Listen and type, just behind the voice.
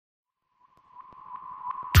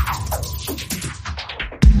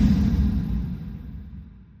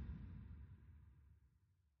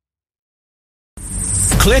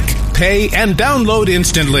Click, pay, and download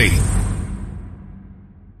instantly.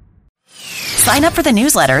 Sign up for the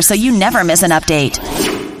newsletter so you never miss an update.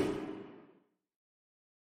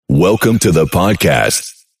 Welcome to the podcast.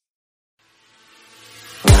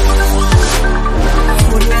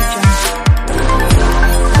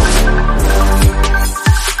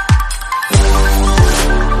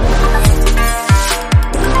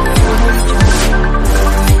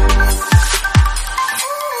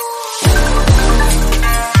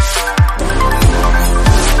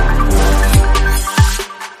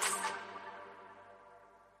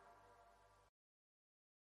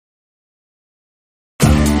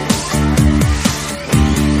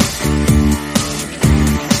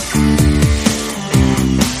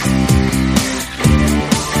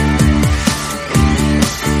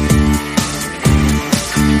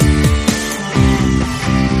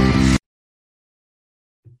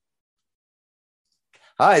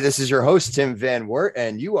 Hi, this is your host, Tim Van Wert,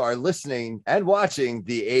 and you are listening and watching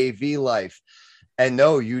the AV Life. And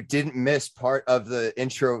no, you didn't miss part of the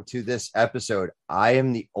intro to this episode. I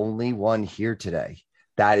am the only one here today.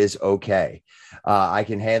 That is okay. I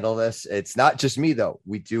can handle this. It's not just me, though.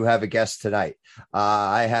 We do have a guest tonight.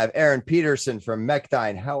 I have Aaron Peterson from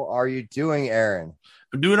Mechdyne. How are you doing, Aaron?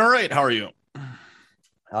 I'm doing all right. How are you?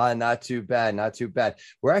 Not too bad. Not too bad.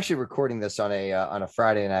 We're actually recording this on a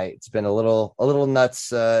Friday night. It's been a little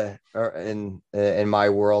nuts in my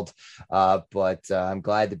world, but I'm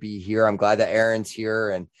glad to be here. I'm glad that Aaron's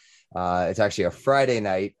here, and it's actually a Friday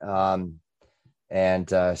night. So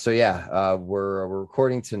we're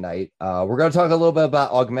recording tonight. We're going to talk a little bit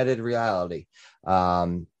about augmented reality,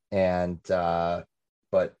 but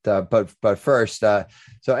first, so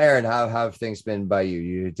Aaron, how have things been by you?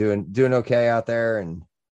 You doing okay out there? And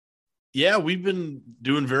yeah, we've been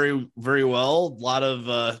doing very, very well. A lot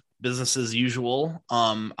of business as usual.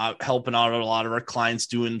 Helping out a lot of our clients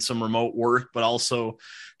doing some remote work, but also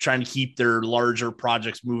trying to keep their larger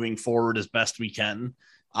projects moving forward as best we can.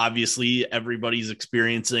 Obviously, everybody's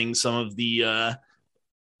experiencing some of the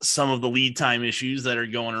lead time issues that are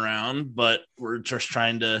going around, but we're just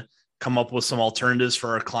trying to come up with some alternatives for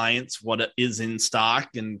our clients, what is in stock,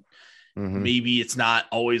 and maybe it's not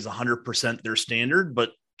always 100% their standard,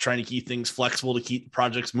 but trying to keep things flexible to keep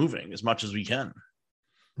projects moving as much as we can.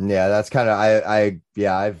 Yeah, that's kind of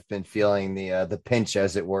I've been feeling the pinch,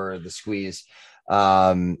 as it were, the squeeze,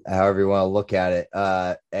 however you want to look at it.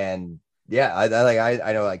 And yeah,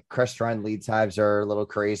 I know like Crestron lead times are a little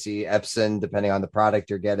crazy. Epson, depending on the product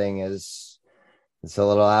you're getting, it's a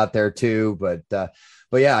little out there too.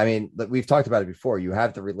 But yeah, I mean, we've talked about it before. You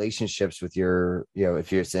have the relationships with your,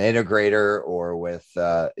 if you're an integrator or with,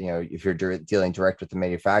 if you're dealing direct with the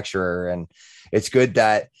manufacturer, and it's good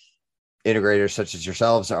that integrators such as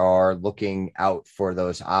yourselves are looking out for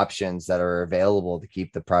those options that are available to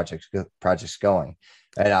keep the projects going.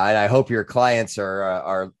 And I hope your clients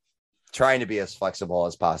are trying to be as flexible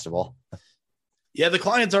as possible. Yeah, the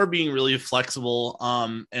clients are being really flexible.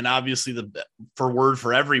 And obviously the word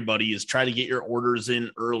for everybody is try to get your orders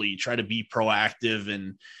in early, try to be proactive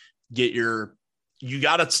and you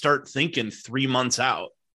got to start thinking 3 months out.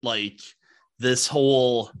 Like this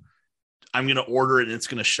whole, I'm going to order it and it's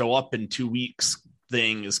going to show up in 2 weeks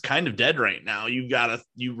thing is kind of dead right now.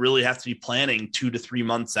 You really have to be planning 2 to 3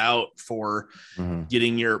 months out for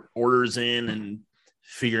getting your orders in and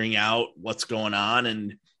figuring out what's going on.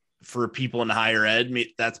 And for people in higher ed,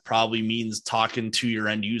 that probably means talking to your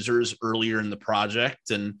end users earlier in the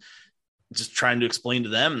project and just trying to explain to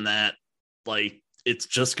them that like, it's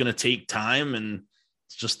just going to take time and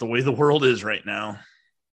it's just the way the world is right now.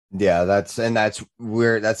 Yeah, that's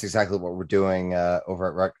exactly what we're doing over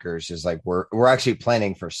at Rutgers is like, we're actually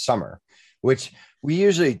planning for summer, which we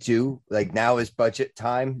usually do. Like now is budget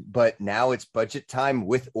time, but now it's budget time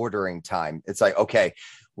with ordering time. It's like, okay,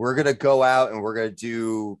 we're going to go out and we're going to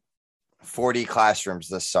do 40 classrooms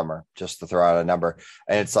this summer, just to throw out a number.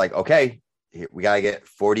 And it's like, okay, we got to get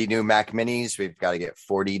 40 new Mac minis. We've got to get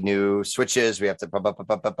 40 new switches. We have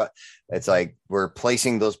to, it's like, we're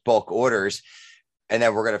placing those bulk orders and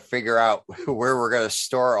then we're going to figure out where we're going to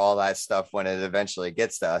store all that stuff when it eventually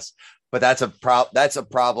gets to us. But that's a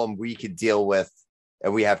problem we could deal with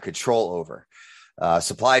and we have control over.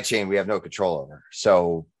 Supply chain, we have no control over.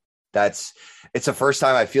 So it's the first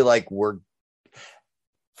time I feel like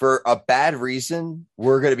for a bad reason,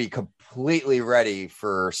 we're going to be completely ready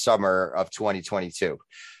for summer of 2022.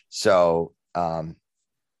 So,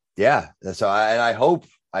 yeah. So I hope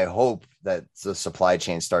that the supply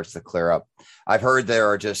chain starts to clear up. I've heard there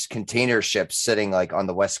are just container ships sitting like on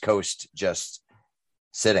the West Coast, just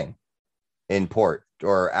sitting in port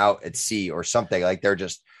or out at sea or something. Like they're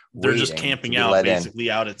just they're just waiting camping to be out let in.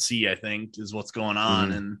 basically out at sea, I think is what's going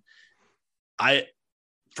on. Mhm. And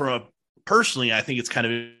personally, I think it's kind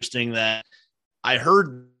of interesting that I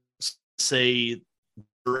heard say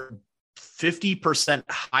 50%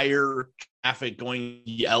 higher traffic going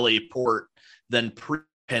to the LA port than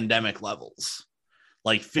pre-pandemic levels.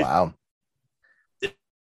 Like 50, Wow.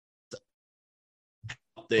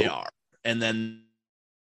 they are. And then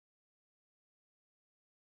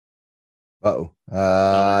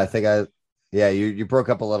I think you broke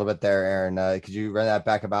up a little bit there, Aaron. Could you run that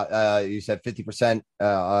back about you said 50%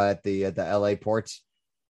 at the LA ports?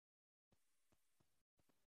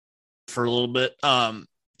 for a little bit. So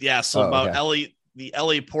about Okay. the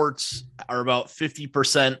LA ports are about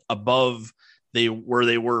 50% above where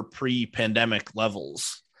they were pre-pandemic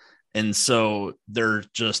levels. And so they're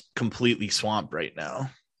just completely swamped right now.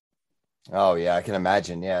 Oh yeah, I can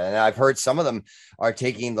imagine. Yeah, and I've heard some of them are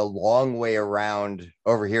taking the long way around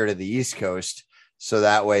over here to the East Coast, so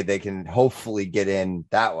that way they can hopefully get in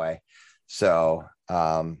that way. So,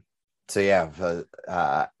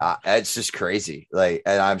 it's just crazy. Like,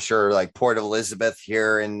 and I'm sure like Port Elizabeth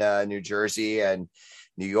here in New Jersey and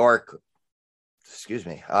New York, excuse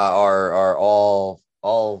me, are all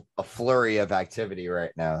a flurry of activity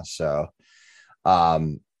right now. So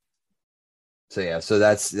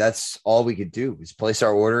that's all we could do is place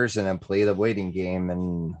our orders and then play the waiting game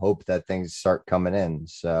and hope that things start coming in.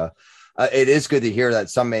 So it is good to hear that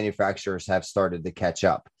some manufacturers have started to catch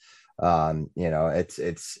up.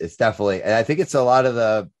 It's definitely, and I think it's a lot of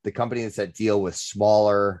the companies that deal with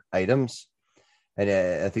smaller items, and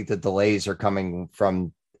I think the delays are coming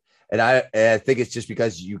from. And I think it's just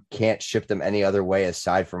because you can't ship them any other way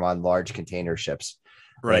aside from on large container ships.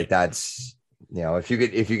 Right. Like that's, if you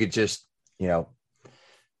could just,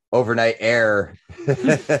 overnight air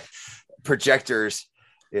projectors,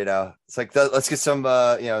 it's like let's get some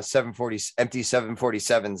 740 empty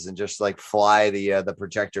 747s and just like fly the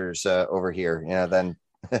projectors over here, then.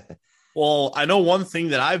 Well, I know one thing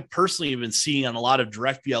that I've personally been seeing on a lot of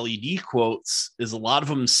direct LED quotes is a lot of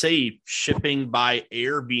them say shipping by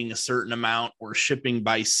air being a certain amount or shipping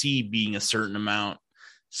by sea being a certain amount.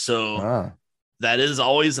 So that is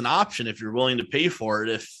always an option if you're willing to pay for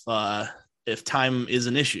it, if time is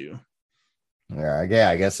an issue. Yeah,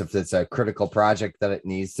 I guess if it's a critical project that it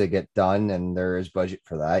needs to get done and there is budget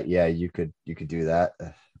for that, yeah, you could do that.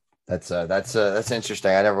 That's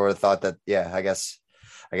interesting. I never would have thought that. Yeah, I guess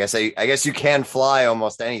you can fly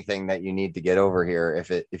almost anything that you need to get over here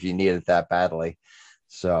if you need it that badly.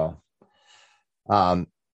 So, so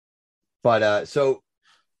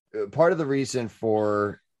part of the reason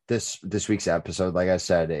for this week's episode, like I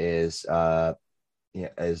said, is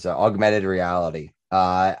augmented reality.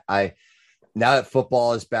 Now that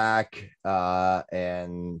football is back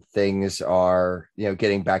and things are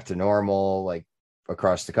getting back to normal, like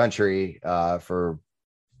across the country, for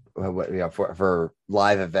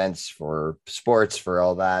live events, for sports, for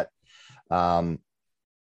all that,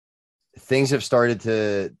 things have started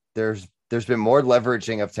to. There's been more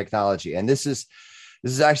leveraging of technology, and this is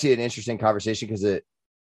actually an interesting conversation because it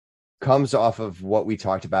comes off of what we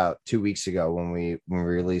talked about 2 weeks ago when we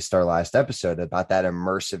released our last episode about that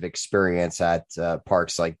immersive experience at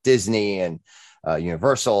parks like Disney and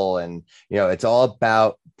Universal. And, it's all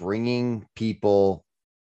about bringing people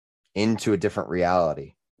into a different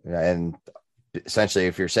reality. And essentially,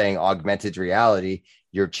 if you're saying augmented reality,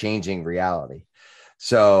 you're changing reality.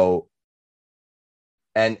 So,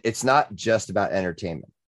 and it's not just about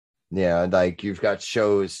entertainment. Like you've got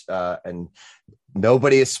shows and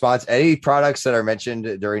nobody is sponsored. Any products that are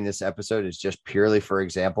mentioned during this episode is just purely for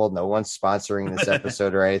example. No one's sponsoring this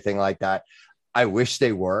episode or anything like that. I wish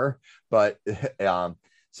they were, but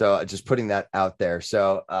so just putting that out there.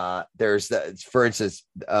 So there's for instance,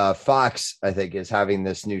 Fox, I think, is having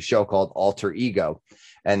this new show called Alter Ego,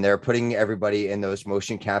 and they're putting everybody in those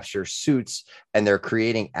motion capture suits and they're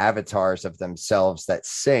creating avatars of themselves that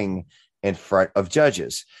sing in front of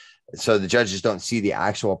judges. So the judges don't see the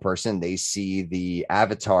actual person. They see the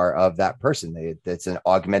avatar of that person. It's an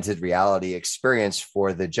augmented reality experience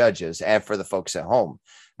for the judges and for the folks at home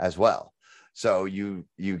as well. So you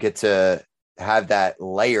get to have that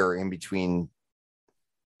layer in between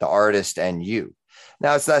the artist and you.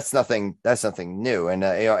 Now that's nothing new. And,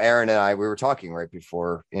 Aaron and I, we were talking right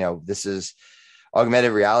before, this is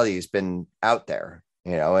augmented reality has been out there,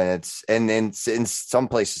 and it's in some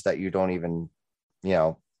places that you don't even,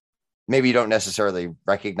 maybe you don't necessarily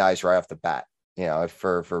recognize right off the bat,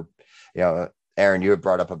 for Aaron, you had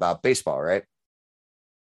brought up about baseball, right?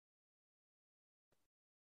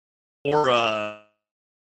 Or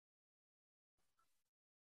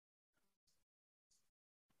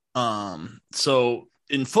So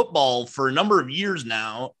in football for a number of years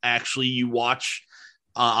now, actually you watch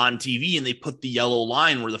on TV and they put the yellow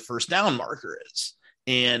line where the first down marker is.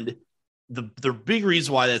 And the big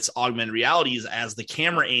reason why that's augmented reality is as the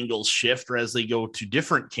camera angles shift or as they go to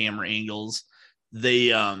different camera angles,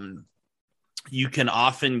 they, you can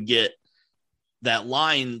often get that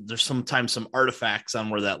line. There's sometimes some artifacts on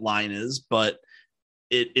where that line is, but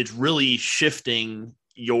it's really shifting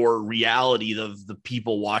your reality of the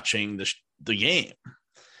people watching the game.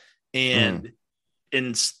 And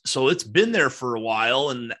so it's been there for a while.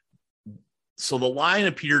 And so the line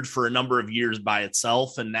appeared for a number of years by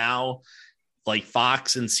itself. And now like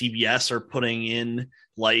Fox and CBS are putting in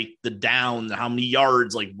like the down, how many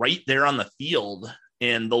yards, like right there on the field.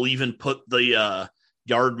 And they'll even put the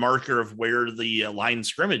yard marker of where the line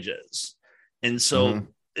scrimmage is. And so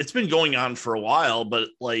it's been going on for a while, but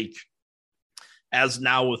like, as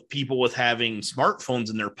now with people with having smartphones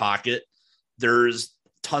in their pocket, there's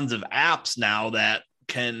tons of apps now that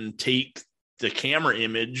can take the camera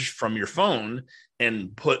image from your phone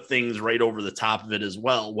and put things right over the top of it as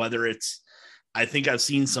well. Whether it's, I think I've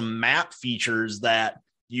seen some map features that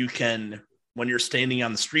you can, when you're standing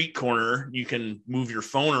on the street corner, you can move your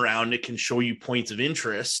phone around. It can show you points of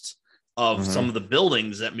interest of some of the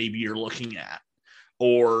buildings that maybe you're looking at,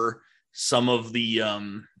 or some of the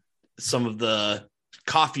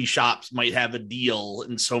coffee shops might have a deal.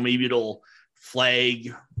 And so maybe it'll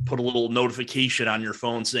flag, put a little notification on your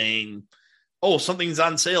phone saying, oh, something's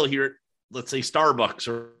on sale here at, let's say, Starbucks.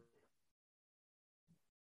 Or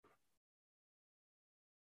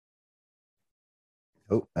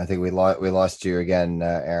I think we lost you again,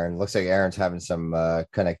 Aaron. Looks like Aaron's having some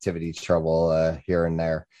connectivity trouble here and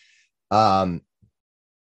there.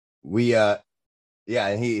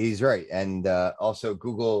 Yeah, he's right. And also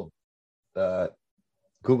Google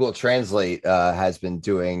Translate has been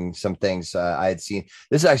doing some things. I had seen,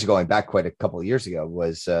 this is actually going back quite a couple of years ago,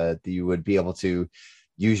 was you would be able to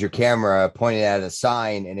use your camera pointing at a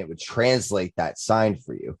sign and it would translate that sign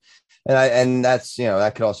for you. And that's,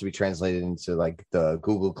 that could also be translated into like the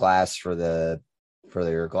Google Glass for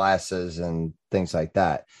your glasses and things like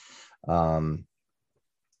that. I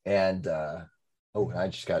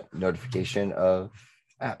just got notification of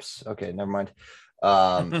apps. Okay, never mind.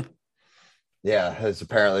 Yeah, because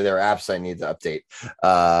apparently there are apps I need to update.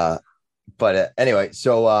 But anyway,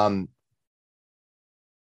 so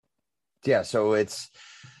yeah, so it's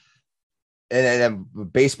and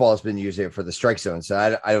baseball has been using it for the strike zone. So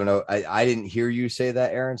I don't know. I didn't hear you say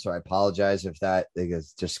that, Aaron. So I apologize if that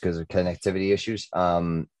is just because of connectivity issues.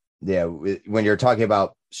 Yeah, when you're talking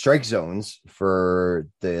about strike zones for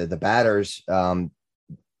the batters,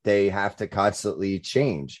 they have to constantly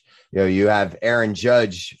change. You have Aaron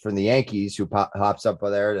Judge from the Yankees who hops up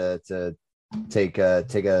there to take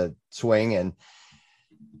a swing, and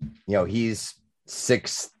he's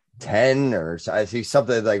 6'10" or I see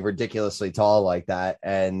something like ridiculously tall like that,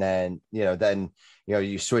 and then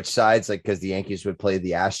you switch sides, like because the Yankees would play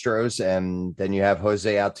the Astros, and then you have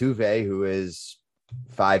Jose Altuve who is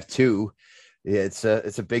 5'2". It's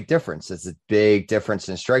a big difference. It's a big difference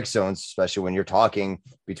in strike zones, especially when you're talking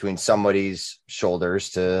between somebody's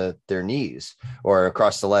shoulders to their knees or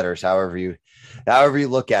across the letters, however you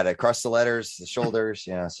look at it, across the letters, the shoulders,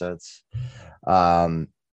 so it's,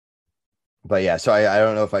 but yeah, so I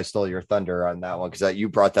don't know if I stole your thunder on that one, because you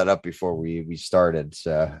brought that up before we started.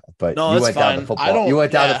 So, but no, you went down the football. You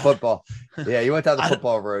went down the football. Yeah, you went down the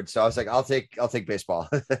football road. So I was like, I'll take baseball.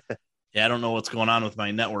 Yeah, I don't know what's going on with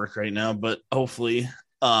my network right now, but hopefully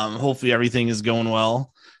everything is going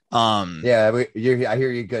well. Yeah, I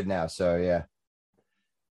hear you good now. So yeah,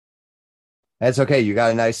 that's okay. You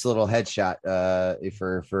got a nice little headshot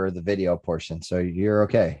for the video portion, so you're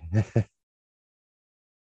okay.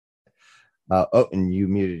 And you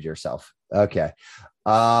muted yourself. Okay.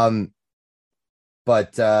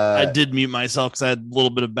 But I did mute myself because I had a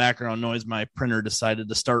little bit of background noise. My printer decided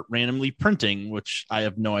to start randomly printing, which I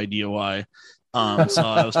have no idea why. So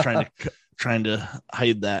I was trying to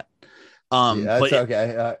hide that. That's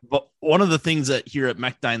okay. But one of the things that here at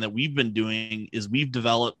Mechdyne that we've been doing is we've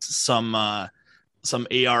developed some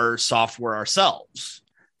AR software ourselves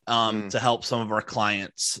to help some of our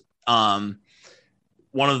clients.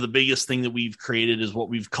 One of the biggest thing that we've created is what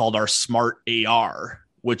we've called our Smart AR,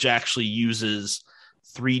 which actually uses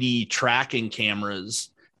 3D tracking cameras,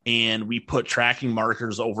 and we put tracking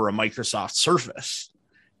markers over a Microsoft Surface.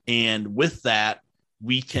 And with that,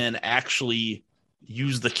 we can actually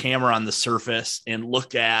use the camera on the surface and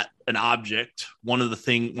look at an object. One of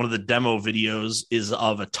the demo videos is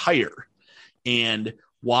of a tire. And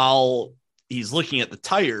while he's looking at the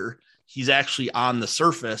tire, he's actually on the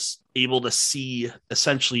surface able to see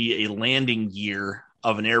essentially a landing gear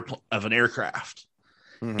of an aircraft.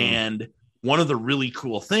 Mhm. And one of the really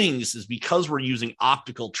cool things is because we're using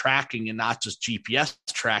optical tracking and not just GPS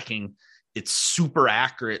tracking, it's super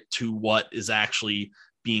accurate to what is actually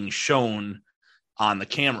being shown on the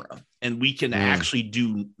camera. And we can actually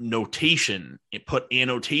do notation and put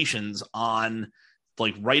annotations on,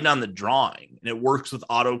 like, right on the drawing. And it works with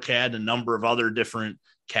AutoCAD and a number of other different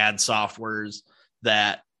CAD softwares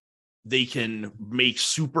that they can make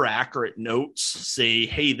super accurate notes, say,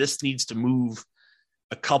 hey, this needs to move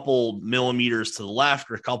a couple millimeters to the left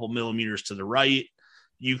or a couple millimeters to the right.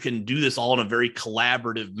 You can do this all in a very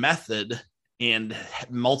collaborative method, and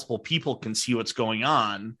multiple people can see what's going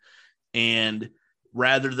on. And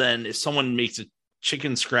rather than if someone makes a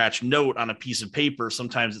chicken scratch note on a piece of paper,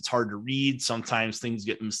 sometimes it's hard to read. Sometimes things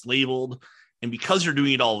get mislabeled. And because you're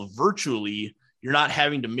doing it all virtually, you're not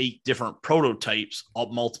having to make different prototypes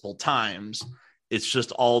multiple times. It's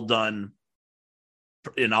just all done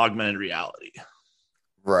in augmented reality.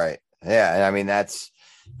 Right. Yeah. And I mean, that's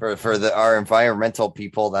for our environmental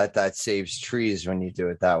people, that saves trees when you do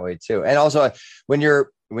it that way too. And also when you're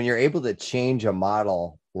able to change a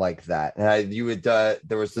model like that, and you would, there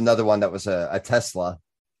was another one that was a Tesla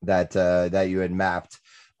that you had mapped.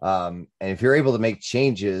 And if you're able to make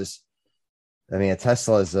changes, I mean, a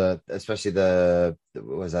Tesla is especially the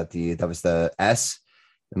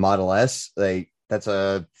Model S, like that's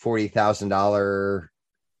a $40,000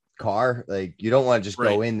 car. Like, you don't want to just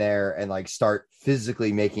go in there and like start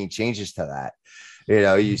physically making changes to that,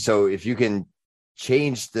 so if you can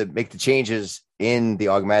make the changes in the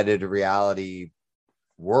augmented reality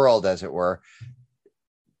world, as it were,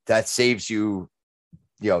 that saves you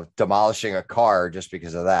demolishing a car just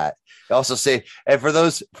because of that. It also say, and for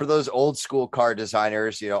those old school car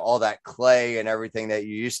designers, all that clay and everything that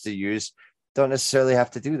you used to use, don't necessarily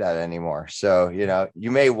have to do that anymore. So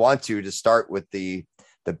you may want to start with the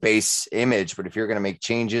base image, but if you're going to make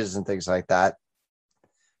changes and things like that,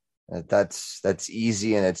 that's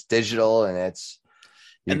easy, and it's digital, and that's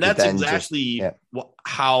exactly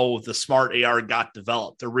how the smart AR got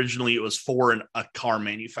developed. Originally, it was for a car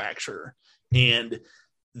manufacturer, and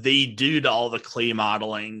they did all the clay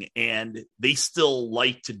modeling, and they still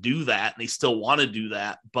like to do that, and they still want to do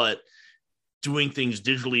that, but doing things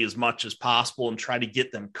digitally as much as possible and try to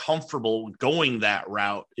get them comfortable going that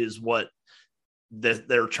route is what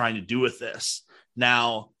they're trying to do with this.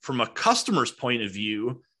 Now, from a customer's point of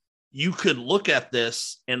view, you could look at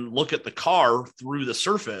this and look at the car through the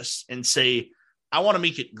surface and say, I want to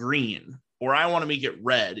make it green, or I want to make it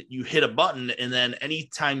red. You hit a button, and then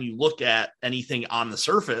anytime you look at anything on the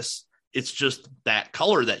surface, it's just that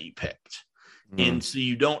color that you picked. And so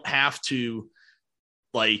you don't have to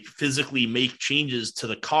like physically make changes to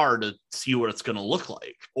the car to see what it's going to look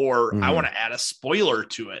like. Or I want to add a spoiler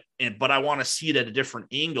to it, but I want to see it at a different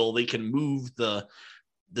angle. They can move the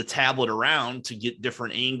tablet around to get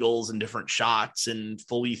different angles and different shots and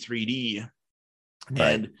fully 3D. Right.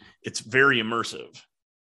 And it's very immersive.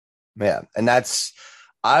 Yeah. And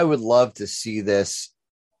I would love to see this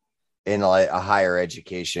in a higher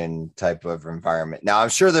education type of environment. Now, I'm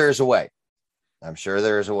sure there is a way.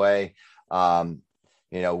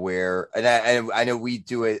 Where, and I know we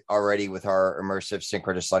do it already with our immersive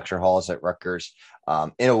synchronous lecture halls at Rutgers.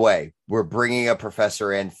 In a way, we're bringing a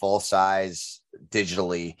professor in full size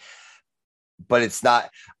digitally, but it's not.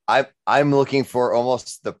 I'm looking for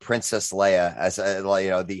almost the Princess Leia as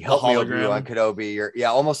the help me Obi-Wan Kenobi, or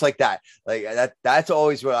almost like that. Like that's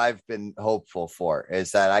always what I've been hopeful for,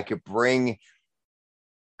 is that I could bring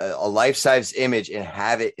a life-size image and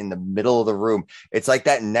have it in the middle of the room. It's like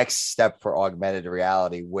that next step for augmented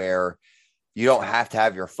reality, where you don't have to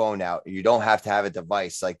have your phone out. You don't have to have a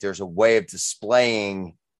device. Like, there's a way of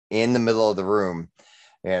displaying in the middle of the room,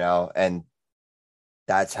 and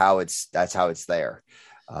that's how it's there.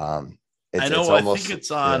 I think it's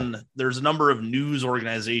on, there's a number of news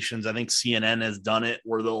organizations. I think CNN has done it,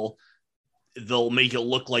 where they'll make it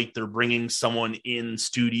look like they're bringing someone in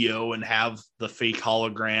studio and have the fake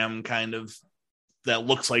hologram kind of that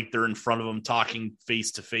looks like they're in front of them talking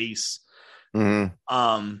face to face. I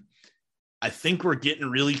think we're getting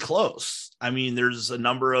really close. I mean, there's some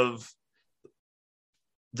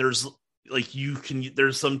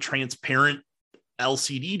transparent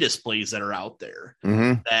LCD displays that are out there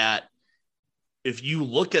that if you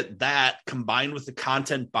look at that combined with the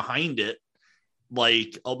content behind it,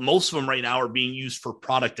 like most of them right now are being used for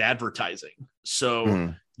product advertising.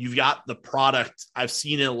 So you've got the product. I've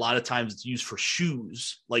seen it a lot of times. It's used for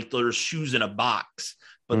shoes. Like, there's shoes in a box,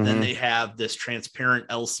 but then they have this transparent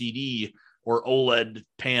LCD or OLED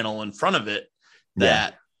panel in front of it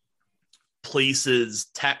that places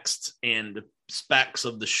text and specs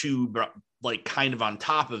of the shoe like kind of on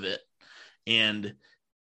top of it. And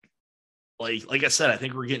like I said, I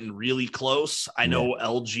think we're getting really close. I know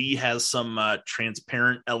LG has some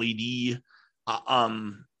transparent LED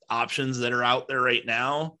options that are out there right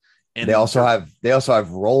now, and they also have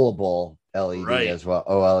rollable LED as well,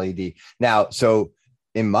 OLED. Now, so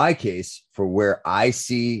in my case, for where I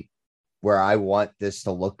want this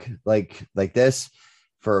to look like this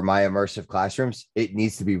for my immersive classrooms, it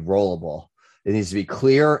needs to be rollable. It needs to be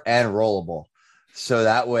clear and rollable. So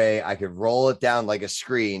that way I could roll it down like a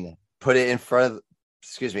screen, put it in front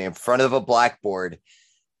of a blackboard,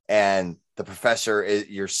 and the professor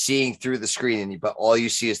you're seeing through the screen, but all you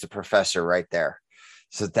see is the professor right there.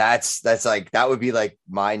 So that's like, that would be like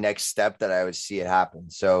my next step that I would see it happen.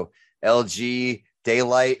 So LG,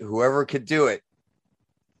 Daylight, whoever could do it,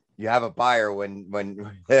 you have a buyer when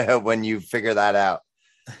when you figure that out.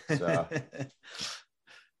 So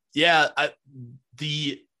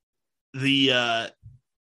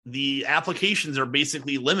the applications are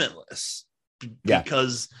basically limitless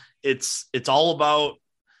because it's all about,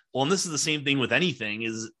 well, and this is the same thing with anything,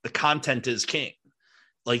 is the content is king.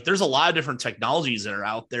 Like, there's a lot of different technologies that are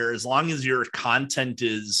out there. As long as your content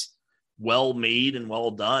is well made and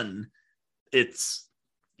well done, it's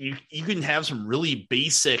you can have some really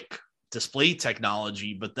basic display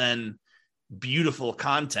technology, but then beautiful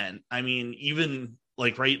content. I mean, even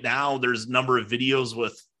like right now, there's a number of videos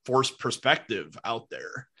with forced perspective out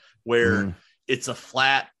there where it's a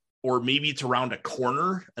flat, or maybe it's around a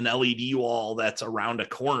corner, an LED wall that's around a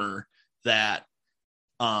corner that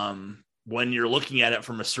when you're looking at it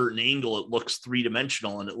from a certain angle, it looks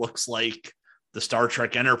three-dimensional, and it looks like the Star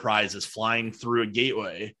Trek Enterprise is flying through a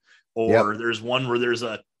gateway. Or there's one where there's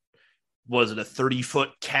a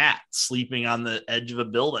 30-foot cat sleeping on the edge of a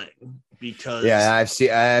building. Because I've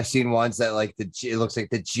seen ones that like it looks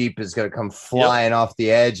like the Jeep is going to come flying off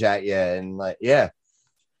the edge at you, and like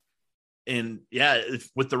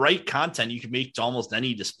with the right content, you can make almost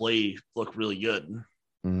any display look really good.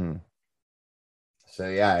 Mm-hmm.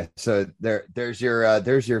 So there's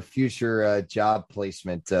your future job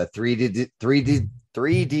placement, 3D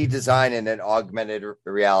design and an augmented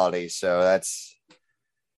reality. So that's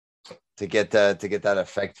to get that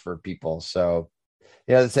effect for people. So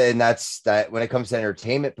and that's that. When it comes to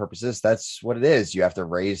entertainment purposes, that's what it is. You have to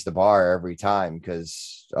raise the bar every time,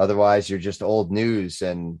 because otherwise you're just old news,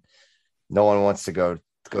 and no one wants to go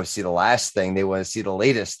see the last thing. They want to see the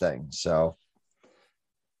latest thing. So,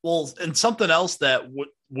 well, and something else that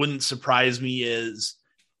wouldn't surprise me is,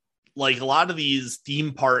 like, a lot of these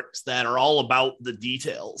theme parks that are all about the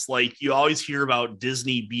details. Like, you always hear about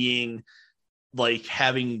Disney being like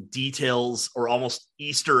having details or almost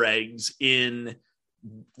Easter eggs in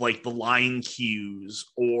like the line cues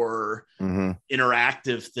or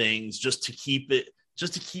interactive things, just to keep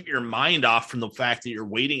your mind off from the fact that you're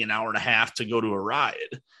waiting an hour and a half to go to a ride.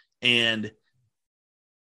 And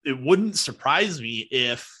it wouldn't surprise me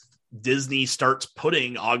if Disney starts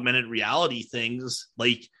putting augmented reality things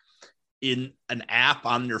like in an app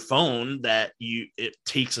on your phone that it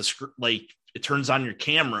turns on your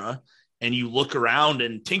camera and you look around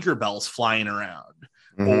and Tinkerbell's flying around,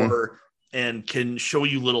 and can show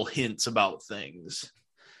you little hints about things.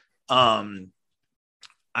 I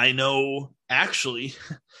know actually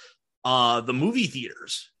the movie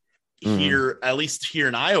theaters here, at least here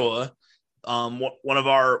in Iowa,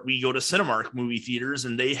 we go to Cinemark movie theaters,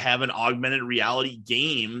 and they have an augmented reality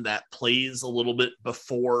game that plays a little bit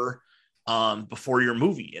before your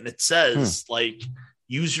movie. And it says like,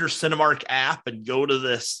 use your Cinemark app and go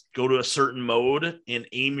to a certain mode and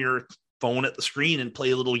aim your phone at the screen and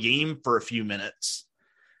play a little game for a few minutes.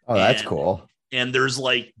 Oh, that's cool. And there's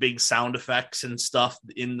like big sound effects and stuff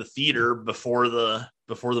in the theater before the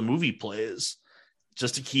movie plays,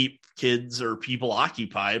 just to keep kids or people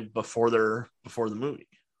occupied before the movie.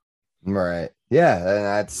 Right. Yeah. And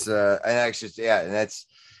that's, and that's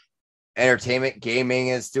entertainment. Gaming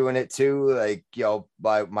is doing it too. Like,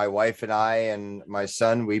 my wife and I and my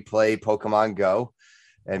son, we play Pokemon Go,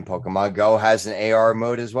 and Pokemon Go has an AR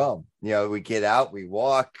mode as well. We get out, we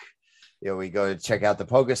walk, we go to check out the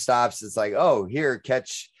Pokestops. It's like, oh, here,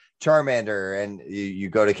 catch Charmander. And you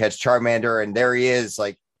go to catch Charmander, and there he is,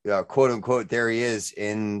 like, quote unquote, there he is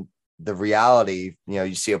in the reality.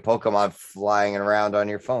 You see a Pokemon flying around on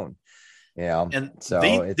your phone, and so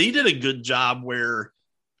they did a good job where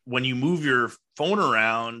when you move your phone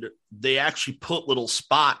around, they actually put little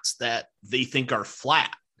spots that they think are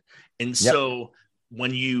flat. And so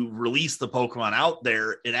when you release the Pokemon out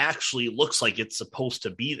there, it actually looks like it's supposed to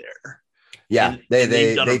be there. Yeah, and they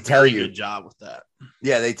they've done they a tell very you. good job with that.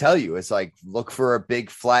 Yeah, they tell you it's like look for a big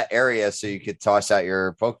flat area so you could toss out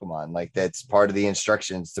your Pokemon. Like that's part of the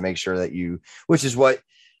instructions to make sure that you, which is what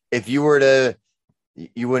if you were to,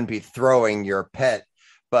 you wouldn't be throwing your pet,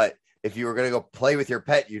 but if you were going to go play with your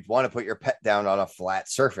pet, you'd want to put your pet down on a flat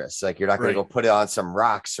surface. Like you're not going to go put it on some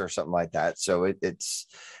rocks or something like that. So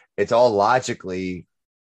it's all logically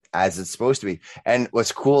as it's supposed to be. And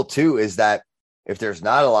what's cool too is that if there's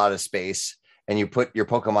not a lot of space and you put your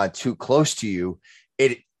Pokemon too close to you,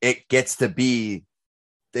 it gets to be,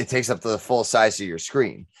 it takes up to the full size of your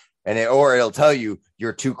screen, and it'll tell you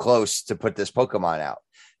you're too close to put this Pokemon out.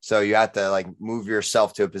 So you have to like move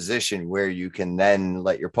yourself to a position where you can then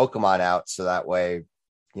let your Pokemon out. So that way,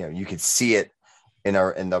 you can see it in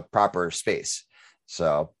the proper space.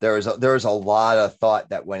 So there was a lot of thought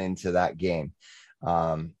that went into that game.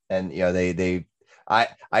 And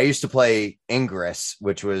I used to play Ingress,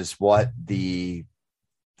 which was what the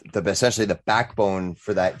essentially the backbone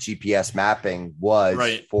for that GPS mapping was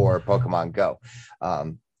for Pokemon Go.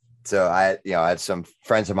 So I had some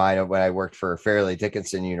friends of mine when I worked for Fairleigh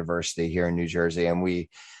Dickinson University here in New Jersey, and we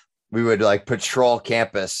would like patrol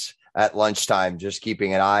campus at lunchtime, just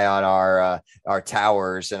keeping an eye on our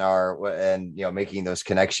towers and making those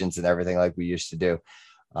connections and everything like we used to do.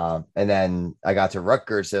 And then I got to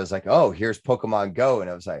Rutgers. It was like, oh, here's Pokemon Go. And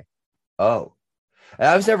I was like, oh, and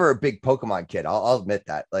I was never a big Pokemon kid. I'll admit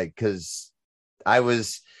that, like, cause I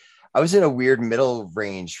was in a weird middle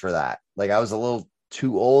range for that. Like I was a little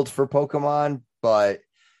too old for Pokemon, but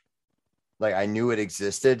like I knew it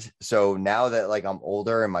existed. So now that like I'm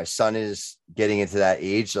older and my son is getting into that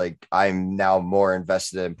age, like I'm now more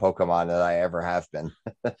invested in Pokemon than I ever have been.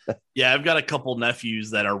 Yeah, I've got a couple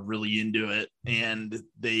nephews that are really into it, and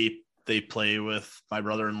they play with my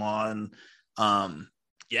brother-in-law, and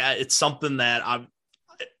it's something that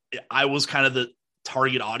I was kind of the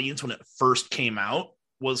target audience when it first came out,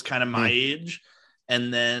 was kind of my age,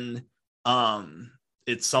 and then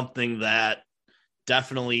it's something that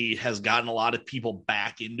definitely has gotten a lot of people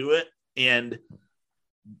back into it. And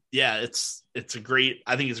yeah, I think it's a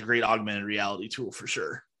great augmented reality tool for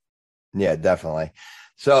sure. Yeah, definitely.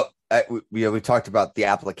 So we talked about the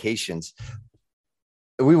applications.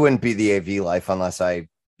 We wouldn't be the AV Life unless I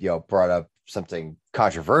brought up something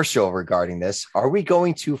controversial regarding this. Are we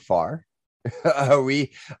going too far? Are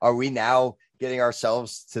we now getting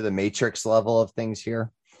ourselves to the Matrix level of things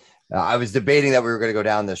here? I was debating that we were going to go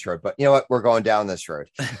down this road, but you know what? We're going down this road.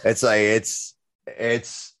 It's like,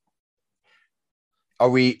 are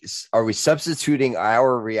we substituting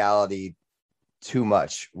our reality too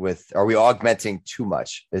much are we augmenting too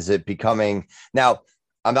much? Is it becoming, now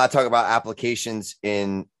I'm not talking about applications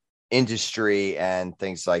in industry and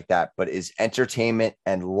things like that, but is entertainment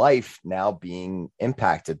and life now being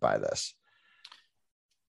impacted by this?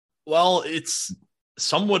 Well,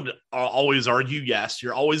 some would always argue, yes,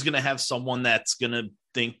 you're always going to have someone that's going to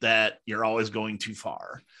think that you're always going too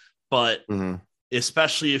far. But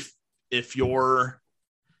especially if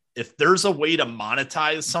there's a way to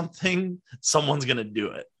monetize something, someone's going to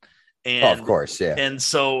do it. And of course, yeah. And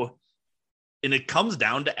so, and it comes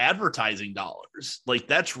down to advertising dollars. Like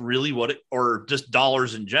that's really or just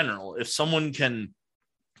dollars in general. If someone can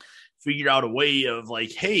figure out a way of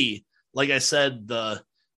like, hey, like I said, the,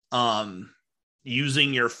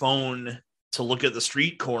 using your phone to look at the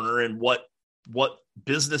street corner and what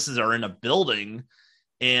businesses are in a building.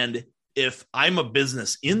 And if I'm a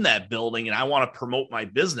business in that building and I want to promote my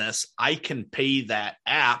business, I can pay that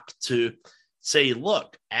app to say,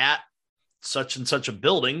 look, at such and such a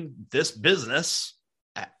building, this business,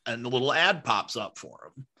 and a little ad pops up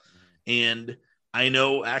for them. And I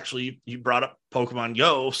know actually you brought up Pokemon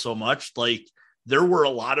Go so much, like there were a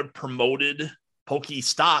lot of promoted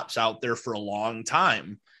Pokestops out there for a long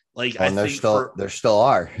time. Like, and there still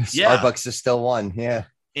are. Yeah. Starbucks is still one. Yeah.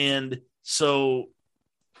 And so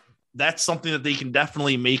that's something that they can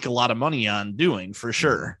definitely make a lot of money on doing for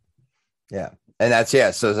sure. Yeah. And that's,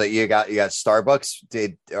 yeah. So like you got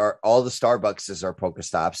Starbucks all the Starbucks are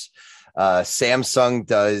Pokestops. Samsung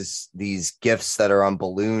does these gifts that are on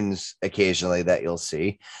balloons occasionally that you'll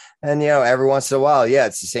see. And, every once in a while, yeah,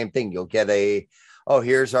 it's the same thing. You'll get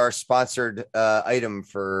here's our sponsored item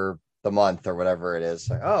for the month or whatever it is.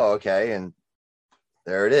 Like, oh, okay. And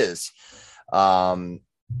there it is.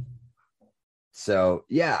 So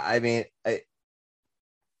yeah, I mean,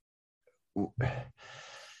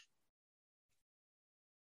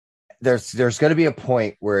 there's going to be a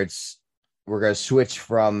point where we're going to switch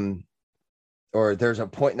from, or there's a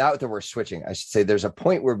point, not that we're switching, I should say there's a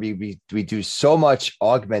point where we do so much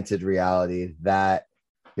augmented reality that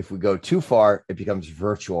if we go too far, it becomes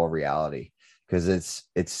virtual reality. because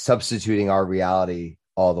it's substituting our reality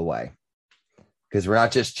all the way. Because we're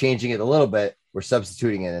not just changing it a little bit, we're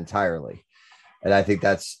substituting it entirely. And I think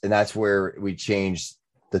that's where we change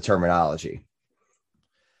the terminology.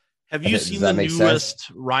 Have you seen the newest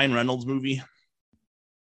Ryan Reynolds movie?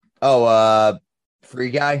 Oh, Free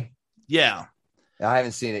Guy? Yeah. I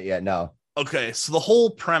haven't seen it yet. No. Okay. So the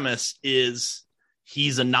whole premise is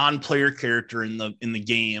he's a non-player character in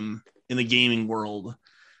the gaming world.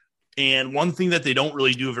 And one thing that they don't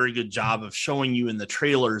really do a very good job of showing you in the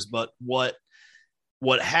trailers, but what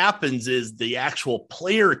happens is the actual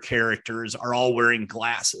player characters are all wearing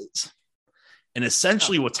glasses. And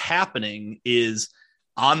essentially what's happening is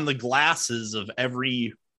on the glasses of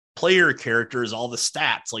every player character is all the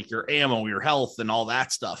stats, like your ammo, your health, and all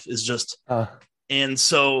that stuff is just, and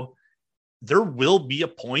so there will be a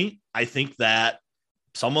point, I think, that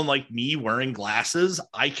someone like me wearing glasses,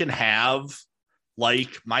 I can have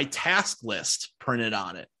like my task list printed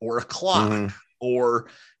on it, or a clock, or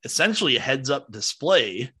essentially a heads up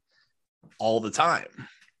display all the time.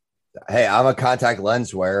 Hey, I'm a contact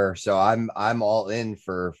lens wearer, so I'm all in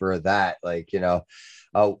for that. Like,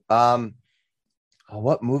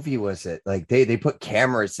 what movie was it? Like they put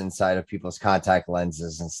cameras inside of people's contact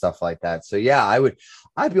lenses and stuff like that. So yeah,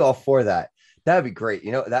 I'd be all for that. That'd be great.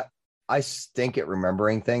 That I stink at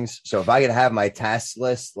remembering things. So if I could have my task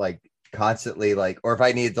list like constantly, like, or if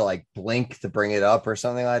I needed to like blink to bring it up or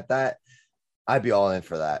something like that, I'd be all in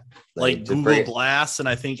for that. Like Google Glass, and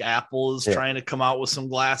I think Apple is trying to come out with some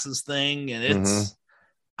glasses thing, and it's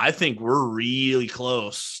I think we're really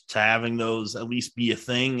close to having those at least be a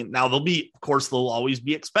thing. Now they'll always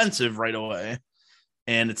be expensive right away,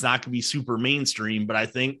 and it's not going to be super mainstream, but I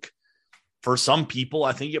think for some people,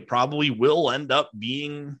 I think it probably will end up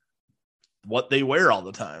being what they wear all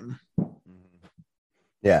the time.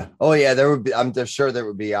 Yeah. Oh yeah. I'm sure there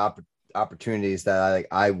would be opportunities that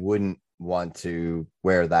I wouldn't want to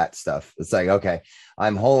wear that stuff. It's like, okay,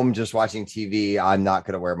 I'm home just watching TV. I'm not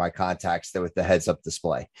going to wear my contacts with the heads up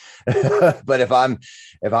display. But if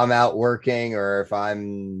I'm out working, or if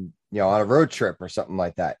I'm, on a road trip or something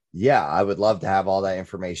like that, yeah, I would love to have all that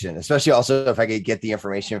information, especially also if I could get the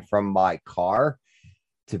information from my car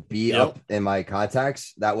to be up in my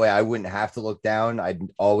contacts. That way I wouldn't have to look down. I'd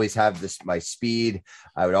always have my speed.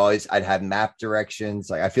 I'd have map directions.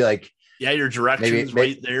 Like, I feel like, yeah, your directions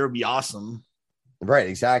right there would be awesome. Right,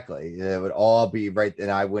 exactly. It would all be right,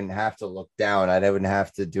 and I wouldn't have to look down. I wouldn't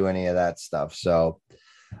have to do any of that stuff. So,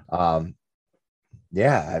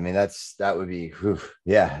 yeah, I mean that would be,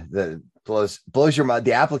 that blows your mind.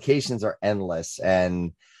 The applications are endless,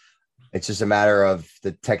 and it's just a matter of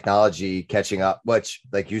the technology catching up. Which,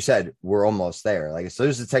 like you said, we're almost there. Like, as soon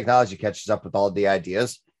as the technology catches up with all the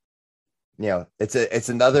ideas, it's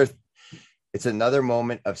another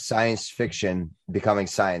moment of science fiction becoming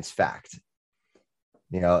science fact.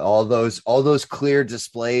 All those clear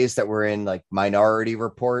displays that were in like Minority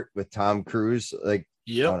Report with Tom Cruise, like,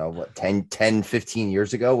 I don't know what, 10, 15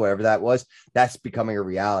 years ago, whatever that was, that's becoming a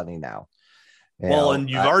reality now. And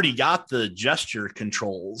you've already got the gesture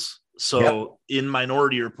controls. So in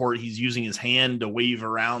Minority Report, he's using his hand to wave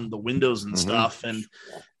around the windows and stuff. And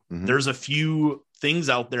there's a few things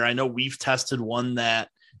out there. I know we've tested one that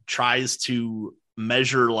tries to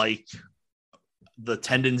measure like the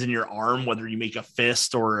tendons in your arm, whether you make a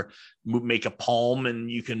fist or make a palm,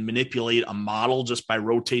 and you can manipulate a model just by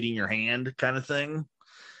rotating your hand, kind of thing.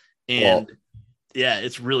 And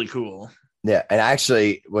it's really cool. Yeah. And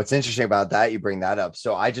actually what's interesting about that, you bring that up.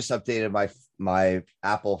 So I just updated my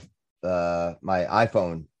Apple, my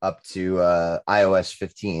iPhone up to iOS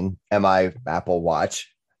 15, and my Apple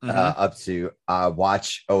Watch up to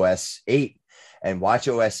Watch OS 8. And Watch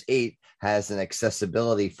OS 8 has an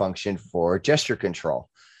accessibility function for gesture control.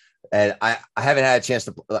 And I haven't had a chance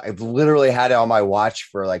to, I've literally had it on my watch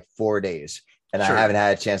for like 4 days, and I haven't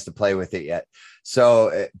had a chance to play with it yet.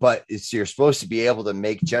 So, but you're supposed to be able to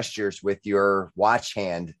make gestures with your watch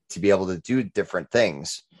hand to be able to do different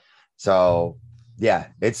things. So yeah,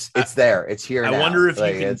 it's there. It's here. I wonder if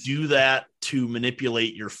you can do that to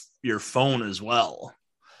manipulate your phone as well.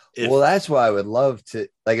 Well, that's why I would love to,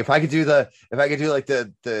 like, if I could do like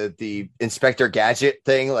the Inspector Gadget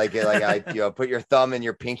thing, like I put your thumb and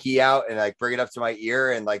your pinky out and like bring it up to my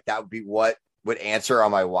ear, and like that would be what would answer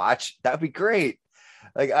on my watch. That would be great.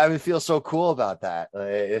 Like, I would feel so cool about that.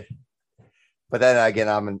 But then again,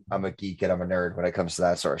 I'm a geek and I'm a nerd when it comes to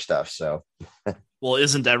that sort of stuff. So, well,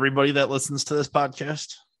 isn't everybody that listens to this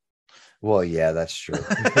podcast? Well, yeah, that's true.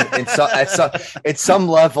 At some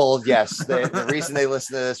level, yes. The reason they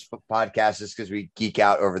listen to this podcast is because we geek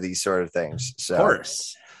out over these sort of things. So, of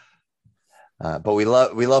course. But we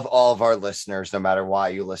love all of our listeners, no matter why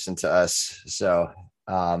you listen to us. So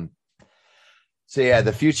yeah,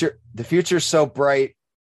 the future's so bright.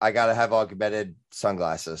 I gotta have augmented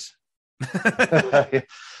sunglasses.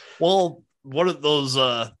 Well, what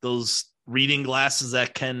are those reading glasses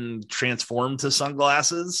that can transform to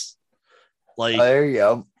sunglasses? Like, there you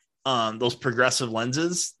go. Those progressive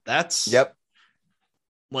lenses. That's yep.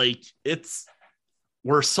 Like,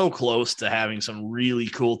 we're so close to having some really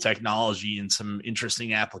cool technology and some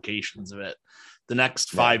interesting applications of it. The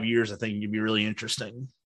next 5 years, I think, could be really interesting.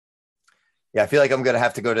 Yeah, I feel like I'm going to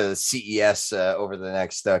have to go to the CES over the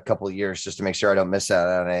next couple of years just to make sure I don't miss out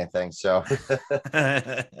on anything. So,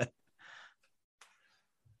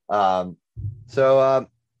 all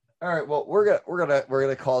right. Well, we're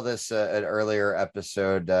gonna call this an earlier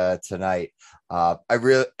episode tonight.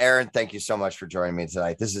 Aaron, thank you so much for joining me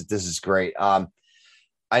tonight. This is great.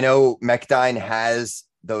 I know Mechdyne has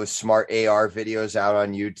those smart AR videos out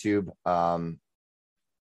on YouTube.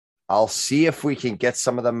 I'll see if we can get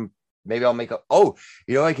some of them. Maybe I'll make you know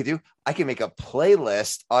what I could do? I can make a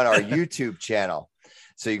playlist on our YouTube channel.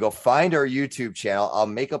 So you go find our YouTube channel. I'll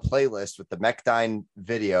make a playlist with the Mechdyne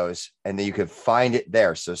videos, and then you can find it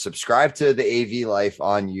there. So subscribe to the AV Life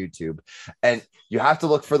on YouTube, and you have to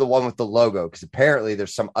look for the one with the logo, because apparently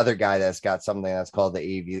there's some other guy that's got something that's called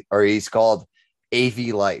the AV, or he's called AV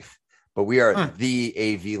Life, but we are the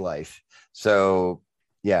AV Life. So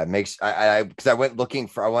yeah, because I went looking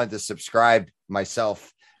I wanted to subscribe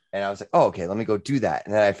myself, and I was like, oh, okay, let me go do that.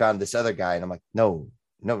 And then I found this other guy, and I'm like, no,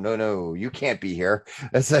 you can't be here.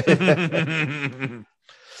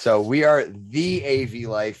 So we are the AV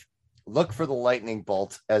Life. Look for the lightning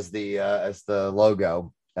bolt as the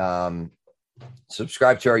logo.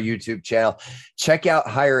 Subscribe to our YouTube channel. Check out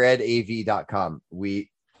higheredav.com.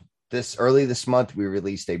 Early this month, we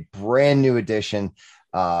released a brand new edition,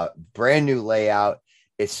 brand new layout.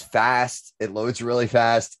 It's fast. It loads really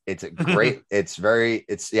fast. It's great.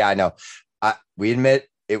 I know. We admit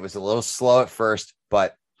it was a little slow at first,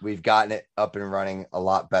 but we've gotten it up and running a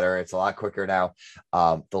lot better. It's a lot quicker now.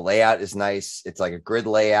 The layout is nice. It's like a grid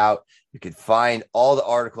layout. You can find all the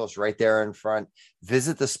articles right there in front.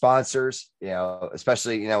 Visit the sponsors,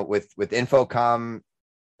 especially, with Infocom.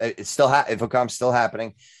 It's still Infocom's still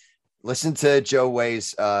happening. Listen to Joe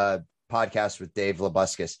Way's podcast with Dave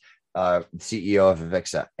Labuskis, CEO of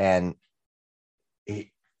Avixa, and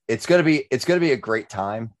it's going to be a great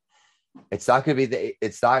time. It's not going to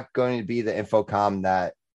be the Infocom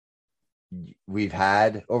that we've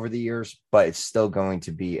had over the years, but it's still going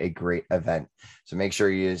to be a great event. So make sure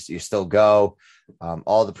you still go.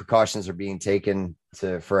 All the precautions are being taken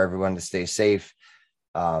for everyone to stay safe.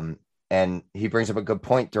 And he brings up a good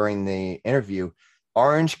point during the interview.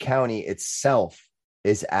 Orange County itself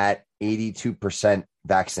is at 82%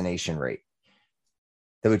 vaccination rate,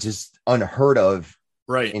 which is unheard of,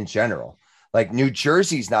 right, in general. Like New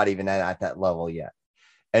Jersey's not even at that level yet.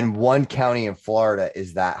 And one county in Florida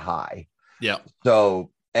is that high. Yeah.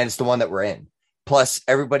 So, and it's the one that we're in. Plus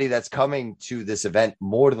everybody that's coming to this event,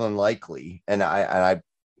 more than likely. And I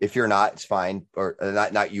if you're not, it's fine. Or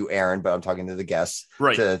not you, Aaron, but I'm talking to the guests,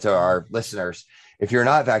 right, to our listeners. If you're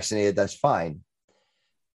not vaccinated, that's fine.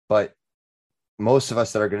 But most of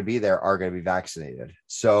us that are going to be there are going to be vaccinated.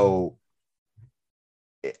 So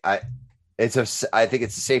I think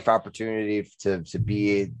it's a safe opportunity to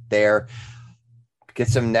be there, get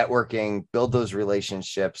some networking, build those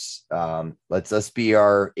relationships. Let's be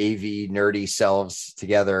our AV nerdy selves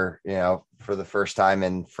together, for the first time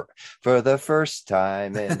and for the first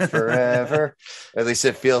time in forever. At least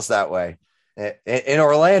it feels that way in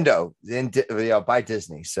Orlando, by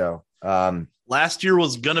Disney. So, last year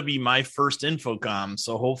was going to be my first Infocom.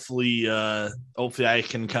 So hopefully I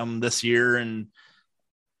can come this year, and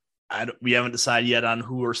we haven't decided yet on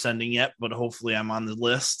who we're sending yet, but hopefully I'm on the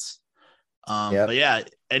list. But yeah,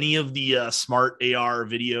 any of the smart AR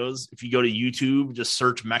videos, if you go to YouTube, just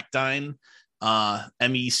search Mechdyne,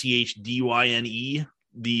 MECHDYNE,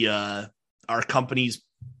 our company's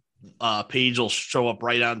page will show up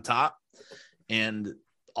right on top, and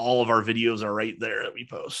all of our videos are right there that we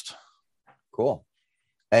post. Cool.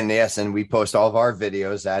 And yes, and we post all of our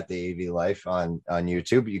videos at the AV Life on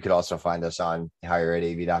YouTube. You could also find us on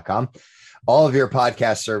higheredav.com, all of your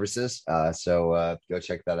podcast services. So go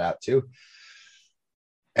check that out too.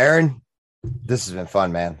 Aaron, this has been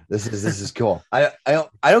fun, man. This is cool. I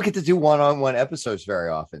don't get to do one-on-one episodes very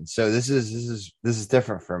often, so this is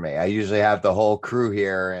different for me. I usually have the whole crew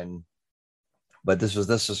here, but this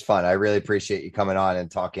was fun. I really appreciate you coming on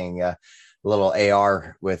and talking a little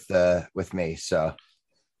AR with me. So.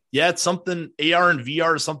 Yeah, it's something AR and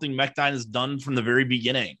VR is something Mechdyne has done from the very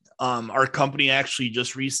beginning. Our company actually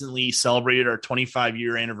just recently celebrated our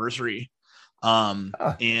 25-year anniversary.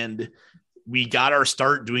 And we got our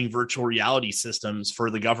start doing virtual reality systems for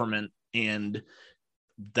the government, and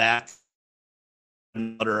that's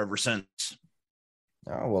ever since.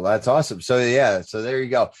 Oh, well, that's awesome. So so there you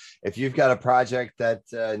go. If you've got a project that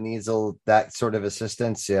needs that sort of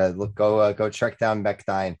assistance, go track down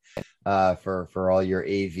Mech9 for all your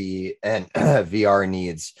AV and VR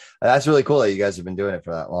needs. That's really cool that you guys have been doing it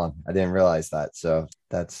for that long. I didn't realize that. So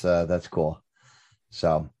that's cool.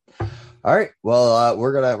 So, all right. Well,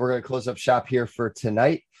 we're gonna close up shop here for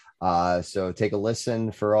tonight. So take a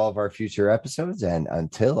listen for all of our future episodes, and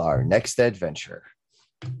until our next adventure.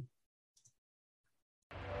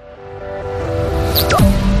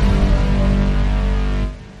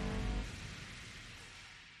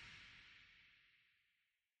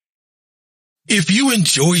 If you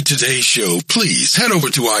enjoyed today's show, please head over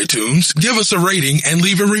to iTunes, give us a rating, and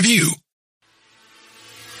leave a review.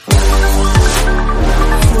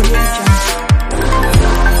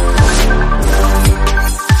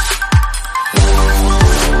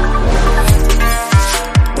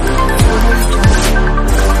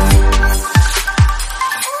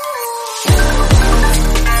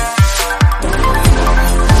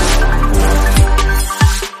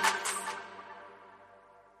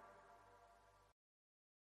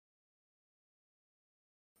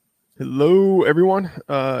 Hello, everyone.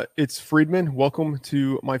 It's Friedman. Welcome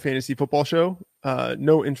to my fantasy football show.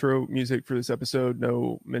 No intro music for this episode,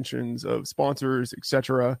 no mentions of sponsors,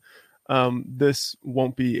 etc. This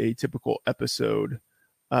won't be a typical episode.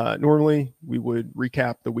 Normally, we would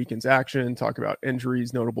recap the weekend's action, talk about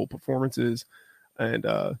injuries, notable performances, and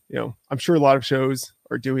I'm sure a lot of shows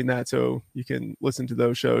are doing that, so you can listen to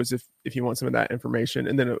those shows if you want some of that information.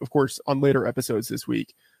 And then, of course, on later episodes this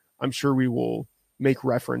week, I'm sure we will make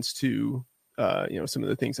reference to some of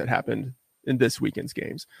the things that happened in this weekend's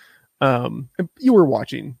games. You were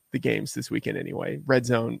watching the games this weekend anyway. Red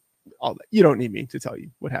Zone, all that. You don't need me to tell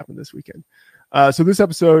you what happened this weekend. So this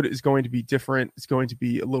episode is going to be different. It's going to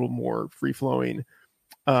be a little more free-flowing.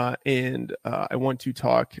 And I want to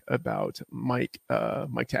talk about Mike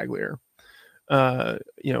Tagliere.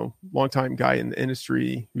 Longtime guy in the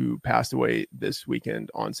industry who passed away this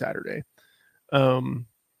weekend on Saturday. I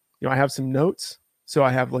have some notes. So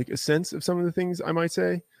I have like a sense of some of the things I might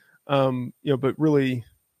say, but really,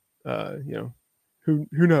 who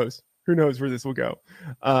knows? Who knows where this will go?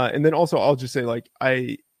 And then also I'll just say, like,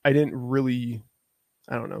 I didn't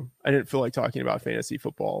feel like talking about fantasy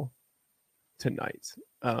football tonight.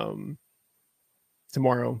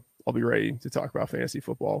 Tomorrow I'll be ready to talk about fantasy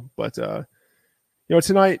football, but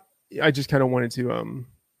tonight I just kind of wanted to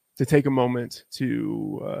take a moment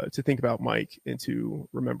to think about Mike and to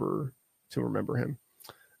remember him.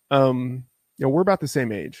 We're about the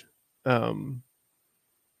same age. And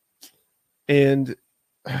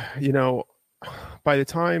by the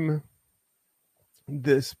time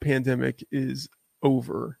this pandemic is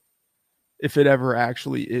over, if it ever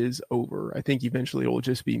actually is over, I think eventually it will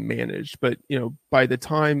just be managed. But, by the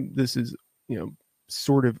time this is,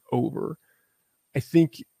 sort of over, I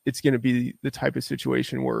think it's going to be the type of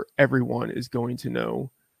situation where everyone is going to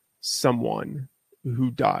know someone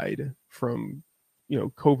who died from,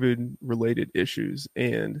 COVID related issues,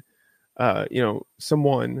 and,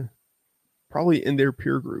 someone probably in their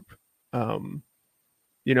peer group, and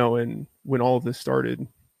when all of this started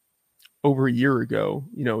over a year ago,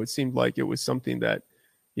 it seemed like it was something that,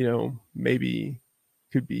 maybe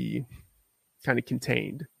could be kind of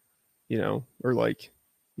contained, or like,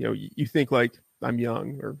 you think like I'm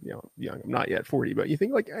young, or, young, I'm not yet 40, but you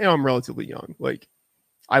think like, I'm relatively young, like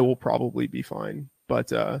I will probably be fine.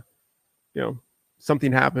 But,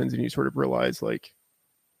 something happens and you sort of realize like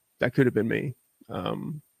that could have been me.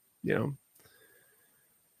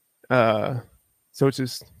 So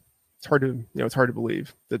it's hard to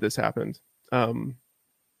believe that this happened.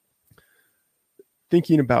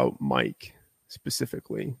 Thinking about Mike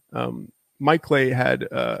specifically, Mike Clay had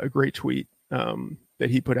a great tweet that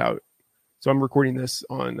he put out. So I'm recording this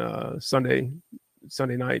on Sunday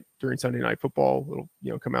night during Sunday Night Football.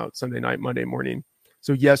 It'll come out Sunday night, Monday morning.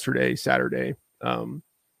 So yesterday, Saturday,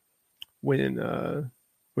 when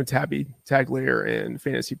Tabby Tagliere and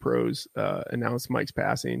Fantasy Pros announced Mike's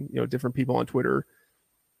passing, different people on Twitter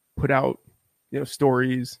put out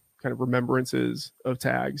stories, kind of remembrances of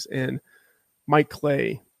tags, and Mike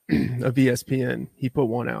Clay of ESPN, he put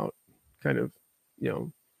one out, kind of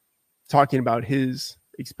talking about his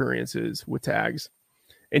experiences with tags.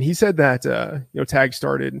 And he said that tags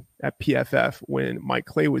started at PFF when Mike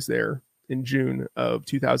Clay was there in June of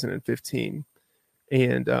 2015.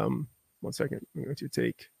 And 1 second, I'm going to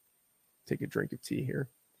take take a drink of tea here.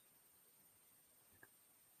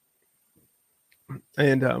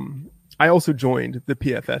 And I also joined the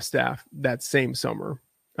PFF staff that same summer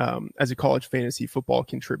as a college fantasy football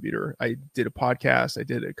contributor. I did a podcast. I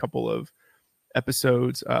did a couple of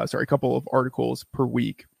episodes, a couple of articles per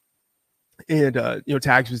week. And,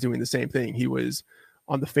 Tags was doing the same thing. He was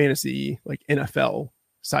on the fantasy, like NFL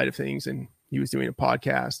side of things, and he was doing a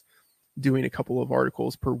podcast, doing a couple of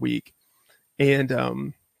articles per week.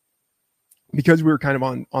 And because we were kind of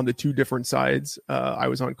on the two different sides, I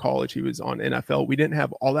was on college, he was on NFL. We didn't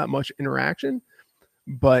have all that much interaction,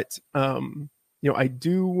 but I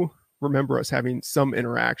do remember us having some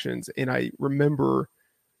interactions. And I remember,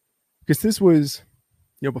 because this was,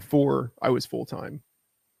 before I was full-time,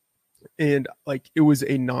 and like it was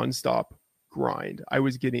a nonstop grind. I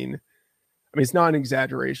was getting, it's not an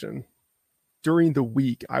exaggeration. During the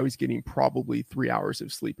week, I was getting probably 3 hours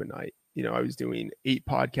of sleep a night. I was doing 8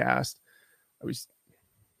 podcasts. I was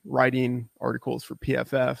writing articles for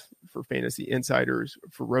PFF, for Fantasy Insiders,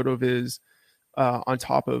 for RotoViz, on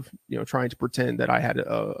top of, trying to pretend that I had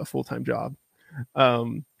a full-time job.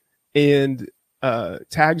 And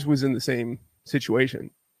Tags was in the same situation,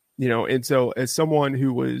 and so as someone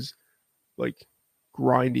who was like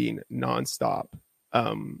grinding nonstop,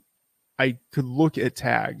 I could look at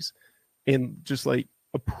Tags and just like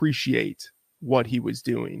appreciate what he was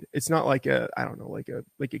doing. It's not like a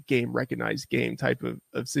game recognized game type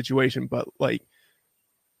of situation, but like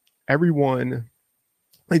everyone,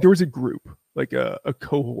 like there was a group, like a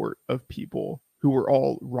cohort of people who were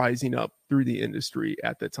all rising up through the industry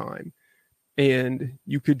at the time. And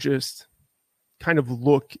you could just kind of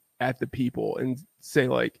look at the people and say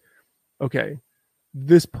like, okay,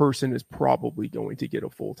 this person is probably going to get a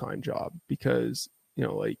full-time job because,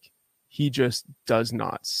 he just does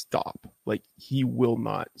not stop. Like he will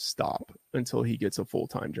not stop until he gets a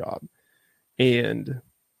full-time job. And,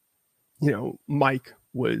 Mike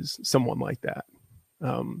was someone like that.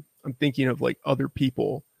 I'm thinking of like other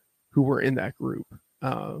people who were in that group,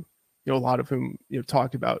 a lot of whom,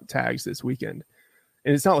 talked about Tags this weekend.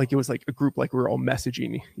 And it's not like it was like a group, like we were all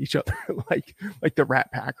messaging each other, like the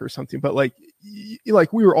Rat Pack or something, but like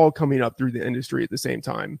we were all coming up through the industry at the same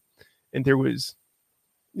time. And there was,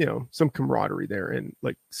 some camaraderie there. And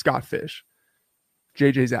like Scott Fish,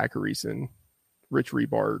 JJ Zacharyson, Rich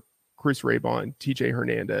Rebart, Chris Raybon, TJ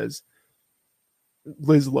Hernandez,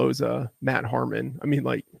 Liz Loza, Matt Harmon.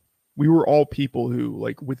 Like we were all people who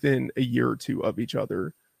like within a year or two of each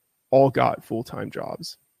other all got full-time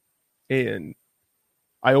jobs. And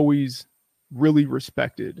I always really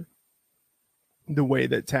respected the way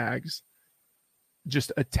that Tags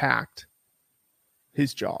just attacked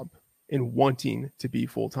his job and wanting to be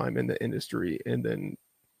full-time in the industry and then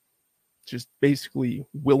just basically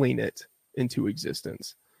willing it into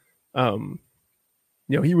existence.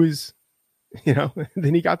 He was,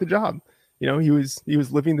 then he got the job, he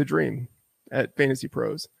was living the dream at Fantasy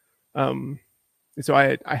Pros. And so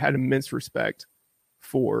I had immense respect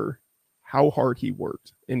for how hard he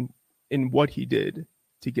worked and what he did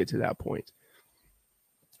to get to that point.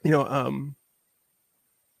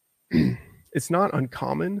 It's not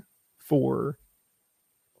uncommon for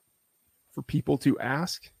people to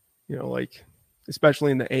ask, like,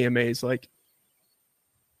 especially in the AMAs, like,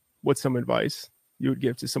 what's some advice you would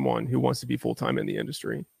give to someone who wants to be full-time in the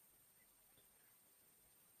industry?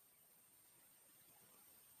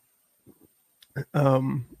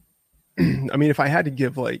 If I had to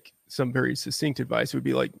give like some very succinct advice, it would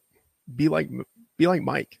be like, be like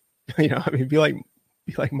Mike, be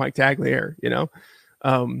like Mike Tagliere,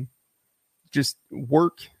 just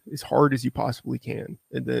work as hard as you possibly can.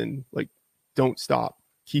 And then like, don't stop,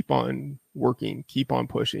 keep on working, keep on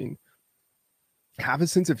pushing, have a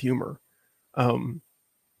sense of humor,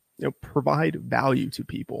 provide value to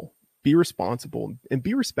people, be responsible and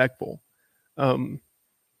be respectful. I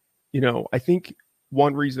think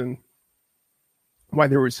one reason why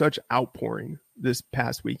there was such outpouring this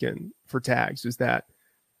past weekend for Tags is that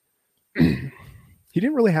he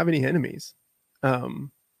didn't really have any enemies.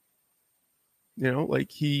 Like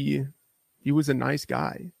he was a nice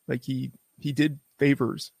guy. Like he did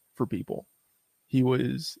favors for people. He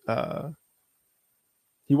was,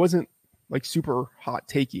 he wasn't like super hot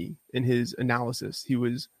takey in his analysis. He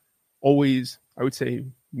was always, I would say,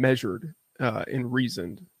 measured and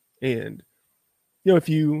reasoned. And, if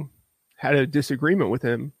you had a disagreement with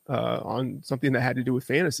him on something that had to do with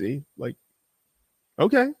fantasy, like,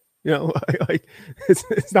 okay, like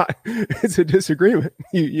it's a disagreement.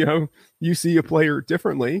 You see a player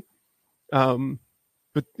differently,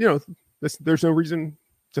 but there's no reason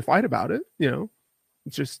to fight about it.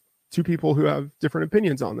 It's just two people who have different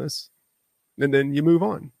opinions on this. and then you move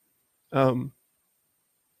on. And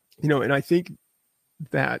I think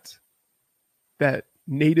that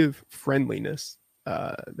native friendliness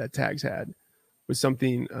that Tags had was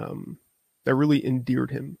something that really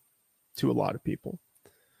endeared him to a lot of people.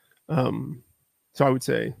 So I would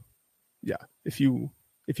say, yeah, if you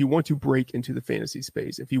want to break into the fantasy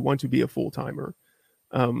space, if you want to be a full timer,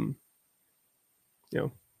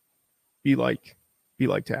 be like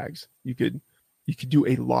Tags. You could do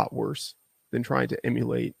a lot worse than trying to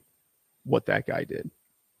emulate what that guy did.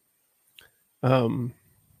 I'm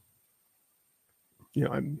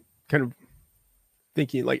kind of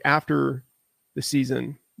thinking like after the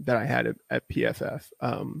season that I had at PFF,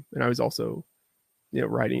 and I was also,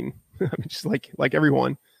 writing, just like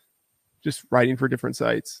everyone, just writing for different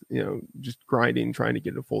sites, just grinding, trying to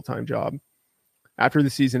get a full-time job. After the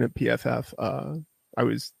season at PFF, I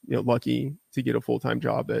was, lucky to get a full-time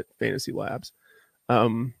job at Fantasy Labs.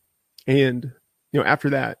 And after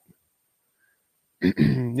that,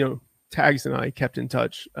 Tags and I kept in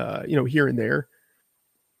touch, here and there.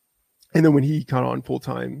 And then when he got on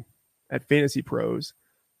full-time at Fantasy Pros,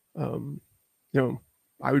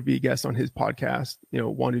 I would be a guest on his podcast,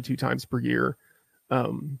 1 to 2 times per year.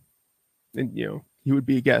 And he would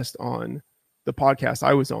be a guest on the podcast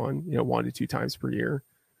I was on, 1 to 2 times per year.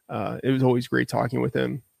 It was always great talking with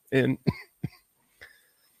him. And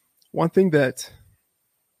one thing that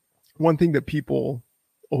people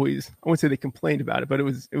always, I wouldn't say they complained about it, but it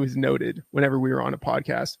was noted whenever we were on a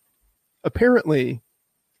podcast. Apparently,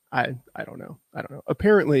 I don't know.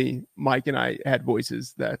 Apparently, Mike and I had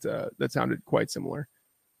voices that sounded quite similar.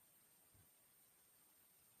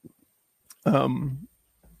 And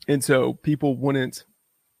so people wouldn't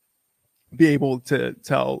be able to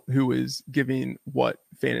tell who was giving what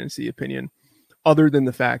fantasy opinion, other than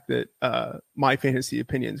the fact that my fantasy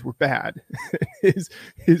opinions were bad.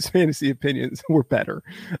 his fantasy opinions were better.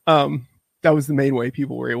 That was the main way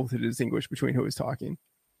people were able to distinguish between who was talking.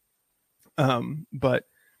 But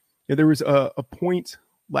there was a point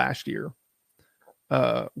last year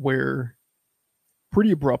where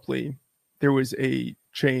pretty abruptly there was a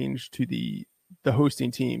change to the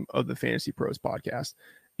hosting team of the Fantasy Pros podcast.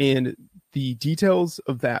 And the details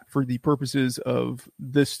of that, for the purposes of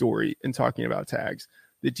this story and talking about Tags,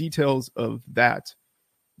 the details of that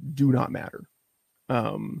do not matter.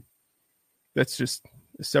 That's just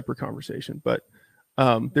a separate conversation. But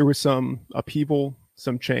there was some upheaval,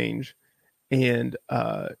 some change. And,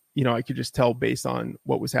 I could just tell based on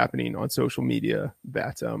what was happening on social media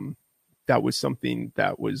that that was something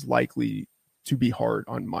that was likely to be hard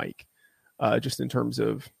on Mike, just in terms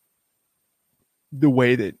of the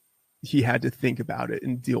way that he had to think about it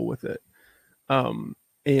and deal with it.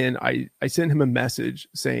 And I sent him a message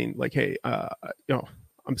saying like, hey,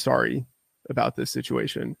 I'm sorry about this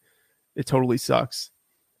situation. It totally sucks.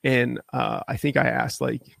 And I think I asked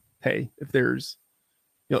like, hey, if there's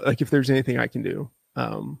anything I can do,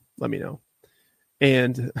 let me know.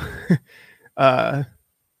 And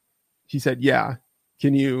he said, yeah,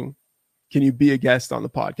 can you be a guest on the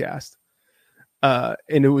podcast?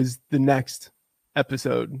 And it was the next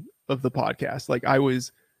episode of the podcast. Like I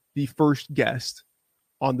was the first guest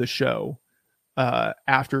on the show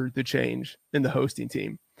after the change in the hosting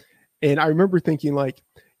team. And I remember thinking like,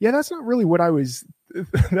 yeah, that's not really what I was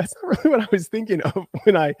thinking of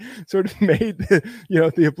when I sort of made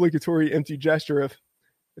the obligatory empty gesture of,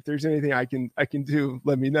 if there's anything I can do,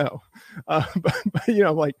 let me know. But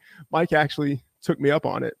like Mike actually took me up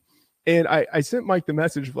on it. And I sent Mike the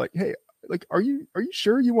message of like, hey, like, are you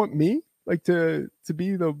sure you want me like to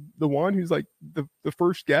be the one who's like the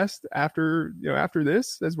first guest after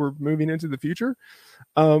this, as we're moving into the future?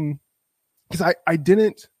 Because I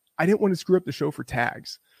didn't want to screw up the show for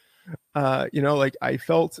Tags. Like I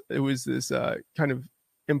felt it was this kind of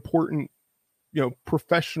important,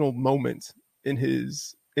 professional moment in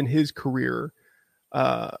his career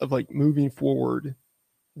of like moving forward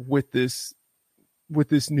with this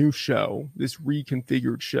new show, this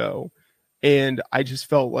reconfigured show. And I just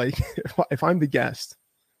felt like if I'm the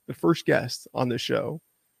first guest on the show,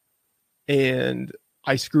 and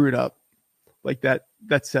I screw it up, like that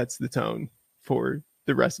sets the tone for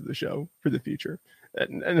the rest of the show for the future.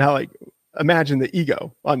 And how, like, imagine the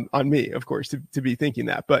ego on me, of course, to be thinking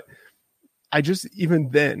that. But I just, even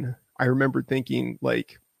then, I remember thinking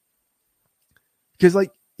like, because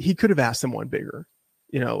like he could have asked someone bigger,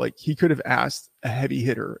 like he could have asked a heavy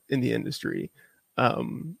hitter in the industry.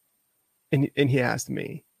 And he asked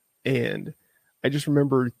me. And I just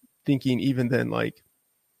remember thinking even then, like,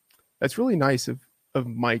 that's really nice of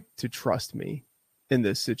Mike to trust me in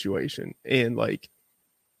this situation. And like,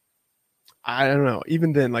 I don't know.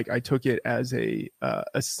 Even then, like I took it as a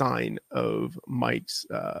sign of Mike's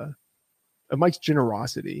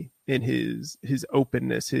generosity and his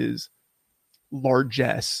openness, his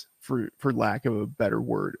largesse, for lack of a better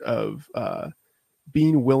word, of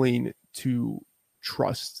being willing to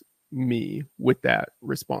trust me with that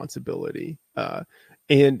responsibility.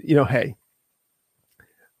 And hey,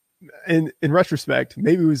 in retrospect,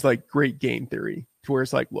 maybe it was like great game theory to where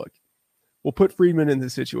it's like, look, we'll put Friedman in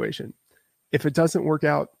this situation. If it doesn't work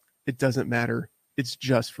out, it doesn't matter. It's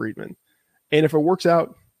just Friedman. And if it works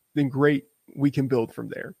out, then great, we can build from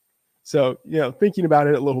there. So, thinking about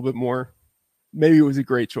it a little bit more, maybe it was a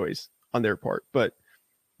great choice on their part. But,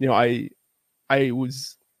 I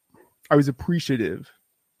was appreciative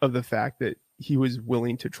of the fact that he was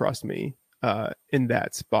willing to trust me in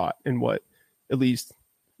that spot, and what, at least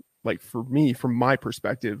like for me, from my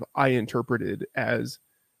perspective, I interpreted as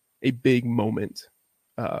a big moment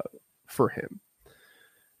for him.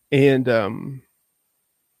 And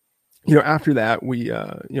after that, we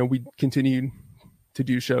continued to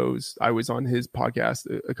do shows. I was on his podcast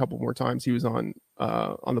a couple more times. He was on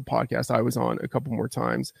the podcast I was on a couple more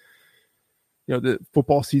times. The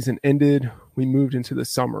football season ended. We moved into the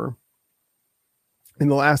summer. And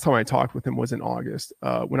the last time I talked with him was in August,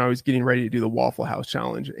 when I was getting ready to do the Waffle House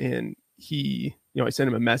Challenge. And he, I sent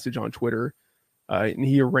him a message on Twitter, and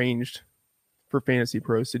he arranged for Fantasy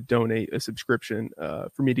Pros to donate a subscription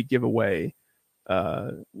for me to give away,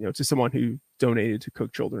 to someone who donated to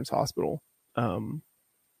Cook Children's Hospital. And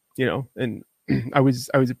I was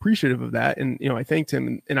appreciative of that. And, I thanked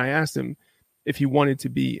him, and I asked him if he wanted to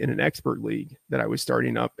be in an expert league that I was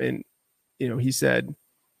starting up. And, he said,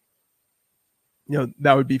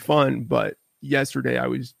 that would be fun. But yesterday I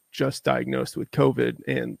was just diagnosed with COVID,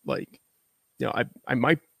 and I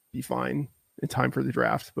might be fine in time for the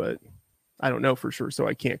draft, but I don't know for sure. So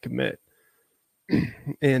I can't commit.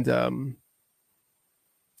 And,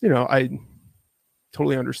 I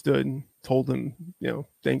totally understood, told him,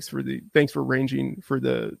 thanks for arranging for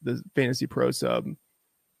the Fantasy Pro sub.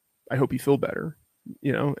 I hope you feel better,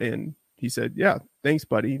 and he said, yeah, thanks,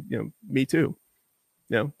 buddy. Me too.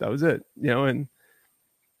 That was it, and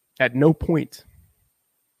at no point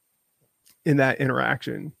in that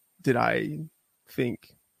interaction did I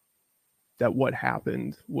think that what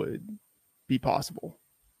happened would be possible.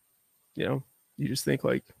 You just think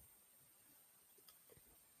like,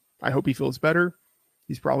 I hope he feels better.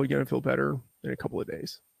 He's probably going to feel better in a couple of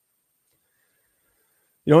days.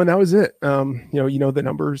 And that was it. The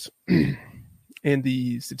numbers and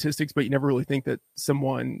the statistics, but you never really think that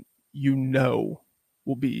someone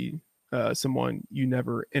will be someone you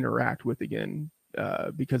never interact with again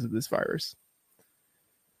because of this virus.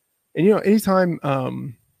 And anytime,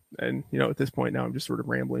 and at this point now I'm just sort of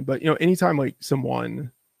rambling, but anytime like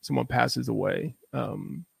someone passes away,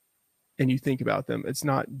 and you think about them, it's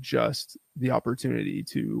not just the opportunity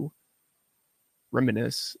to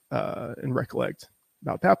reminisce and recollect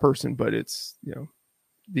about that person, but it's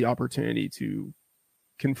the opportunity to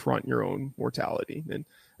confront your own mortality. And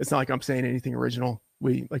it's not like I'm saying anything original.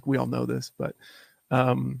 We all know this, but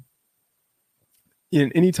in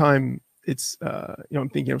any time it's I'm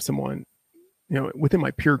thinking of someone within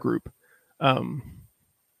my peer group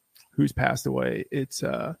who's passed away, it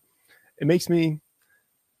makes me,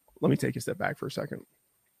 let me take a step back for a second.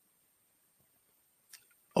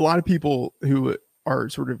 A lot of people who are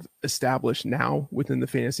sort of established now within the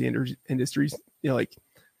fantasy industries, they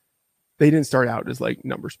didn't start out as like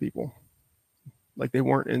numbers people. Like they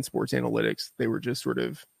weren't in sports analytics. They were just sort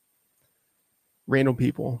of random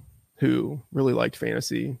people who really liked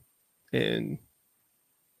fantasy and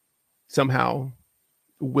somehow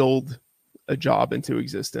willed a job into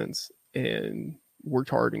existence and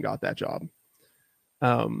worked hard and got that job.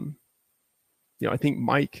 I think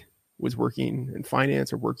Mike was working in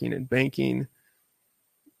finance or working in banking.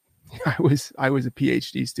 I was a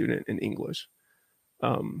PhD student in English.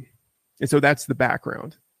 And so that's the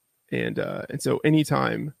background. And so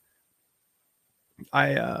anytime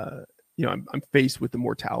I'm faced with the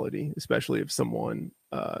mortality, especially of someone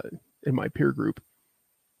in my peer group,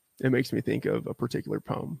 it makes me think of a particular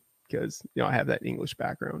poem because, I have that English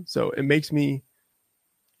background. So it makes me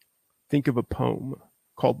think of a poem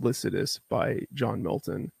called Lycidas by John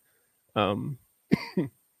Milton.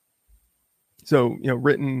 So,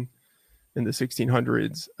 written in the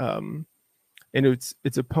 1600s. And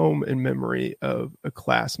it's a poem in memory of a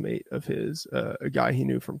classmate of his, a guy he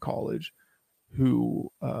knew from college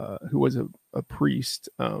who was a priest,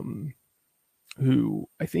 who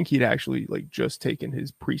I think he'd actually like just taken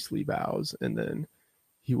his priestly vows, and then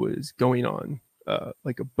he was going on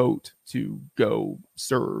like a boat to go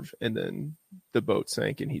serve, and then the boat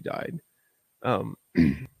sank and he died.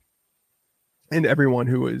 And everyone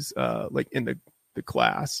who was like in the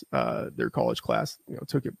class, their college class,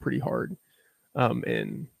 took it pretty hard.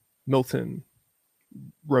 And Milton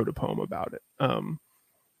wrote a poem about it. And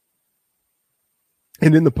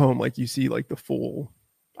in the poem, like, you see like the full,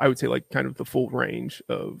 I would say, like, kind of the full range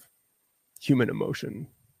of human emotion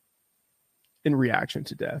in reaction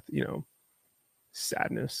to death,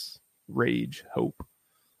 sadness, rage, hope,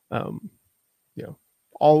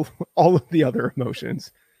 all of the other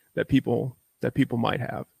emotions that people might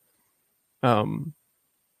have. And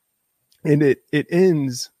it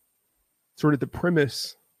ends, sort of the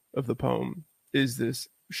premise of the poem is this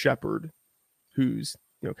shepherd who's,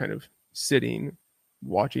 kind of sitting,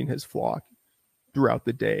 watching his flock throughout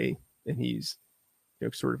the day. And he's,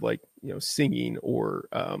 sort of like, singing or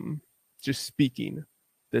just speaking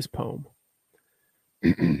this poem.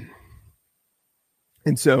 And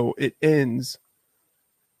so it ends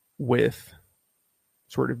with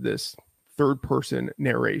sort of this third person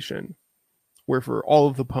narration, where for all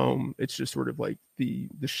of the poem, it's just sort of like the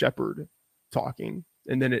shepherd talking.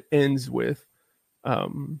 And then it ends with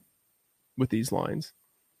these lines.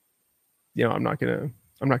 I'm not gonna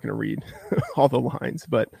read all the lines,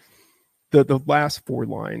 but the last four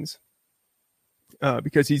lines,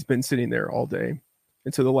 because he's been sitting there all day.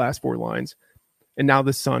 And so the last four lines: and now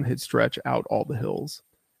the sun had stretched out all the hills,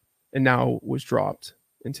 and now was dropped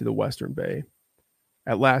into the western bay.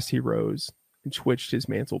 At last he rose and twitched his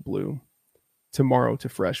mantle blue. Tomorrow to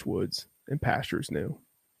fresh woods and pastures new.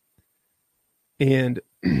 And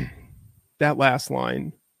that last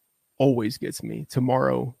line always gets me.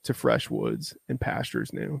 Tomorrow to fresh woods and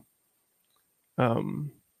pastures new.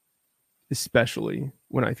 Especially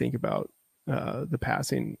when I think about the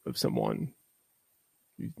passing of someone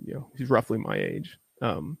who's roughly my age.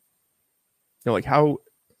 Like, how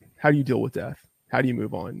do you deal with death? How do you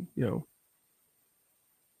move on?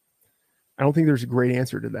 I don't think there's a great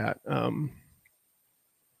answer to that.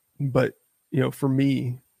 But, for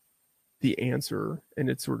me, the answer, and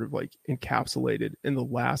it's sort of like encapsulated in the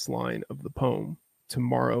last line of the poem,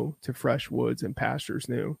 tomorrow to fresh woods and pastures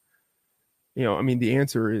new. The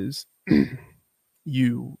answer is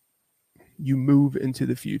you move into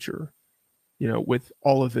the future, with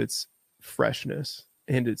all of its freshness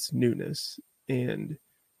and its newness, and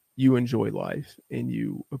you enjoy life and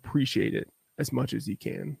you appreciate it as much as you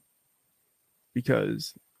can,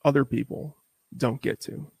 because other people don't get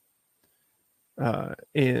to.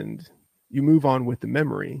 And you move on with the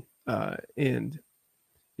memory, and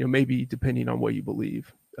maybe depending on what you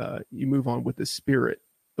believe, you move on with the spirit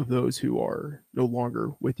of those who are no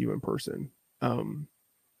longer with you in person.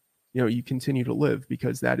 You continue to live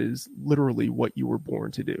because that is literally what you were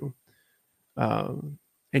born to do. And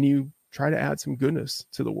you try to add some goodness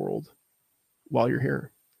to the world while you're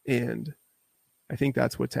here. And I think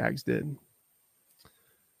that's what Tags did.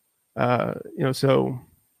 So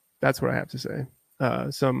that's what I have to say.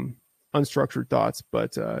 Some unstructured thoughts,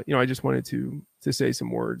 but I just wanted to say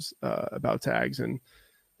some words about Tags. And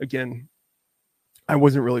again, I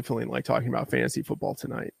wasn't really feeling like talking about fantasy football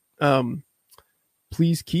tonight.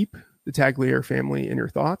 Please keep the Tagliere family in your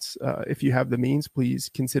thoughts. If you have the means, please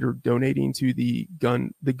consider donating to the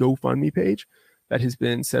GoFundMe page that has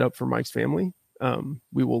been set up for Mike's family.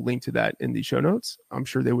 We will link to that in the show notes. I'm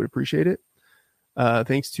sure they would appreciate it.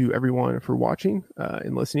 Thanks to everyone for watching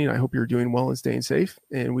and listening. I hope you're doing well and staying safe,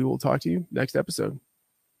 and we will talk to you next episode.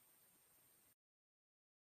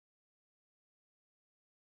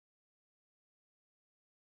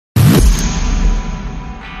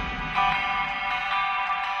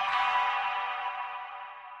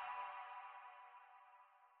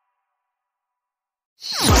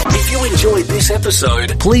 If you enjoyed this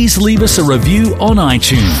episode, please leave us a review on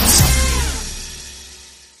iTunes.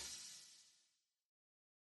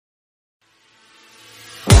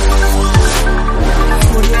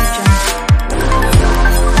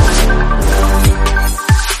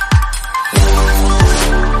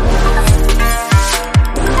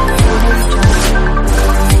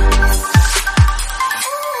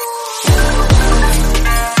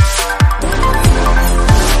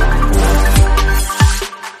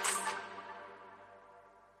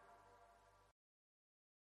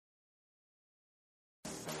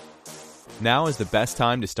 Now is the best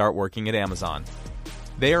time to start working at Amazon.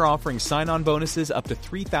 They are offering sign-on bonuses up to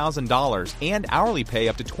 $3,000 and hourly pay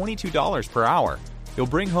up to $22 per hour. You'll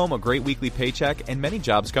bring home a great weekly paycheck, and many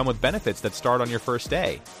jobs come with benefits that start on your first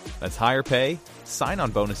day. That's higher pay, sign-on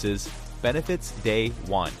bonuses, benefits day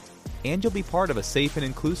one. And you'll be part of a safe and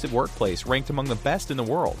inclusive workplace ranked among the best in the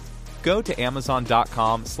world. Go to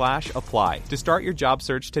amazon.com/apply to start your job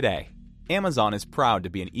search today. Amazon is proud to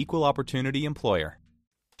be an equal opportunity employer.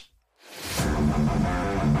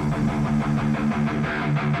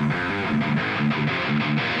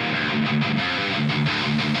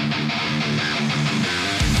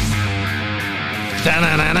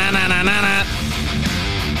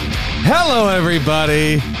 Hello,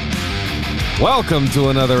 everybody. Welcome to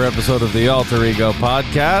another episode of the Alter Ego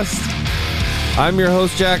Podcast. I'm your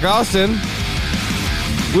host, Jack Austin.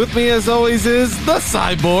 With me, as always, is the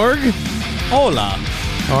Cyborg. Hola.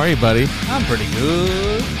 How are you, buddy? I'm pretty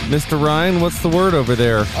good. Mr. Ryan, what's the word over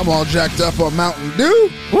there? I'm all jacked up on Mountain Dew.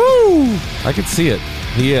 Woo! I can see it.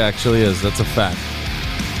 He actually is. That's a fact.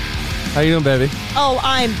 How you doing, baby? Oh,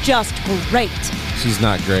 I'm just great. She's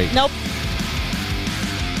not great. Nope.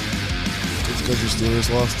 It's because your Steelers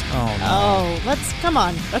lost. Oh, no. Oh, come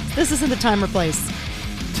on. This isn't the time or place.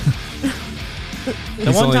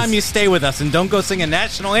 The one time you stay with us and don't go sing a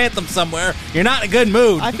national anthem somewhere, you're not in a good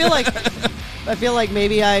mood. I feel like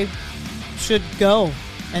maybe I should go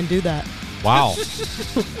and do that. Wow.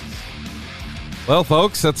 Well,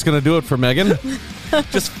 folks, that's going to do it for Megan.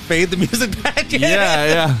 Just fade the music back in.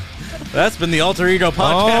 Yeah. That's been the Alter Ego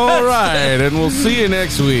Podcast. All right, and we'll see you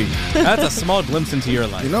next week. That's a small glimpse into your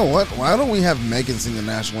life. You know what? Why don't we have Megan sing the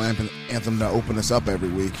national anthem to open us up every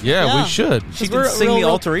week? Yeah, we should. She can sing the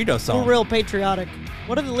Alter Ego song. We're real patriotic.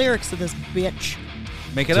 What are the lyrics to this bitch?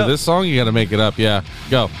 Make it up. To this song, you got to make it up. Yeah,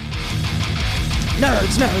 go.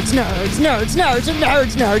 Nerds, nerds, nerds, nerds, nerds,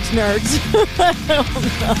 nerds, nerds, nerds. I don't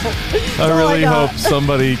know. I really hope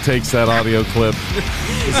somebody takes that audio clip.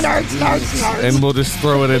 Nerds, nerds, nerds. And we'll just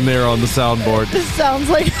throw it in there on the soundboard. This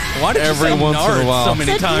sounds like Why did every you say once in a nards while. so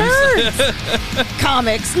many times? Nerds.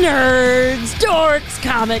 Comics, nerds, dorks,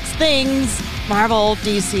 comics, things, Marvel,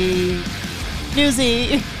 DC,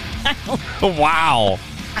 Newsy. Wow.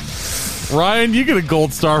 Ryan, you get a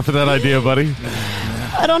gold star for that idea, buddy.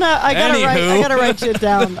 I gotta write shit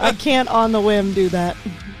down. I can't on the whim do that.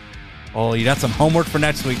 Oh, you got some homework for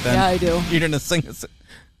next week then. Yeah, I do. You're gonna sing this.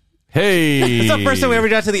 Hey. It's the first time we ever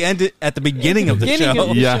got to the end at the beginning of the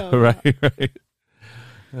show. Yeah, right.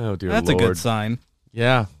 Oh, dear That's Lord. a good sign.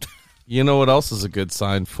 Yeah. You know what else is a good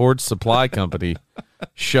sign? Ford Supply Company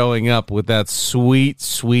showing up with that sweet,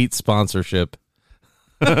 sweet sponsorship.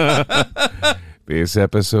 This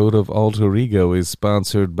episode of Alter Ego is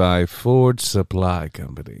sponsored by Ford Supply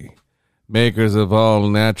Company, makers of all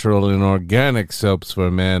natural and organic soaps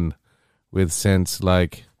for men with scents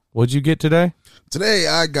like... What'd you get today? Today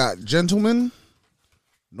I got Gentleman,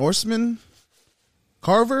 Norseman,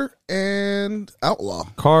 Carver, and Outlaw.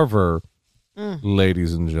 Carver,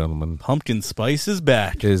 ladies and gentlemen, Pumpkin Spice is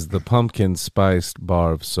back. is the pumpkin spiced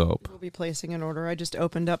bar of soap. We'll be placing an order. I just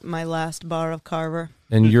opened up my last bar of Carver.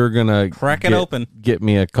 And you're going to Crack it open. Get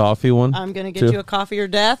me a coffee one? I'm going to get you a coffee or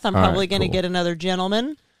death. I'm All probably right, going to cool. get another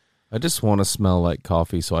Gentleman. I just want to smell like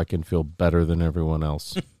coffee so I can feel better than everyone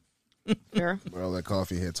else. Sure. Well, that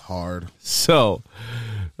coffee hits hard. So,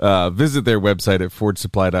 visit their website at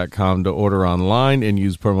FordSupply.com to order online and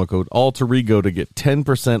use promo code ALTEREGO to get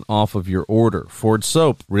 10% off of your order. Ford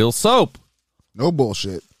soap, real soap. No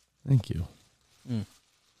bullshit. Thank you.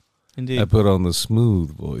 Indeed. I put on the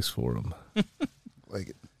smooth voice for them. Like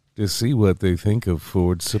it. To see what they think of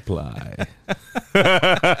Ford Supply.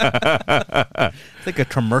 Think of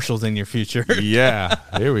commercials in your future. Yeah,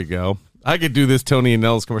 here we go. I could do this Tony and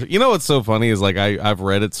Nels commercial. You know what's so funny is like I've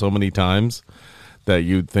read it so many times that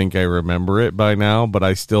you'd think I remember it by now, but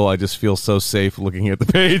I just feel so safe looking at the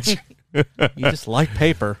page. You just like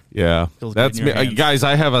paper. Yeah, Feels that's good in your me, hands. guys.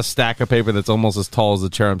 I have a stack of paper that's almost as tall as the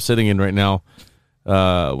chair I'm sitting in right now,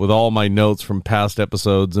 with all my notes from past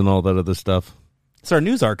episodes and all that other stuff. It's our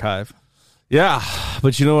news archive. Yeah,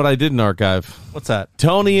 but you know what I didn't archive? What's that?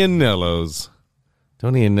 Tony and Nello's.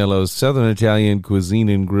 Tony and Nello's Southern Italian Cuisine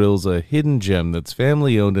and Grill's a hidden gem that's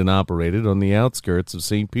family-owned and operated on the outskirts of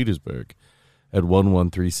St. Petersburg at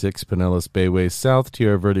 1136 Pinellas Bayway, South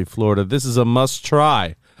Tierra Verde, Florida. This is a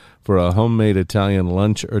must-try for a homemade Italian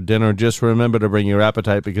lunch or dinner. Just remember to bring your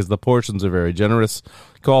appetite because the portions are very generous.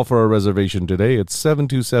 Call for a reservation today. It's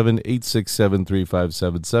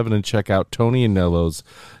 727-867-3577 and check out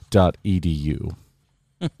tonyandnellos.edu.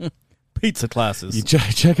 Pizza classes. You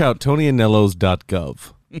check out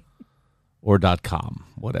tonyandnellos.gov or .com,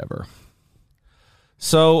 whatever.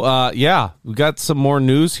 So, we got some more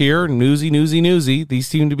news here. Newsy. These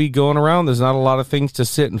seem to be going around. There's not a lot of things to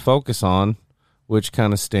sit and focus on, which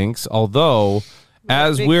kind of stinks. Although,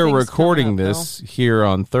 as we're recording this here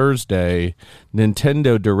on Thursday,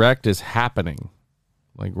 Nintendo Direct is happening,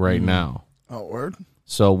 like right now. Oh, word?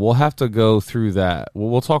 So we'll have to go through that.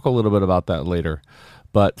 We'll talk a little bit about that later.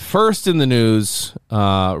 But first in the news,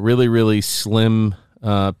 really, really slim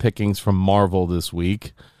pickings from Marvel this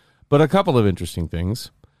week, but a couple of interesting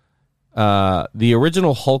things. The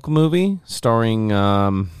original Hulk movie starring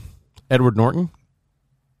Edward Norton.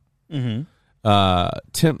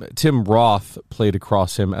 Tim Roth played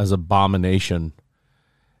across him as Abomination.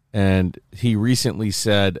 And he recently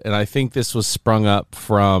said, and I think this was sprung up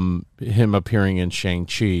from him appearing in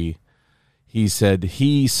Shang-Chi, he said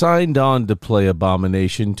he signed on to play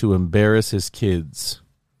Abomination to embarrass his kids.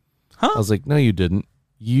 I was like, no, you didn't.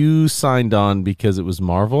 You signed on because it was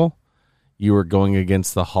Marvel. You were going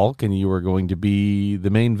against the Hulk, and you were going to be the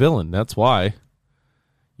main villain. That's why.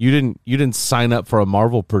 You didn't sign up for a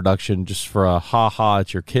Marvel production just for a ha-ha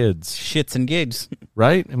at your kids. Shits and gigs.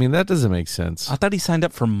 Right? I mean, that doesn't make sense. I thought he signed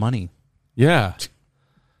up for money. Yeah.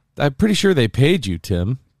 I'm pretty sure they paid you,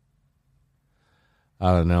 Tim.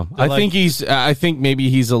 I don't know. I think maybe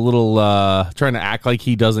he's a little trying to act like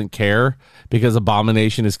he doesn't care because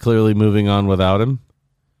Abomination is clearly moving on without him.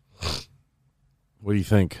 What do you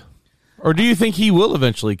think? Or do you think he will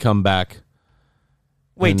eventually come back?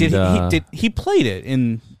 Wait, did he played it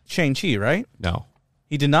in Shang-Chi, right? No.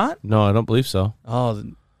 He did not? No, I don't believe so. Oh,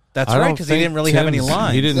 that's right, because he didn't really have any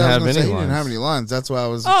lines. He didn't have any lines. He didn't have any lines. That's why I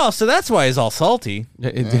was... Oh, so that's why he's all salty.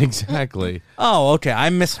 Exactly. Oh, okay. I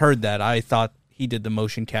misheard that. I thought he did the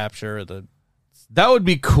motion capture. That would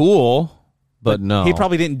be cool, but no. He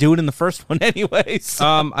probably didn't do it in the first one anyway.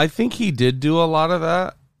 So. I think he did do a lot of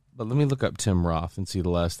that, but let me look up Tim Roth and see the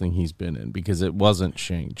last thing he's been in, because it wasn't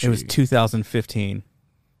Shang-Chi. It was 2015.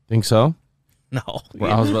 Think so? No.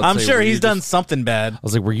 Well, I'm sure he's done something bad. I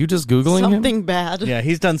was like, were you just Googling him? Something bad. Yeah,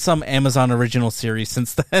 he's done some Amazon original series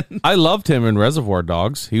since then. I loved him in Reservoir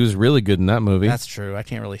Dogs. He was really good in that movie. That's true. I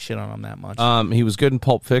can't really shit on him that much. He was good in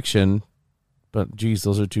Pulp Fiction, but geez,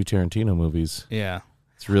 those are two Tarantino movies. Yeah.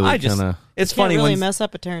 It's really kind of... It's You funny can't really when mess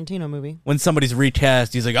up a Tarantino movie. When somebody's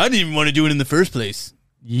recast, he's like, I didn't even want to do it in the first place.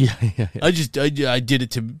 Yeah. I did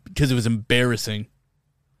it because it was embarrassing.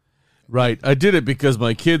 Right. I did it because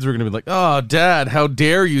my kids were going to be like, oh, Dad, how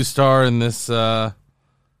dare you star in this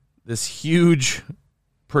this huge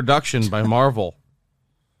production by Marvel.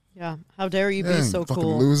 Yeah. How dare you be so fucking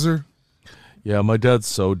cool. loser. Yeah, my dad's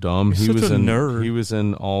so dumb. You're such a nerd. He was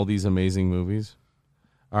in all these amazing movies.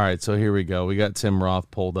 All right, so here we go. We got Tim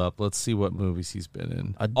Roth pulled up. Let's see what movies he's been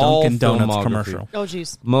in. A Dunkin' Donuts commercial. Oh,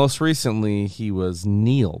 jeez. Most recently, he was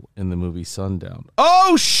Neil in the movie Sundown.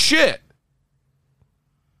 Oh, shit!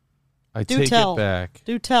 I take it back.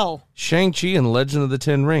 Do tell. Shang-Chi and Legend of the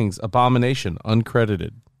Ten Rings. Abomination.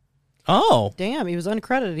 Uncredited. Oh. Damn, he was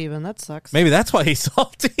uncredited even. That sucks. Maybe that's why he's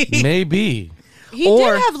salty. Maybe. He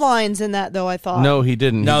did have lines in that, though, I thought. No, he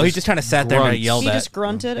didn't. No, he just kind of sat there and yelled He at. just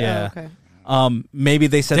grunted? Yeah. Oh, okay. Maybe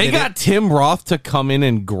they said they got Tim Roth to come in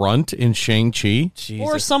and grunt in Shang-Chi.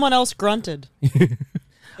 Or someone else grunted.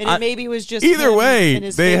 And maybe it was just either him way, and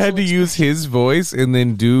his they had facial to use his voice and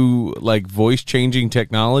then do like voice changing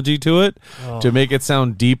technology to it to make it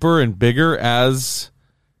sound deeper and bigger as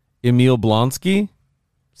Emil Blonsky.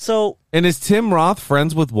 So, and is Tim Roth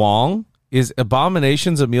friends with Wong? Is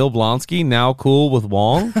Abomination's Emil Blonsky now cool with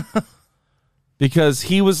Wong? Because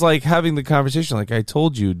he was like having the conversation, like, I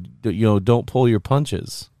told you, don't pull your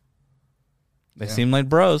punches. They seem like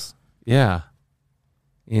bros. Yeah.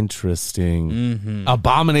 Interesting.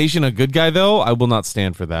 Abomination, a good guy, though? I will not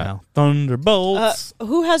stand for that. No. Thunderbolts.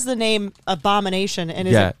 Who has the name Abomination and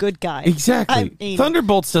is a good guy? Exactly. I mean,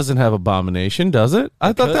 Thunderbolts doesn't have Abomination, does it?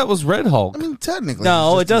 I thought that was Red Hulk. I mean, technically.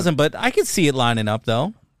 No, it doesn't, but I could see it lining up,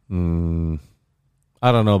 though. I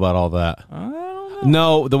don't know about all that. I don't know.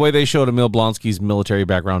 No, the way they showed Emil Blonsky's military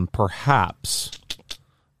background, perhaps.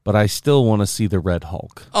 But I still want to see the Red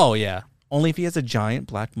Hulk. Oh, yeah. Only if he has a giant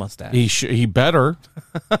black mustache. He better.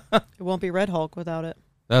 It won't be Red Hulk without it.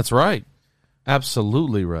 That's right.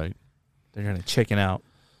 Absolutely right. They're going to chicken out.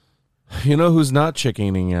 You know who's not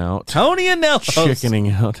chickening out? Tony Anellos.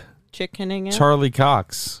 Chickening out. Chickening out? Charlie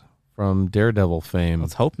Cox from Daredevil fame.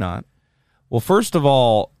 Let's hope not. Well, first of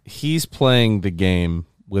all, he's playing the game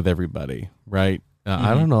with everybody, right?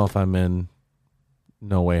 I don't know if I'm in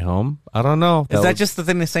No Way Home. I don't know. Is that just the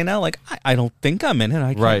thing to say now? Like, I don't think I'm in it.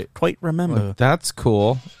 I can't quite remember. Well, that's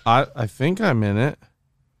cool. I think I'm in it.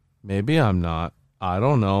 Maybe I'm not. I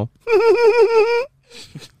don't know.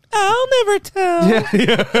 I'll never tell.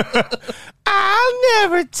 Yeah. I'll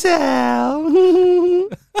never tell.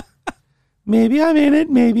 Maybe I'm in it.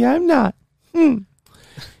 Maybe I'm not.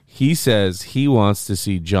 He says he wants to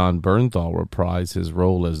see John Bernthal reprise his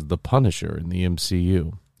role as the Punisher in the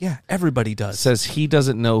MCU. Yeah, everybody does. Says he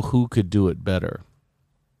doesn't know who could do it better.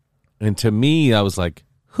 And to me, I was like,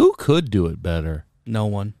 who could do it better? No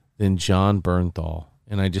one. Than John Bernthal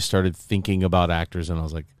and I just started thinking about actors, and I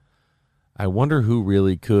was like, I wonder who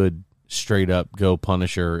really could straight up go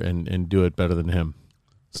Punisher and do it better than him.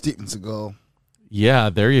 Steven Seagal. Yeah,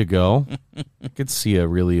 there you go. I could see a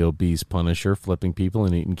really obese Punisher flipping people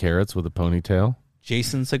and eating carrots with a ponytail.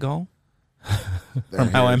 Jason Segal? From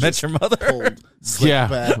How I Met Your Mother?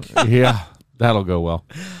 Yeah, that'll go well.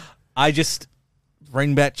 I just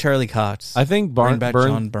bring back Charlie Cox. I think bring back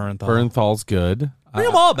John Bernthal. Bernthal's good. Bring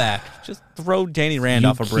them all back. Just throw Danny Rand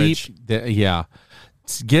off a bridge.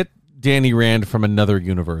 Get Danny Rand from another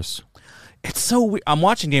universe. It's so weird. I'm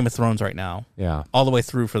watching Game of Thrones right now. Yeah. All the way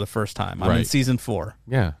through for the first time. I'm in season 4.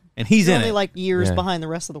 Yeah. And he's You're in only it. like years behind the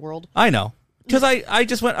rest of the world. I know. Because I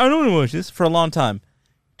just went, I don't want to watch this for a long time.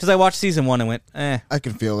 Because I watched season 1 and went, I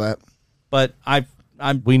can feel that. But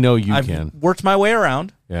we know I've can. worked my way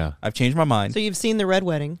around. Yeah. I've changed my mind. So you've seen The Red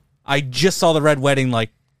Wedding. I just saw The Red Wedding like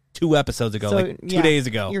 2 episodes ago, So, 2 days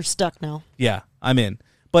ago. You're stuck now. Yeah, I'm in.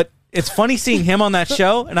 But it's funny seeing him on that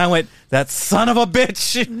show, and I went, that son of a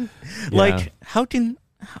bitch. Like, how can...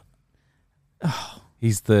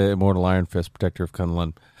 He's the immortal Iron Fist, protector of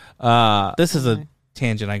Kunlun. This is a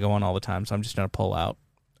tangent I go on all the time, so I'm just going to pull out.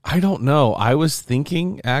 I don't know. I was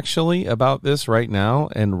thinking, actually, about this right now,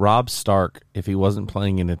 and Rob Stark, if he wasn't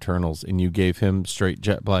playing in Eternals and you gave him straight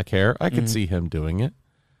jet black hair, I could see him doing it.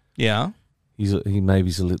 Yeah. He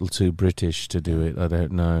maybe's a little too British to do it. I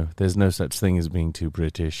don't know. There's no such thing as being too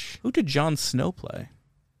British. Who did Jon Snow play?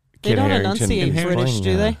 They don't enunciate British,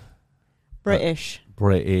 do they? British.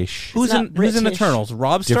 British. Who's in Eternals?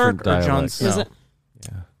 Rob Stark or Jon Snow? Is it?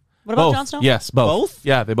 Yeah. What about both. Jon Snow? Yes, both.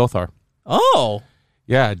 Yeah, they both are. Oh.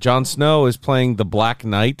 Yeah, Jon Snow is playing the Black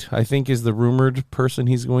Knight, I think is the rumored person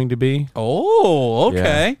he's going to be. Oh,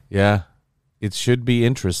 okay. Yeah. It should be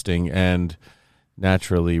interesting, and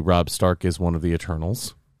naturally, Rob Stark is one of the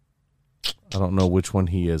Eternals. I don't know which one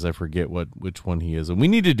he is. I forget which one he is. And we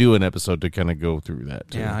need to do an episode to kind of go through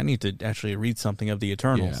that, too. Yeah, I need to actually read something of the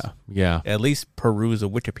Eternals. Yeah. At least peruse a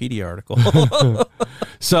Wikipedia article.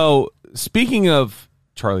 So, speaking of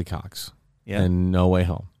Charlie Cox and No Way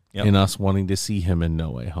Home, and us wanting to see him in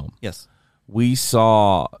No Way Home. Yes. We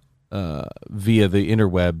saw via the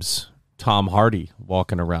interwebs Tom Hardy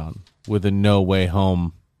walking around with a No Way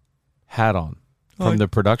Home hat on from the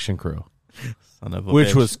production crew. Son of a which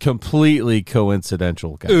bitch. was completely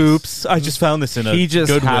coincidental, guys. Oops. I just found this in a He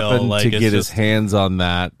just Goodwill. happened Like, to it's get his just- hands on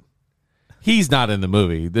that. He's not in the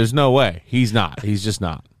movie. There's no way. He's not. He's just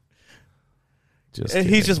not.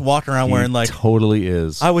 He's just walking around wearing like totally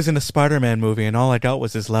is. I was in a Spider-Man movie and all I got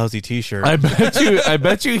was this lousy T-shirt. I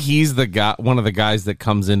bet you he's the guy, one of the guys that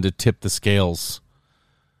comes in to tip the scales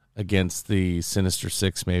against the Sinister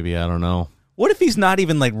Six. Maybe, I don't know. What if he's not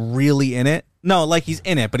even like really in it? No, like he's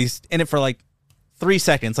in it, but he's in it for like 3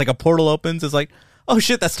 seconds. Like a portal opens, it's like, oh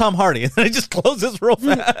shit, that's Tom Hardy, and then it just closes real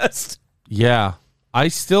fast. Yeah. I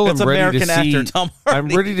still am It's ready American to see. actor Tom Hardy.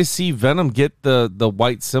 I'm ready to see Venom get the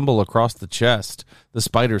white symbol across the chest, the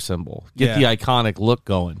spider symbol. Get the iconic look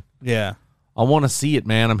going. Yeah, I want to see it,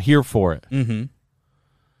 man. I'm here for it. Mm-hmm.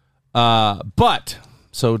 But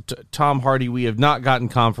so Tom Hardy, we have not gotten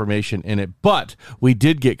confirmation in it, but we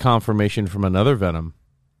did get confirmation from another Venom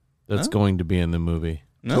that's going to be in the movie.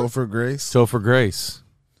 Topher Grace. Topher Grace.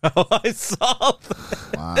 Oh, I saw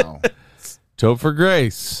that. Wow. Topher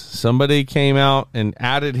Grace. Somebody came out and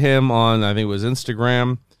added him on, I think it was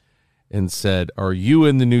Instagram, and said, "Are you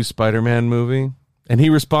in the new Spider-Man movie?" And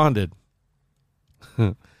he responded.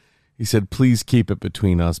 He said, "Please keep it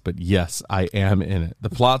between us, but yes, I am in it." The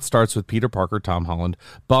plot starts with Peter Parker, Tom Holland,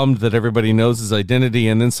 bummed that everybody knows his identity,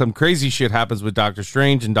 and then some crazy shit happens with Doctor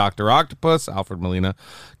Strange, and Dr. Octopus, Alfred Molina,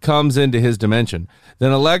 comes into his dimension.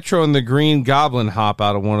 Then Electro and the Green Goblin hop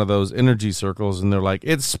out of one of those energy circles, and they're like,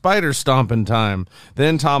 "It's spider stomping time."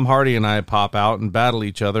 Then Tom Hardy and I pop out and battle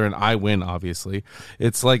each other, and I win, obviously.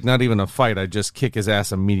 It's like not even a fight. I just kick his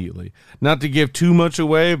ass immediately. Not to give too much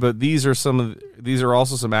away, but these are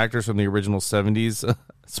also some actors from the original 70s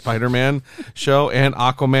Spider-Man show, and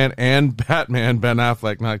Aquaman and Batman, Ben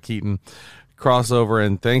Affleck, not Keaton, crossover.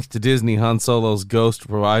 And thanks to Disney, Han Solo's ghost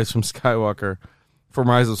from Rise of Skywalker,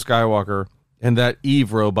 and that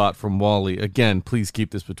Eve robot from WALL-E. Again, please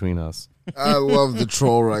keep this between us. I love the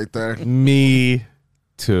troll right there. Me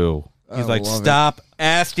too. He's like, stop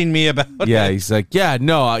asking me about it. Yeah, he's like, yeah,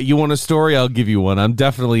 no, you want a story? I'll give you one. I'm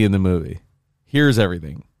definitely in the movie. Here's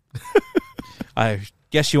everything. I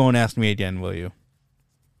guess you won't ask me again, will you?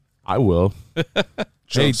 I will.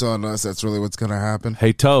 Jokes on us. That's really what's going to happen.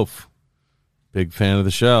 Hey, Toph. Big fan of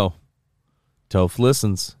the show. Toph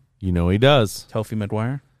listens. You know he does. Tophy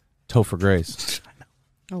McGuire? Topher Grace.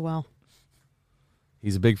 Oh, wow.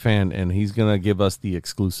 He's a big fan, and he's going to give us the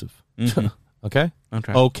exclusive. Mm-hmm. Okay?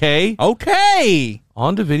 Okay.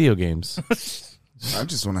 On to video games. I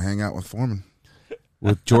just want to hang out with Foreman.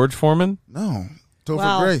 With George Foreman? No. Topher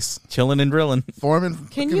Wow. Grace. Chilling and drilling. Foreman. Can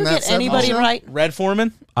fucking you that get 70s anybody show? right? Red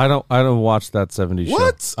Foreman? I don't watch that 70s show.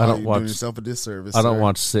 What? I don't you're watch doing yourself a disservice. I don't sir.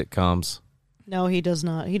 watch sitcoms. No, he does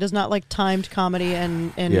not. He does not like timed comedy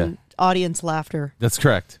and Yeah. audience laughter. That's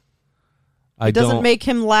correct. It doesn't make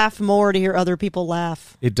him laugh more to hear other people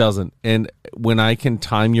laugh. It doesn't. And when I can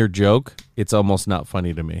time your joke, it's almost not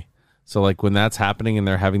funny to me. So like when that's happening and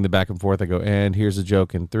they're having the back and forth, I go, and here's a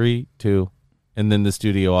joke in 3, 2, and then the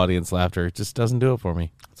studio audience laughter. It just doesn't do it for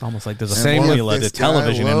me. It's almost like there's a Same formula with to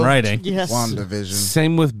television and writing. Yes. WandaVision.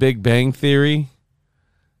 Same with Big Bang Theory.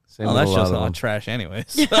 Same Well, with that's a lot just of a lot them. of trash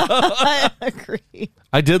anyways. I agree.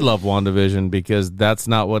 I did love WandaVision because that's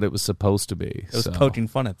not what it was supposed to be. It was poking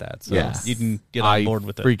fun at that. So Yeah. you can get on board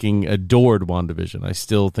with it. I freaking adored WandaVision. I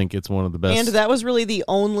still think it's one of the best. And that was really the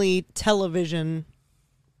only television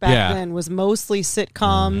back then, was mostly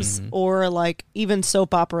sitcoms or like even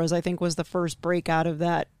soap operas, I think was the first breakout of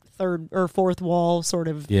that third or fourth wall sort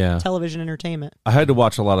of television entertainment. I had to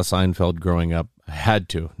watch a lot of Seinfeld growing up. I had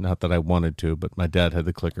to. Not that I wanted to, but my dad had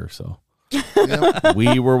the clicker, so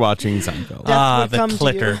we were watching Seinfeld. Death would the come to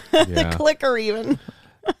clicker. you. Yeah. The clicker even.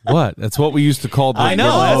 What? That's what we used to call the I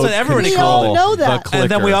know. That's remote what everybody control, called it. We all know that. the clicker.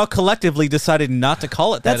 And then we all collectively decided not to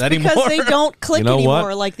call it that That's anymore. because they don't click You know anymore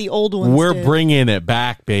what? like the old ones We're did. bringing it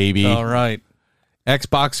back, baby. All right.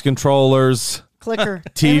 Xbox controllers, Clicker.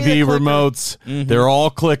 TV Give me the clicker. remotes, they're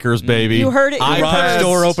all clickers, baby. You heard it. Garage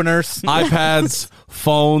door openers. iPads,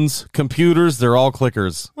 phones, computers, they're all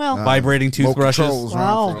clickers. Well, Vibrating toothbrushes. Controls, where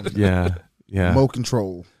I'm Wow. from. Yeah. Yeah. Remote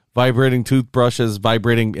control. Vibrating toothbrushes,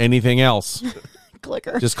 vibrating anything else.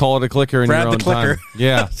 clicker. Just call it a clicker in Grab your the own clicker. time.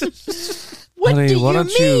 Yeah. What honey, do why you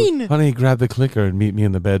don't mean? you, honey, grab the clicker and meet me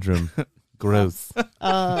in the bedroom. Gross.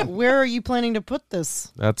 Where are you planning to put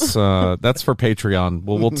this? That's for Patreon.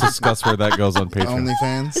 We'll discuss where that goes on Patreon.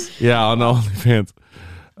 OnlyFans. Yeah, on OnlyFans.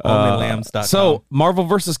 OnlyLambs.com. So Marvel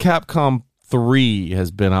vs. Capcom 3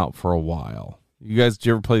 has been out for a while. You guys, did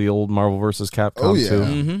you ever play the old Marvel vs. Capcom Oh, yeah. 2?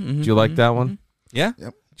 Did you like that one? Yeah.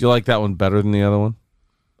 Yep. Did you like that one better than the other one?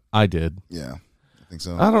 I did. Yeah. I think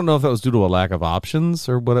so. I don't know if that was due to a lack of options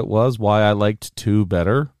or what it was, why I liked 2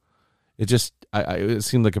 better. It just, it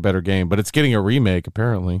seemed like a better game, but it's getting a remake,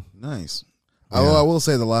 apparently. Nice. Yeah. Although I will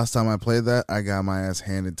say the last time I played that, I got my ass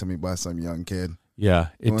handed to me by some young kid. Yeah,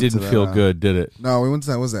 it We went to didn't that, feel good, did it? No, we went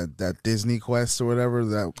to that Disney Quest or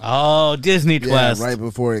whatever. Oh, Disney Quest. Right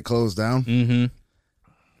before it closed down. Mm-hmm.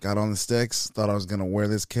 Got on the sticks. Thought I was going to wear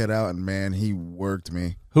this kid out, and man, he worked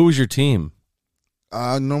me. Who was your team?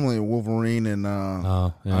 Normally Wolverine and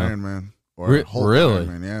yeah. Iron Man. Or Hulk really?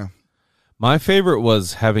 Iron Man, yeah. My favorite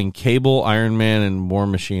was having Cable, Iron Man, and War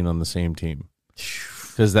Machine on the same team.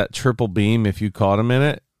 Because that triple beam, if you caught him in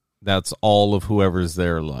it, that's all of whoever's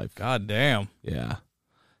there alive. God damn. Yeah.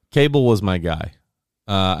 Cable was my guy.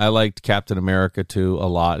 I liked Captain America, too, a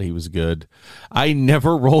lot. He was good. I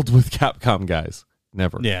never rolled with Capcom guys.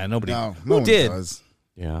 Never. Yeah, nobody. No Who one did? does.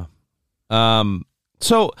 Yeah.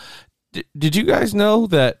 So, did you guys know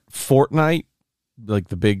that Fortnite, like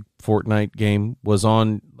the big Fortnite game, was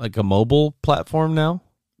on like a mobile platform now?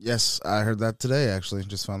 Yes, I heard that today, actually.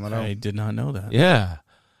 Just found that out. I did not know that. Yeah.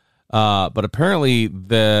 But apparently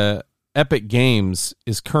the Epic Games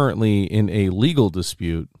is currently in a legal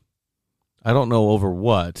dispute. I don't know over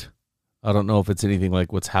what. I don't know if it's anything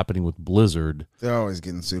like what's happening with Blizzard. They're always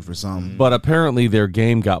getting sued for something. But apparently their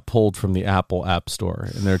game got pulled from the Apple App Store,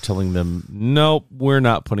 and they're telling them, nope, we're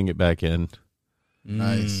not putting it back in.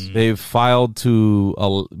 Nice. They've filed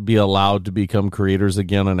to be allowed to become creators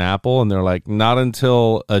again on Apple, and they're like, not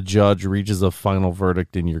until a judge reaches a final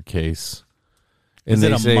verdict in your case. And Is it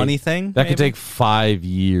they a say money thing? That could maybe? take 5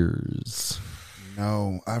 years.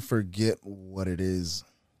 No, I forget what it is.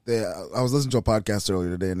 I was listening to a podcast earlier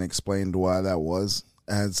today and they explained why that was.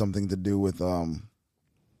 It had something to do with the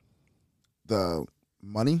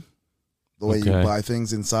money, the way you Okay. buy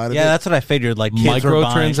things inside of it. Yeah, that's what I figured. Like kids were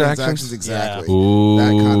buying. Microtransactions? Exactly. Ooh. That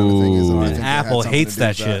kind of a thing is. And I think it had Apple something to hates do that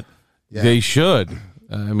with shit. Yeah. They should.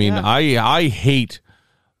 I mean, Yeah. I hate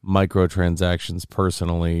microtransactions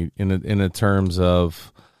personally in a terms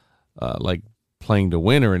of like playing to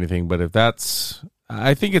win or anything. But if that's,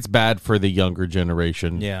 I think it's bad for the younger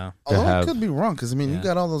generation. Yeah. to Although have. it could be wrong because, I mean, Yeah. you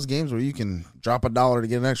got all those games where you can drop $1 to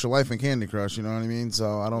get an extra life in Candy Crush, you know what I mean?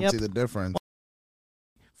 So I don't Yep. see the difference.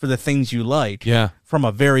 For the things you like. Yeah. From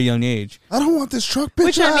a very young age. I don't want this truck, bitch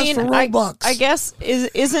Which ass I mean, for Robux. I guess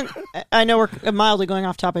isn't. I know we're mildly going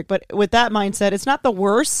off topic, but with that mindset, it's not the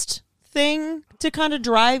worst thing to kind of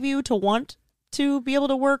drive you to want to be able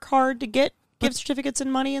to work hard to get gift certificates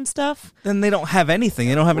and money and stuff. Then they don't have anything.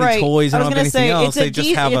 They don't have any toys. They don't have anything else. They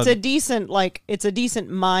just have it's a decent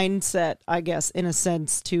mindset, I guess, in a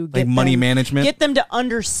sense, to get money management. Get them to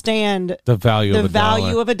understand the value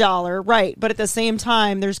of a dollar, right? But at the same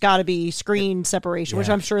time, there's got to be screen separation, which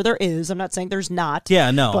I'm sure there is. I'm not saying there's not.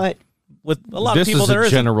 Yeah, no. But with a lot of people, there is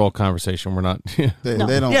is a general conversation. We're not. They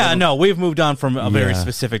don't. Yeah, no. We've moved on from a very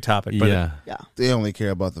specific topic. But They only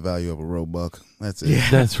care about the value of a Roebuck. That's it. Yeah,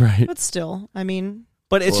 that's right. But still, I mean.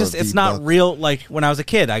 But it's not real. Like when I was a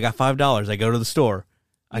kid, I got $5. I go to the store.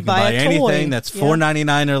 I can buy anything that's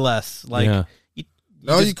 $4.99 or less. Like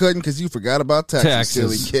you couldn't because you forgot about taxes.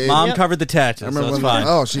 Silly kid. Mom covered the taxes. I remember so it's fine.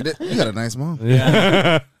 Oh, she did. You got a nice mom.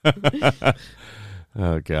 Yeah.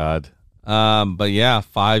 Oh God. But yeah,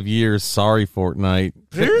 5 years. Sorry, Fortnite.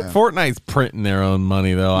 Fortnite's printing their own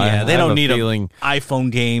money though. Yeah, they don't need an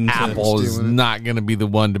iPhone game. Apple is not going to be the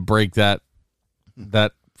one to break that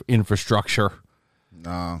infrastructure.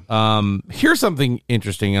 No. Here's something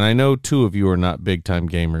interesting, and I know two of you are not big time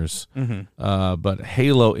gamers, but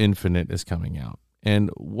Halo Infinite is coming out, and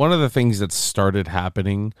one of the things that started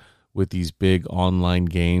happening with these big online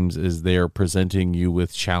games is they're presenting you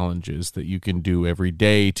with challenges that you can do every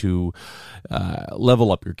day to level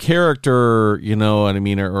up your character, you know what I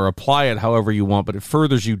mean, or apply it however you want, but it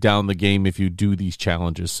furthers you down the game if you do these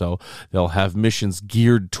challenges. So they'll have missions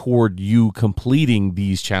geared toward you completing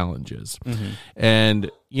these challenges. And,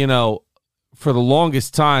 you know, for the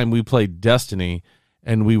longest time we played Destiny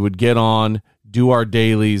and we would get on, do our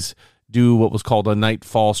dailies, do what was called a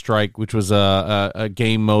Nightfall Strike, which was a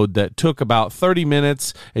game mode that took about 30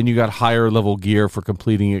 minutes, and you got higher level gear for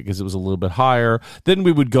completing it because it was a little bit higher. Then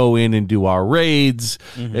we would go in and do our raids,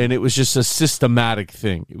 and it was just a systematic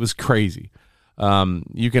thing. It was crazy.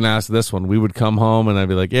 You can ask this one. We would come home, and I'd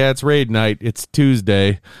be like, yeah, it's raid night. It's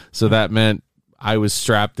Tuesday. So that meant I was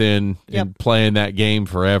strapped in and playing that game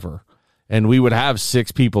forever. And we would have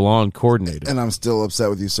 6 people on coordinated. And I'm still upset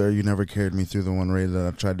with you, sir. You never carried me through the one raid that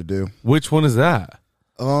I tried to do. Which one is that?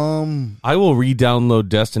 I will re-download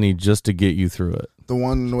Destiny just to get you through it. The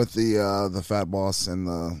one with the fat boss and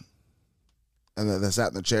the sat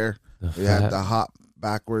in the chair. You had to hop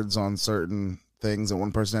backwards on certain things, and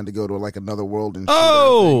one person had to go to like another world and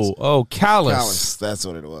Callus. Callus. That's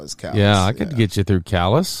what it was. Callus. Yeah, I could get you through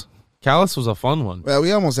Callus. Callus was a fun one. Well,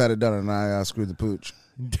 we almost had it done, and I screwed the pooch.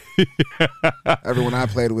 Everyone I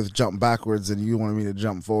played with jumped backwards, and you wanted me to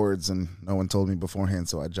jump forwards, and no one told me beforehand,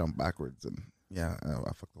 so I jumped backwards, and I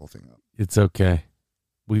fucked the whole thing up. It's okay.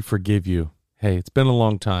 We forgive you. Hey, it's been a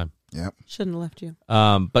long time. Yep. Shouldn't have left you.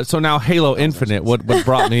 But so now Halo Infinite, what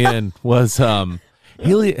brought me in was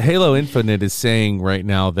Halo Infinite is saying right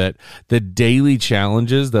now that the daily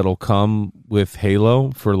challenges that'll come with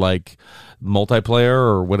Halo for like multiplayer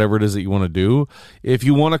or whatever it is that you want to do, if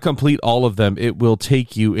you want to complete all of them, it will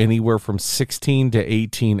take you anywhere from 16 to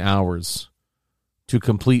 18 hours to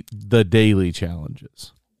complete the daily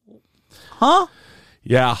challenges. Huh?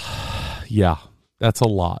 Yeah. That's a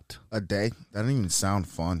lot. A day? That doesn't even sound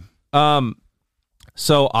fun.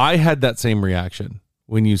 So I had that same reaction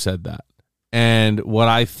when you said that. And what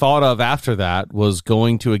I thought of after that was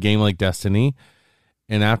going to a game like Destiny,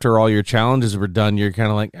 and after all your challenges were done, you're kind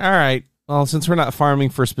of like, all right, well, since we're not farming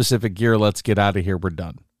for specific gear, let's get out of here. We're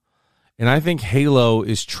done. And I think Halo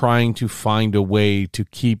is trying to find a way to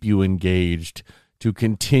keep you engaged, to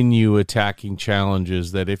continue attacking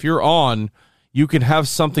challenges that if you're on, you can have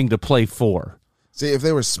something to play for. See, if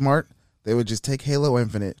they were smart, they would just take Halo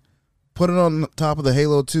Infinite, put it on top of the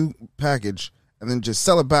Halo 2 package, and then just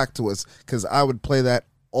sell it back to us, because I would play that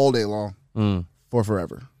all day long for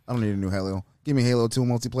forever. I don't need a new Halo. Give me Halo 2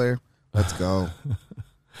 multiplayer. Let's go.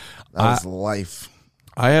 That's life.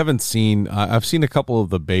 I haven't seen. I've seen a couple of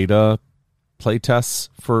the beta playtests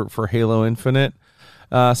for Halo Infinite.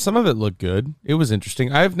 Some of it looked good. It was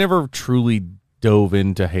interesting. I've never truly dove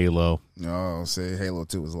into Halo. No, say Halo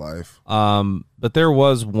 2 is life. But there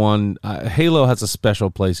was one. Halo has a special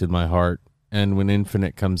place in my heart, and when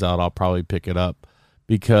Infinite comes out, I'll probably pick it up,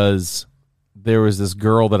 because there was this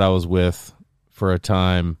girl that I was with for a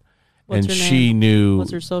time. What's and her she name? knew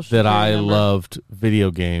What's her social that security I number? loved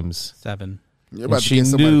video games. 7. You're about to get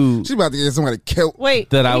somebody, she's about to get somebody killed. Wait,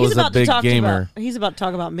 that I he's was a about to big talk gamer. He's about to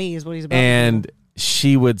talk about me, is what he's about And to do.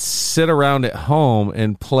 she would sit around at home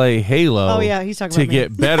and play Halo. Oh, yeah, he's talking to about me.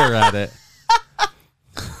 get better at it.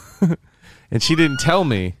 And she didn't tell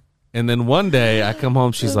me. And then one day I come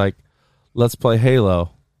home, she's like, let's play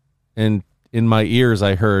Halo. And in my ears,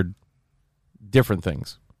 I heard different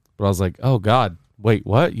things. But I was like, oh, God, wait,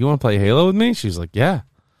 what? You want to play Halo with me? She's like, yeah.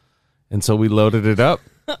 And so we loaded it up.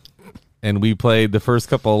 And we played the first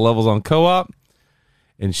couple of levels on co-op.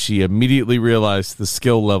 and she immediately realized the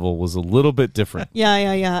skill level was a little bit different. Yeah.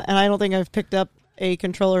 And I don't think I've picked up a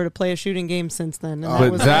controller to play a shooting game since then. And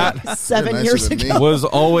But was that- like 7 years ago. Was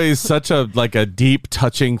always such a deep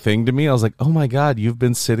touching thing to me. I was like, oh my God, you've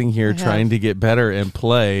been sitting here trying to get better and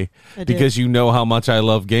play because you know how much I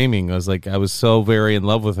love gaming. I was so very in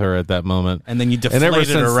love with her at that moment. And then you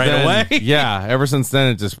deflated her right away. Yeah, ever since then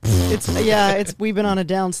it just We've been on a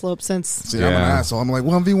downslope since. See, I'm an asshole. I'm like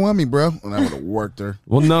 1v1 me, bro, and I would have worked her.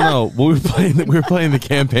 Well, no. We were playing the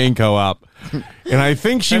campaign co-op, and I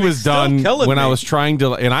think she was done when I was trying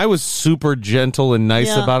to. And I was super gentle and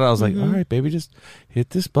nice about it. I was like, "All right, baby, just hit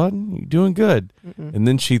this button. You're doing good." And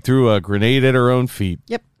then she threw a grenade at her own feet.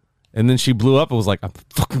 Yep. And then she blew up and was like, "I'm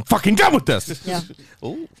fucking done with this." Yeah.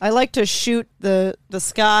 I like to shoot the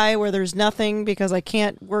sky where there's nothing because I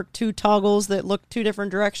can't work two toggles that look two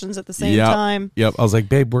different directions at the same time. Yep. I was like,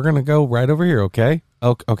 "Babe, we're gonna go right over here, okay?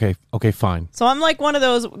 Okay, fine." So I'm like one of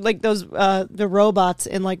those the robots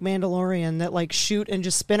in like Mandalorian that like shoot and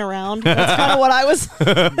just spin around. That's kind of what I was.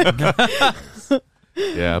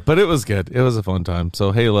 Yeah, but it was good. It was a fun time.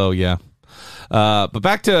 So Halo, yeah. But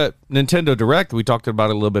back to Nintendo Direct, we talked about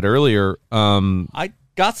it a little bit earlier. I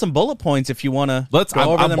got some bullet points if you want to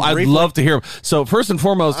go over them I'd briefly. love to hear them. So first and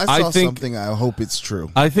foremost, I saw think something. I hope it's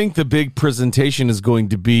true. I think the big presentation is going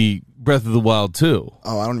to be Breath of the Wild 2.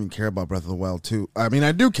 Oh, I don't even care about Breath of the Wild 2. I mean,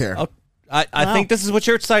 I do care. I think this is what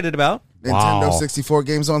you're excited about. Nintendo 64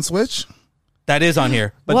 games on Switch. That is on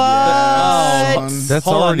here. But That's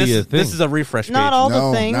hold on, already a thing. This is a refresh page. Not all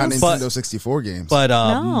the things. Not Nintendo 64 games. But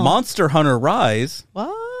Monster Hunter Rise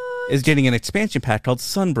is getting an expansion pack called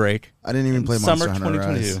Sunbreak. I didn't even play Summer Monster Hunter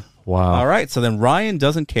 2022. Rise. Wow. All right, so then Ryan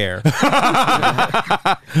doesn't care.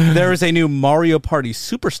 There is a new Mario Party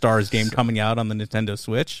Superstars game coming out on the Nintendo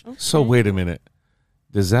Switch. So wait a minute.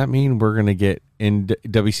 Does that mean we're going to get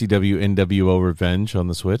WCW NWO Revenge on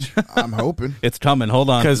the Switch? I'm hoping. It's coming. Hold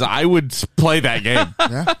on. Because I would play that game.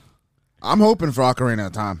 Yeah. I'm hoping for Ocarina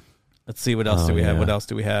of Time. Let's see, what else do we have? What else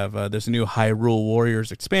do we have? There's a new Hyrule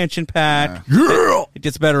Warriors expansion pack. Yeah. It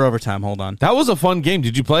gets better over time. Hold on. That was a fun game.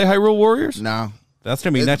 Did you play Hyrule Warriors? No. That's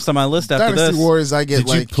going to be next on my list after Dynasty this. Warriors, I get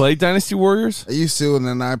Did you play Dynasty Warriors? I used to, and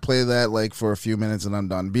then I play that like for a few minutes and I'm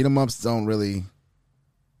done. Beat 'em ups don't really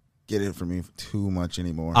get it for me too much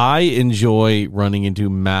anymore. I enjoy running into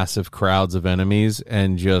massive crowds of enemies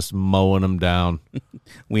and just mowing them down.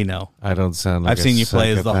 We know. I don't sound like I've seen you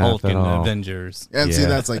play as the psychopath Hulk at in all. Avengers. And see,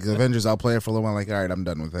 that's like Avengers. I'll play it for a little while. Like, all right, I'm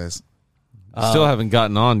done with this. Still haven't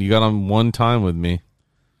gotten on. You got on one time with me.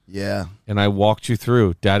 Yeah. And I walked you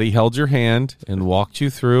through. Daddy held your hand and walked you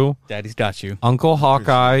through. Daddy's got you. Uncle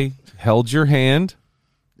Hawkeye held your hand.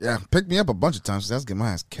 Yeah, picked me up a bunch of times. I was getting my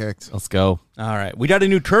ass kicked. Let's go. All right. We got a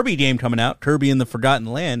new Kirby game coming out, Kirby in the Forgotten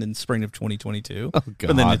Land, in spring of 2022 for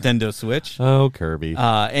the Nintendo Switch. Oh, Kirby.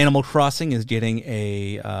 Animal Crossing is getting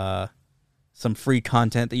some free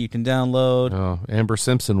content that you can download. Oh, Amber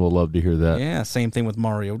Simpson will love to hear that. Yeah, same thing with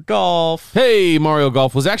Mario Golf. Hey, Mario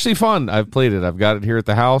Golf was actually fun. I've played it. I've got it here at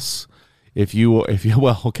the house. If you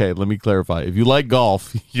well, okay, let me clarify. If you like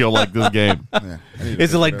golf, you'll like this game.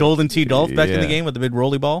 Is it like Golden Tee Golf back in the game with the big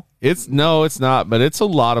rolly ball? It's not, but it's a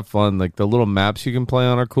lot of fun. Like the little maps you can play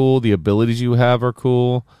on are cool. The abilities you have are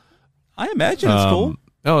cool. I imagine it's cool.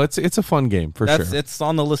 Oh, it's a fun game for sure. It's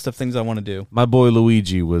on the list of things I want to do. My boy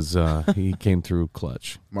Luigi was he came through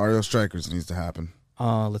clutch. Mario Strikers needs to happen.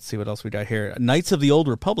 Let's see what else we got here. Knights of the Old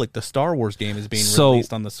Republic, the Star Wars game, is being So,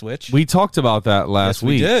 released on the Switch. We talked about that last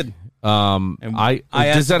week. We did. And I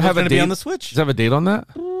does that have a date be on the Switch? Does it have a date on that?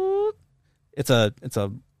 It's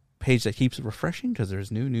a page that keeps refreshing because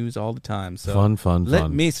there's new news all the time. So Fun. Let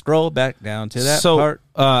me scroll back down to that so, part.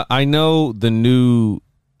 I know the new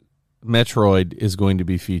Metroid is going to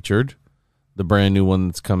be featured, the brand new one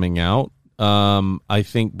that's coming out. I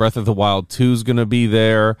think Breath of the Wild 2 is going to be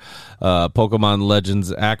there. Pokemon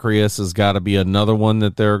Legends Arceus has got to be another one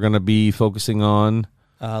that they're going to be focusing on.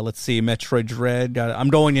 Let's see, Metroid Dread. I'm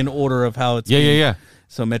going in order of how it's Yeah.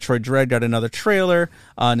 So Metroid Dread got another trailer.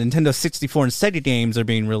 Nintendo 64 and Sega games are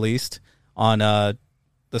being released on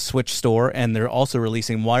the Switch store, and they're also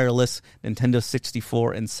releasing wireless Nintendo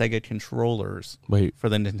 64 and Sega controllers for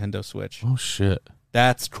the Nintendo Switch. Oh, shit.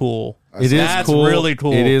 That's cool. That's cool. Really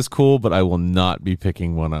cool. It is cool, but I will not be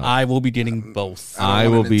picking one up. I will be getting both. I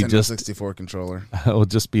will want a be Nintendo just 64 controller. I will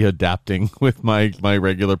just be adapting with my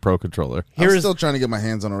regular Pro controller. I'm still trying to get my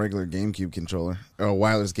hands on a regular GameCube controller or a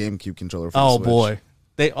wireless GameCube controller. For the Switch. Boy,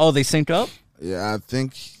 they sync up. Yeah, I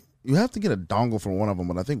think you have to get a dongle for one of them,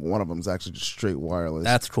 but I think one of them is actually just straight wireless.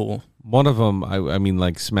 That's cool. One of them, I mean,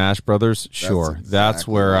 like Smash Brothers. Sure, that's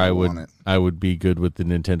where where I I would want it. I would be good with the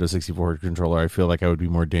Nintendo 64 controller. I feel like I would be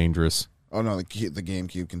more dangerous. Oh no, the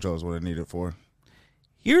GameCube controller is what I need it for.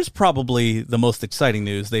 Here's probably the most exciting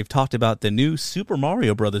news. They've talked about the new Super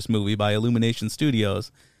Mario Brothers movie by Illumination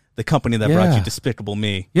Studios, the company that brought you Despicable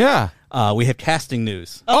Me. Yeah. We have casting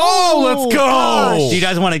news. Oh, let's go. Gosh. Do you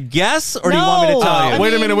guys want to guess, or do you want me to tell you?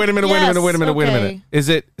 Wait a minute. Is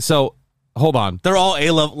it so? Hold on. They're all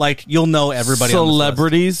A-level. Like, you'll know everybody.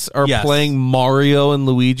 Celebrities are playing Mario and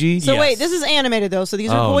Luigi. So wait, this is animated though. So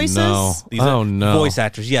these are voices. No. These are voice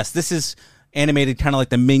actors. Yes, this is animated, kind of like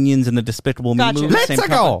the Minions and the Despicable Me movie. Let's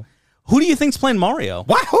go. Who do you think's playing Mario?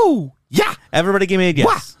 Wahoo! Yeah. Everybody, give me a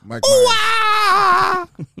guess. Mike Myers.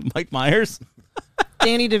 Mike Myers.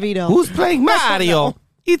 Danny DeVito. Who's playing Mario?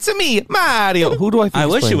 It's a me, Mario. Who do I think? I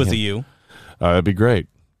is wish it playing was him? a you. That'd be great.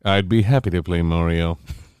 I'd be happy to play Mario.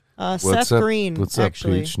 Seth Green. What's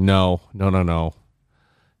actually. up, Peach? No.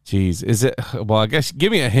 Jeez, is it? Well, I guess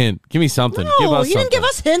give me a hint. Give me something. No, give us you didn't give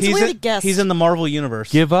us hints. We had to guess. He's in the Marvel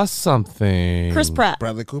universe. Give us something. Chris Pratt.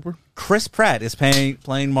 Bradley Cooper. Chris Pratt is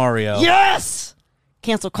playing Mario. Yes.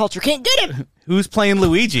 Cancel culture can't get him. Who's playing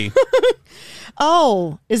Luigi?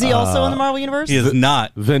 Oh, is he also in the Marvel universe? He is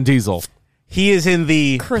not. Vin Diesel. He is in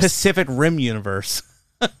the Pacific Rim universe.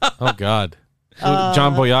 Oh God.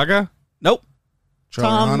 John Boyega? Nope.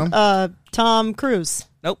 Tom Cruise.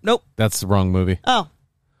 Nope. That's the wrong movie. Oh.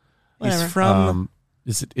 Whatever. He's from.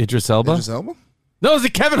 Is it Idris Elba? Idris Elba? No, is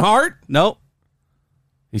it Kevin Hart? Nope.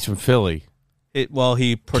 He's from Philly. He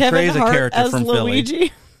portrays Kevin Hart a character as from Luigi?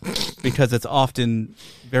 Philly because it's often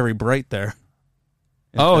very bright there.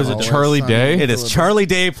 Oh, is it Charlie Day? It is Charlie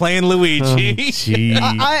Day playing Luigi.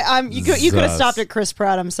 You could have stopped at Chris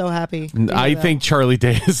Pratt. I'm so happy. I think Charlie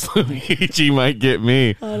Day as Luigi might get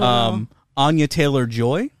me. Anya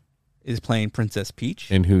Taylor-Joy is playing Princess Peach.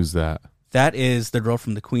 And who's that? That is the girl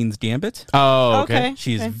from the Queen's Gambit. Oh, okay.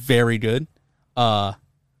 She's very good.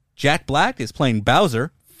 Jack Black is playing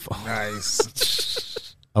Bowser.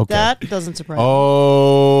 Nice. Okay. That doesn't surprise me.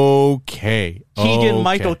 Okay.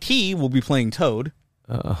 Keegan-Michael Key will be playing Toad.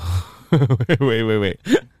 Wait.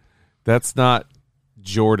 That's not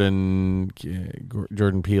Jordan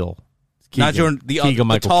Peele. Not Jordan,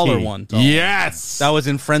 the taller one. Yes. That was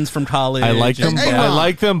in Friends from College. I like them. I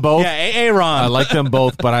like them both. Yeah, Aaron. I like them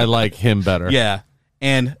both, but I like him better. Yeah.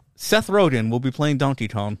 And Seth Rogen will be playing Donkey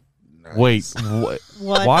Kong. Nice. Wait,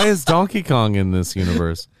 What? why is Donkey Kong in this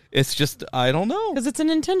universe? It's just, I don't know. Because it's a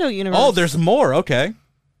Nintendo universe. Oh, there's more. Okay.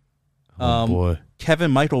 Oh, boy.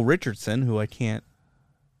 Kevin Michael Richardson, who I can't.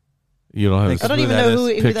 You don't have. I don't even know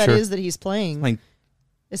who that Picture? is that he's playing.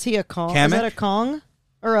 Is he a Kong? Kamek? Is that a Kong?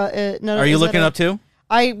 Or no? Are you looking up too?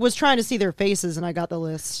 I was trying to see their faces and I got the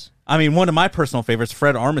list. I mean, one of my personal favorites,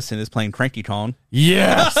 Fred Armisen, is playing Cranky Kong.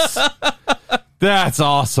 Yes. That's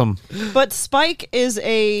awesome. But Spike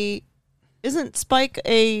isn't Spike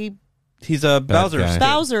a... He's a Bowser.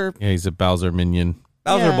 Bowser. Yeah, he's a Bowser minion.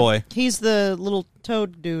 Bowser boy. He's the little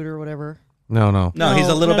toad dude or whatever. No, he's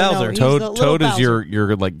a little Bowser. Toad is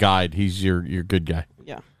your like guide. He's your good guy.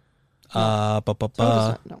 Yeah.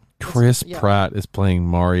 Chris Pratt is playing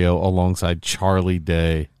Mario alongside Charlie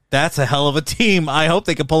Day. That's a hell of a team. I hope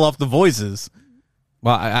they can pull off the voices.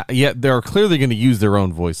 Well, they're clearly going to use their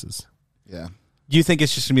own voices. Yeah. You think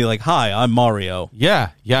it's just going to be like, hi, I'm Mario? Yeah,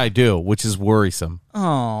 I do, which is worrisome.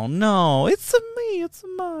 Oh, no. It's a me. It's a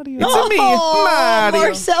Mario. It's a me. Mario.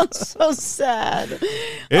 Mark sounds so sad.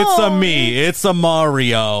 It's a me. It's a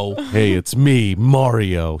Mario. Hey, it's me,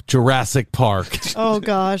 Mario. Jurassic Park. Oh,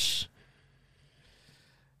 gosh.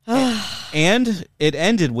 And it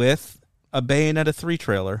ended with a Bayonetta 3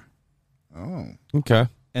 trailer. Oh. Okay.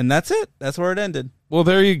 And that's it. That's where it ended. Well,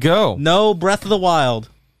 there you go. No Breath of the Wild.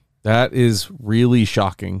 That is really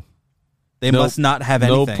shocking. They must not have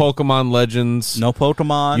anything. No Pokemon Legends. No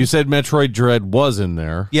Pokemon. You said Metroid Dread was in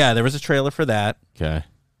there. Yeah, there was a trailer for that. Okay.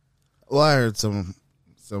 Well, I heard some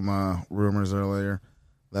rumors earlier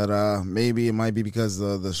that maybe it might be because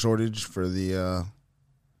of the shortage for the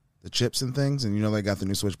chips and things, and they got the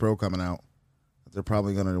new Switch Pro coming out. They're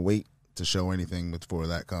probably going to wait to show anything before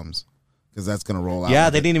that comes, because that's going to roll out. Yeah,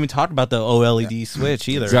 they didn't even talk about the OLED Switch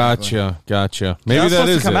either. Gotcha. Maybe that is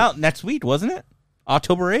supposed to come out next week, wasn't it?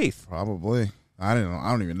 October 8th. Probably. I don't know.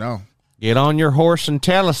 I don't even know. Get on your horse and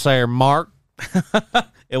tell us there, Mark.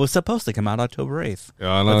 It was supposed to come out October 8th,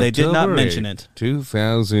 On but they did not October mention 8th, it.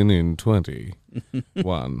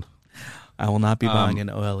 2021. I will not be buying an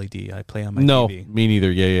OLED. I play on my no, TV. me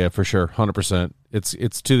neither. Yeah, for sure. 100%.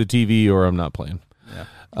 It's to the TV or I'm not playing. Yeah.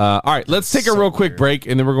 All right, let's take a real quick break,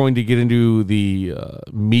 and then we're going to get into the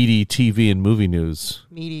meaty TV and movie news.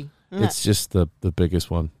 Meaty. It's just the biggest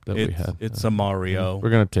one that we had. It's a Mario. We're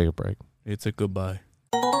going to take a break. It's a goodbye.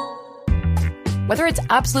 Whether it's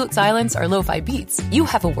absolute silence or lo-fi beats, you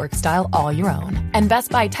have a work style all your own. And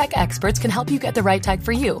Best Buy tech experts can help you get the right tech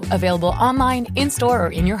for you. Available online, in-store, or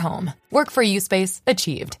in your home. Work for you space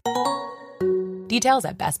achieved. Details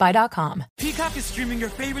at bestbuy.com. Peacock is streaming your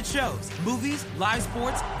favorite shows, movies, live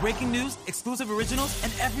sports, breaking news, exclusive originals,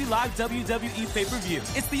 and every live WWE pay-per-view.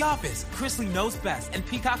 It's The Office, Chris Lee Knows Best, and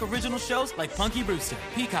Peacock original shows like Punky Brewster.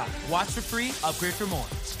 Peacock, watch for free, upgrade for more.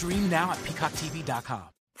 Stream now at peacocktv.com.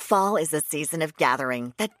 Fall is a season of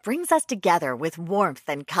gathering that brings us together with warmth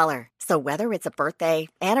and color. So whether it's a birthday,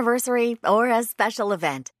 anniversary, or a special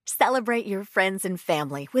event, celebrate your friends and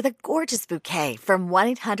family with a gorgeous bouquet from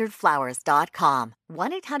 1-800-Flowers.com.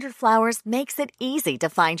 1-800-Flowers makes it easy to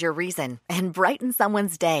find your reason and brighten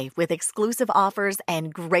someone's day with exclusive offers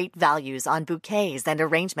and great values on bouquets and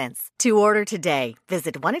arrangements. To order today,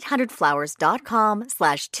 visit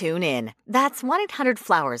 1-800-Flowers.com/tune-in. That's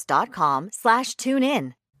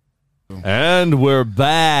 1-800-Flowers.com/tune-in. And we're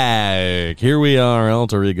back. Here we are,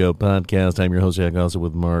 Alter Ego Podcast. I'm your host, Jack Gossett,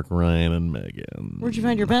 with Mark, Ryan, and Megan. Where'd you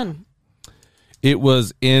find your pen? It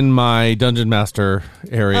was in my Dungeon Master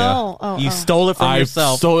area. You stole it from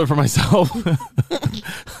yourself. I stole it from myself.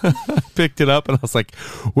 Picked it up, and I was like,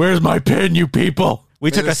 where's my pen, you people?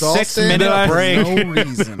 We took a 6-minute break. No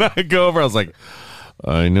reason. I go over, I was like,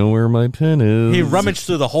 I know where my pen is. He rummaged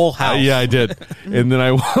through the whole house. Yeah, I did. And then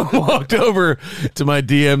I walked over to my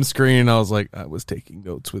DM screen, and I was like, I was taking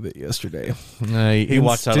notes with it yesterday. He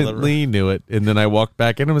walked out of the room. Knew it. And then I walked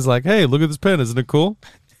back in and was like, hey, look at this pen. Isn't it cool?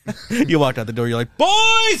 You walked out the door. You're like,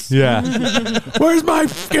 boys! Yeah. Where's my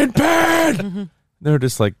fucking pen? They're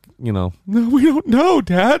just like, no, we don't know,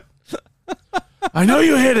 Dad. I know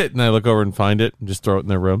you hid it. And I look over and find it and just throw it in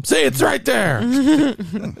their room. See, it's right there. You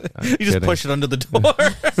just push it under the door.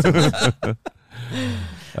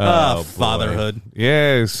 Fatherhood.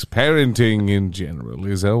 Yes, parenting in general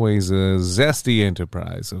is always a zesty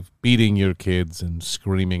enterprise of beating your kids and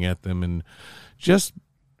screaming at them and just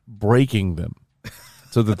breaking them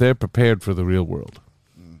so that they're prepared for the real world.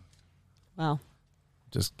 Wow.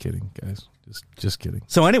 Just kidding, guys. Just kidding.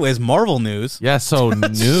 So anyways, Marvel news. Yeah, so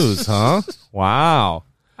news, huh? Wow.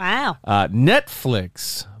 Wow.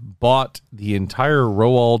 Netflix bought the entire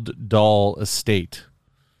Roald Dahl estate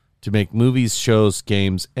to make movies, shows,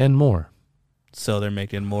 games, and more. So they're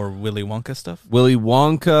making more Willy Wonka stuff? Willy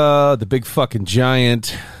Wonka, the big fucking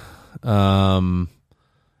giant.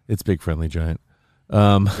 It's Big Friendly Giant.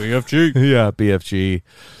 BFG. Yeah, BFG.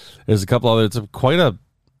 There's a couple other. It's quite a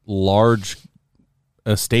large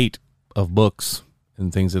estate of books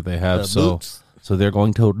and things that they have. So they're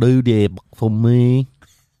going to do that for me.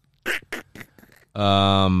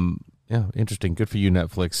 Yeah, interesting. Good for you,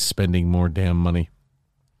 Netflix, spending more damn money.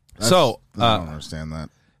 I don't understand that.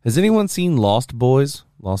 Has anyone seen Lost Boys?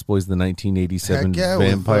 Lost Boys, the 1987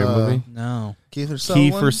 vampire movie? No.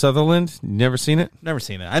 Kiefer Sutherland? You never seen it? Never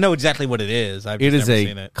seen it. I know exactly what it is. I've it just is never a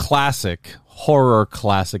seen it. classic, horror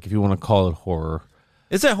classic, if you want to call it horror.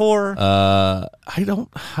 Is it horror? I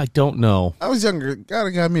don't know. I was younger.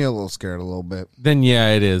 Got me a little scared a little bit. Then yeah,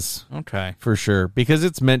 it is. Okay. For sure. Because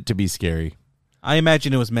it's meant to be scary. I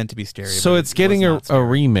imagine it was meant to be scary. So it's getting a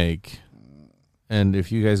remake. And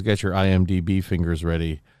if you guys got your IMDb fingers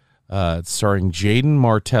ready, it's starring Jaden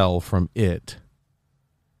Martell from It.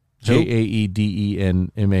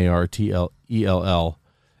 JaedenMartell.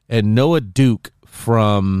 And Noah Duke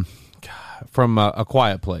from A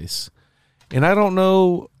Quiet Place. And I don't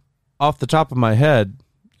know off the top of my head.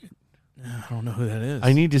 I don't know who that is.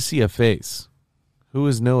 I need to see a face. Who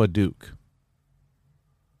is Noah Duke?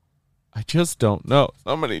 I just don't know.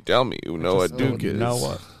 Somebody tell me who Noah Duke is.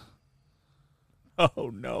 Noah.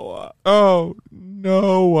 Oh, Noah. Oh,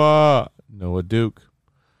 Noah. Noah Duke.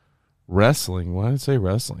 Wrestling. Why did it say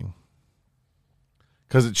wrestling?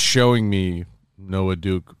 Because it's showing me Noah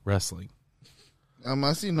Duke wrestling.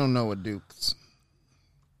 I see no Noah Dukes.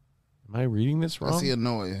 Am I reading this wrong? I see a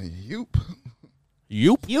Noah Yoop.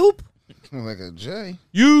 Yoop? Like a J.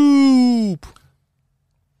 Yoop.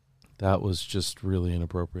 That was just really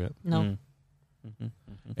inappropriate. No.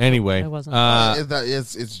 Anyway. It wasn't.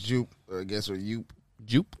 It's Jupe, I guess, or Yoop.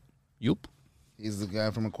 Yoop. He's the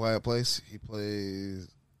guy from A Quiet Place. He plays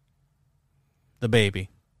the baby.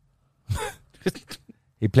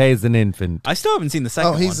 He plays an infant. I still haven't seen the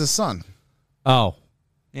second one. Oh, he's the son. Oh.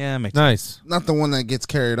 Yeah, makes nice. sense. Not the one that gets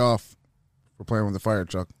carried off for playing with the fire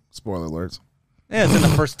truck. Spoiler alerts. Yeah, it's in the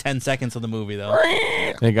first 10 seconds of the movie, though.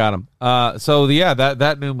 They got him. So, yeah,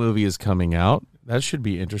 that new movie is coming out. That should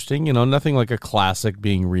be interesting. You know, nothing like a classic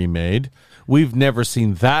being remade. We've never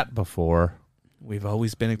seen that before. We've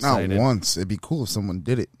always been excited. Not once. It'd be cool if someone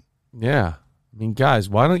did it. Yeah. I mean, guys,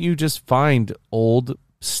 why don't you just find old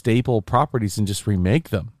staple properties and just remake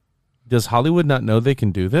them. Does Hollywood not know they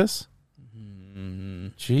can do this?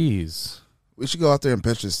 Jeez. We should go out there and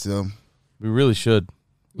pitch this to them. We really should.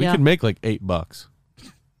 We Yeah. could make like $8.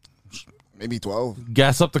 Maybe 12.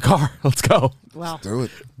 Gas up the car. Let's go. Wow. Do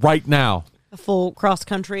it. Right now. A full cross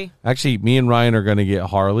country. Actually, me and Ryan are going to get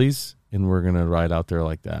Harleys, and we're going to ride out there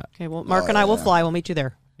like that. Okay, well, Mark and I will fly. We'll meet you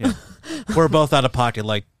there. Yeah. We're both out of pocket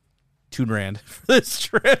like $2,000 for this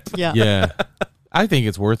trip. Yeah. Yeah. I think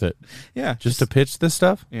it's worth it. Yeah. Just to pitch this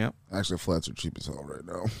stuff? Yeah. Actually, flats are cheap as hell right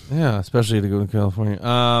now. Yeah, especially to go to California.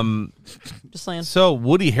 Just saying. So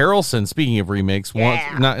Woody Harrelson, speaking of remakes, wants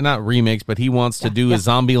not remakes, but he wants to do a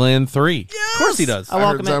Zombieland 3. Of course he does. I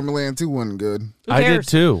heard Zombieland 2 wasn't good. I did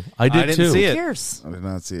too. I did too. see Who it. cares? I did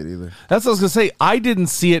not see it either. That's what I was gonna say. I didn't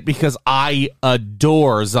see it because I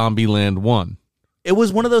adore Zombieland 1. It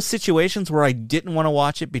was one of those situations where I didn't want to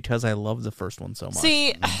watch it because I loved the first one so much.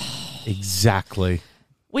 See, Exactly.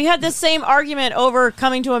 we had the same argument over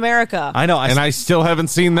Coming to America. I know. I still haven't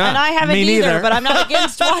seen that. And I haven't Me either, neither. but I'm not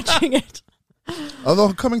against watching it.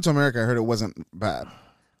 Although Coming to America, I heard it wasn't bad.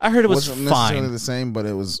 I heard it was wasn't necessarily fine. the same, but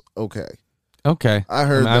it was okay. Okay. I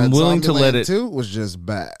heard I'm that willing to let Zombieland it. 2 was just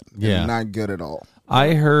bad. Yeah. And not good at all.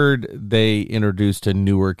 I heard they introduced a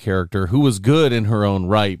newer character who was good in her own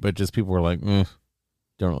right, but just people were like, don't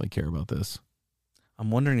really care about this. I'm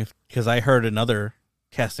wondering if, because I heard another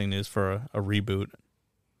casting news for a reboot.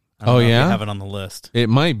 I Oh, don't know if yeah? you have it on the list. It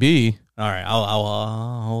might be. All right,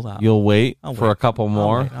 I'll hold on. You'll wait I'll for wait. a couple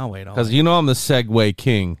more. I'll wait. Because you know I'm the segue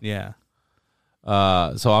king. Yeah. So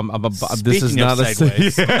I'm this is Speaking not of a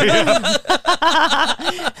segues.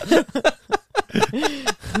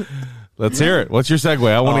 Let's hear it. What's your segue?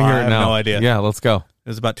 I want to Oh, hear I it have now. no idea. Yeah, let's go. It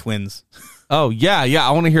was about twins. Oh yeah.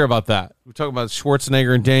 I want to hear about that. We're talking about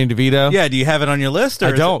Schwarzenegger and Danny DeVito. Yeah, do you have it on your list? Or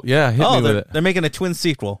I is don't. it- Yeah, hit me with it. They're making a twin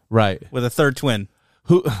sequel. Right. With a third twin.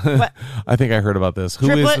 Who? I think I heard about this. Who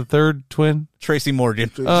is Triplet? the third twin? Tracy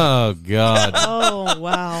Morgan. Oh God. Oh,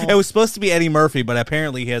 wow. It was supposed to be Eddie Murphy, but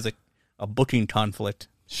apparently he has a booking conflict.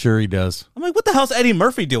 Sure he does. I'm like, what the hell's Eddie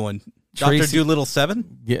Murphy doing? Dr. Tracy- Doolittle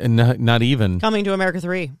 7? Yeah, not even. Coming to America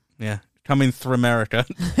 3. Yeah. Coming through America.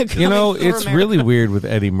 You know, Coming through it's America. really weird with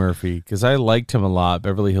Eddie Murphy because I liked him a lot.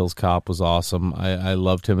 Beverly Hills Cop was awesome. I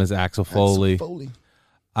loved him as Axel Foley.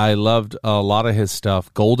 I loved a lot of his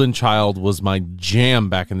stuff. Golden Child was my jam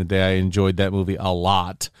back in the day. I enjoyed that movie a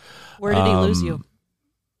lot. Where did he lose you?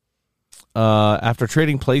 After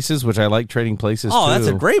Trading Places, which I like Trading Places. Oh, too. that's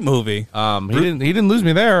a great movie. He didn't lose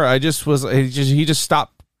me there. I just was he just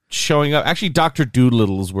stopped showing up. Actually, Dr.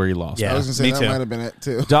 Doolittle is where he lost. I was going to say me that too. might have been it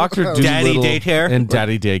too. Dr. Doolittle Daddy Daycare? and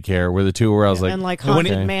Daddy Daycare were the two where I was like, And like when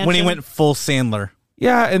Haunted he, Mansion. when he went full Sandler.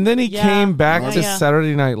 yeah. And then he Yeah. came back Oh, to yeah.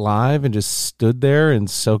 Saturday Night Live and just stood there and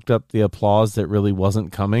soaked up the applause that really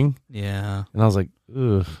wasn't coming. Yeah. And I was like,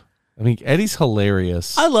 ugh. I mean, Eddie's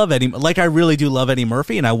hilarious. I love Eddie. Like, I really do love Eddie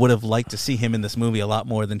Murphy, and I would have liked to see him in this movie a lot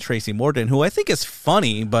more than Tracy Morgan, who I think is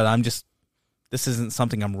funny, but this isn't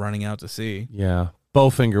something I'm running out to see. Yeah.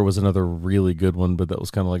 Bowfinger was another really good one, but that was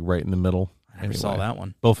kind of like right in the middle. I never saw that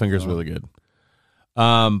one. Bowfinger's really good.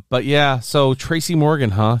 But yeah, so Tracy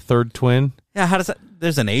Morgan, huh? Third twin. Yeah, how does that?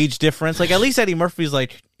 There's an age difference. Like, at least Eddie Murphy's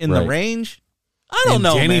like in the Right. range. I don't And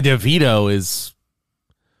know. Danny man. DeVito is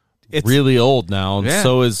really old now, and Yeah.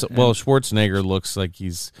 so is Schwarzenegger looks like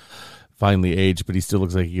he's finally aged, but he still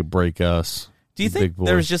looks like he could break us. Do you He's a think big boy.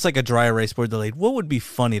 there was just like a dry erase board delayed? What would be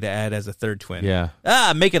funny to add as a third twin? Yeah.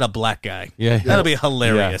 Make it a black guy. Yeah. That'll be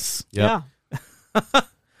hilarious. Yep. Yeah.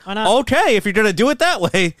 Why not? Okay, if you're going to do it that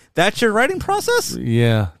way, that's your writing process?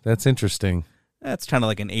 Yeah, that's interesting. That's kind of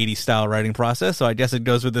like an 80s style writing process, so I guess it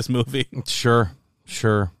goes with this movie. Sure.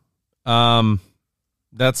 I'm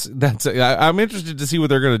interested to see what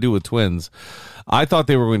they're going to do with Twins. I thought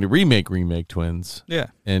they were going to remake Twins. Yeah.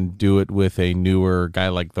 And do it with a newer guy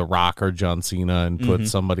like The Rock or John Cena and put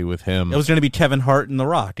somebody with him. It was going to be Kevin Hart and The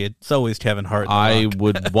Rock. It's always Kevin Hart and The I Rock.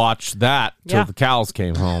 would watch that till Yeah. the cows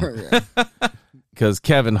came home. Because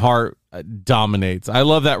Kevin Hart dominates. I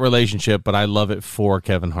love that relationship, but I love it for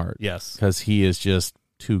Kevin Hart. Yes. Because he is just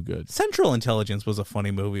too good. Central Intelligence was a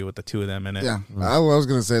funny movie with the two of them in it. Yeah, I was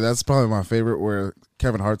going to say that's probably my favorite where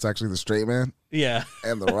Kevin Hart's actually the straight man. Yeah.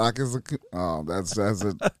 And The Rock is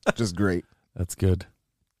just great. That's good.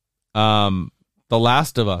 The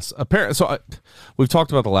Last of Us. Apparently, we've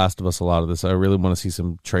talked about The Last of Us a lot of this. I really want to see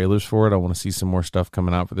some trailers for it. I want to see some more stuff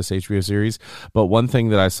coming out for this HBO series. But one thing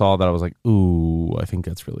that I saw that I was like, ooh, I think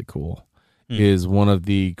that's really cool, is one of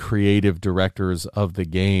the creative directors of the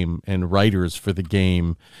game and writers for the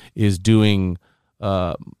game is doing,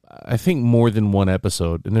 I think, more than one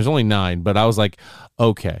episode. And there's only 9. But I was like,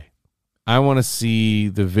 okay, I want to see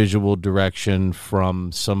the visual direction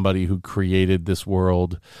from somebody who created this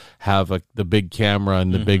world, have the big camera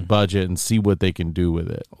and the big budget, and see what they can do with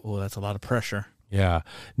it. Oh, that's a lot of pressure. Yeah.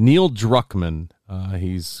 Neil Druckmann,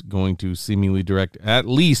 he's going to seemingly direct at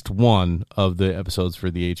least one of the episodes for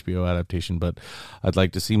the HBO adaptation, but I'd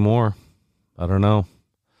like to see more. I don't know.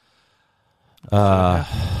 Gotta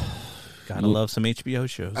love some HBO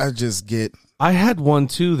shows. I had one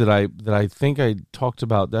too that I think I talked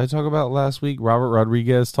about. Did I talk about last week? Robert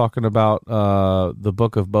Rodriguez talking about the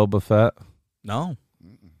Book of Boba Fett. No.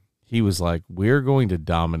 He was like, "We're going to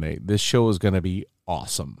dominate. This show is going to be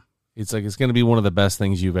awesome. It's going to be one of the best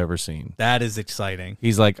things you've ever seen." That is exciting.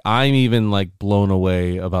 He's like, "I'm even like blown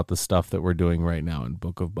away about the stuff that we're doing right now in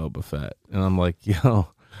Book of Boba Fett." And I'm like, "Yo,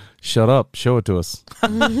 shut up. Show it to us." I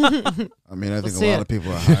mean, I think a lot of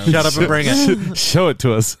people are hiring. Shut up and bring it. Show it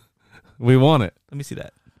to us. We want it. Let me see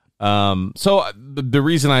that. So the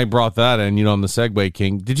reason I brought that in, I'm the Segway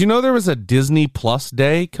King. Did you know there was a Disney Plus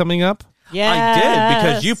Day coming up? Yeah, I did,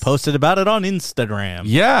 because you posted about it on Instagram.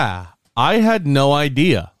 Yeah. I had no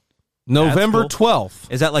idea. November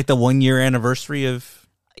 12th. Is that like the 1 year anniversary of...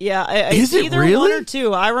 Yeah, is it either really? one or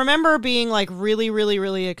two. I remember being like really, really,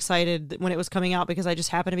 really excited when it was coming out because I just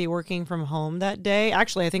happened to be working from home that day.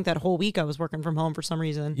 Actually, I think that whole week I was working from home for some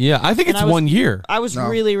reason. Yeah, I think it's 1 year. I was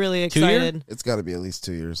really, really excited. It's got to be at least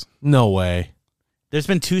 2 years. No way. There's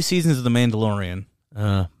been 2 seasons of The Mandalorian.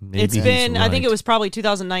 Maybe It's been. I think it was probably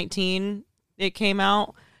 2019. It came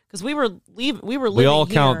out. Because we were living We all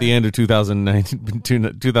count the end of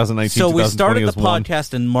 2019. 2019. So we started the 2021.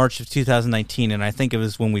 podcast in March of 2019, and I think it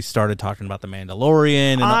was when we started talking about The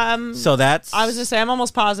Mandalorian. And so that's... I was going to say, I'm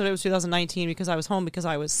almost positive it was 2019 because I was home because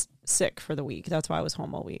I was sick for the week. That's why I was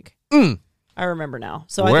home all week. I remember now.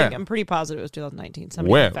 So I think I'm pretty positive it was 2019.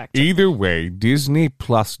 Somebody can fact check. Either way, Disney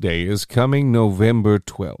Plus Day is coming November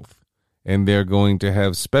 12th, and they're going to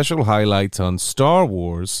have special highlights on Star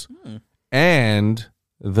Wars and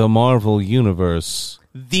the Marvel Universe.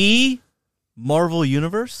 The Marvel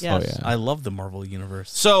Universe? Yes. Oh, yeah. I love the Marvel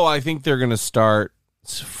Universe. So I think they're going to start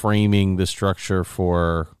framing the structure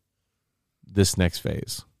for this next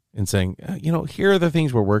phase and saying, here are the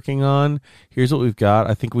things we're working on. Here's what we've got.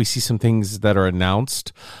 I think we see some things that are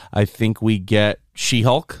announced. I think we get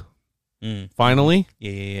She-Hulk finally.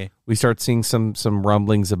 Yeah. We start seeing some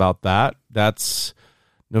rumblings about that. That's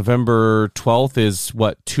November 12th is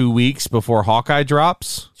 2 weeks before Hawkeye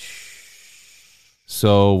drops.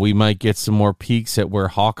 So we might get some more peeks at where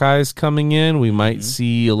Hawkeye's coming in. We might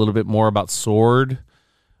see a little bit more about Sword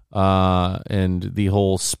and the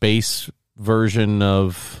whole space version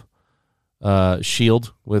of S.H.I.E.L.D.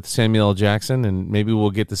 with Samuel L. Jackson, and maybe we'll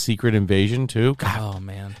get the Secret Invasion too. God, oh,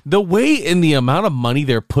 man. The way and the amount of money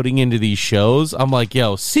they're putting into these shows, I'm like,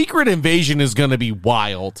 Secret Invasion is going to be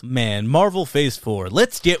wild. Man, Marvel Phase 4.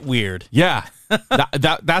 Let's get weird. Yeah.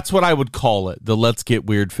 That's what I would call it, the let's get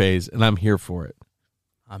weird phase, and I'm here for it.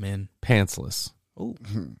 I'm in. Pantsless. Ooh.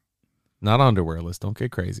 Not underwearless. Don't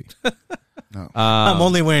get crazy. No. I'm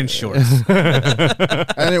only wearing shorts.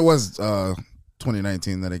 And it was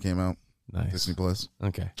 2019 that it came out. Nice. Disney Plus.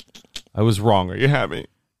 Okay. I was wrong. Are you happy?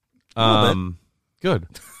 Good.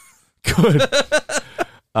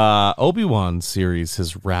 Obi-Wan series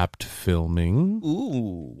has wrapped filming.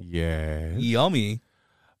 Ooh. Yeah. Yummy.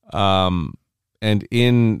 And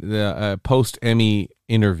in the post-Emmy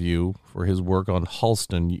interview for his work on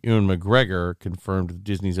Halston, Ewan McGregor confirmed that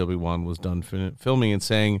Disney's Obi-Wan was done filming and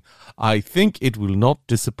saying, "I think it will not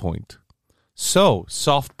disappoint." So,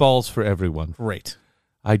 softballs for everyone. Great.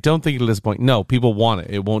 I don't think it'll disappoint. No, people want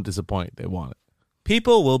it. It won't disappoint. They want it.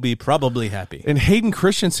 People will be probably happy. And Hayden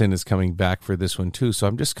Christensen is coming back for this one, too. So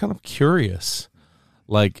I'm just kind of curious.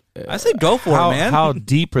 Like, I say go for it, man. How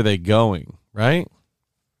deep are they going, right?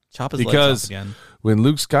 Chop his legs off again. When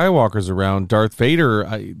Luke Skywalker's around, Darth Vader,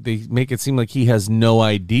 they make it seem like he has no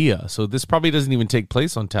idea. So this probably doesn't even take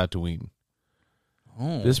place on Tatooine.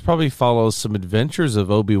 Oh. This probably follows some adventures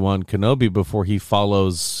of Obi-Wan Kenobi before he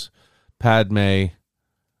follows Padme.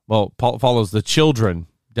 Well, follows the children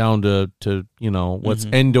down to what's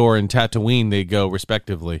Endor and Tatooine. They go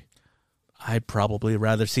respectively. I'd probably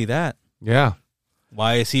rather see that. Yeah.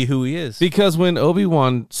 Why is he who he is? Because when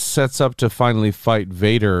Obi-Wan sets up to finally fight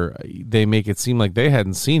Vader, they make it seem like they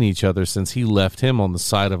hadn't seen each other since he left him on the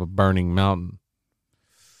side of a burning mountain.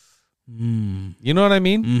 You know what I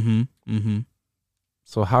mean? Mm-hmm. Mm-hmm.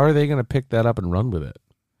 So how are they going to pick that up and run with it?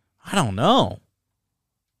 I don't know.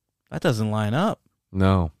 That doesn't line up.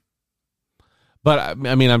 No. But,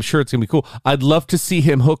 I mean, I'm sure it's going to be cool. I'd love to see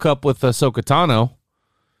him hook up with Ahsoka Tano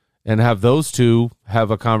and have those two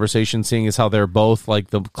have a conversation, seeing as how they're both like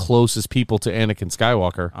the closest people to Anakin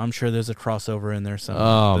Skywalker. I'm sure there's a crossover in there somewhere.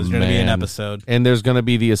 Oh, there's going to be an episode. And there's going to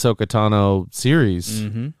be the Ahsoka Tano series.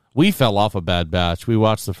 Mm-hmm. We fell off a Bad Batch. We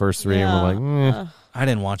watched the first 3 and we're like, I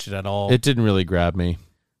didn't watch it at all. It didn't really grab me.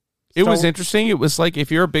 It was interesting. It was like,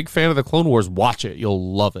 if you're a big fan of the Clone Wars, watch it.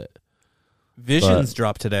 You'll love it. Visions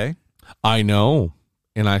dropped today. I know.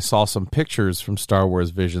 And I saw some pictures from Star Wars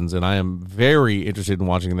Visions, and I am very interested in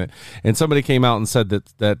watching that. And somebody came out and said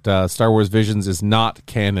that Star Wars Visions is not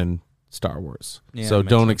canon Star Wars. Yeah, so that makes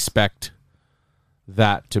don't sense. expect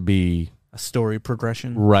that to be a story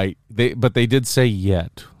progression. Right. But they did say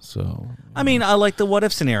yet. So I mean, I like the what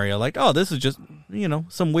if scenario. Like, oh, this is just,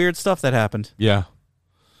 some weird stuff that happened. Yeah.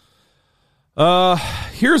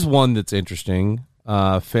 Here's one that's interesting.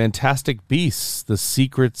 Fantastic Beasts: The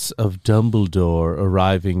Secrets of Dumbledore,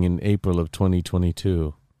 arriving in April of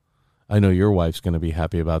 2022. I know your wife's going to be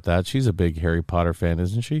happy about that. She's a big Harry Potter fan,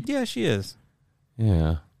 isn't she? Yeah, she is.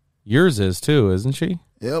 Yeah. Yours is too, isn't she?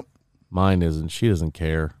 Yep. Mine isn't. She doesn't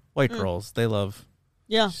care. White girls, they love.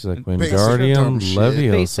 Yeah. She's like Basic Wingardium dumb shit.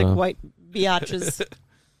 Leviosa. Basic white biatches.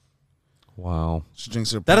 Wow. She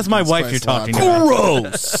drinks her That is my pumpkin wife you're spice talking latte. about.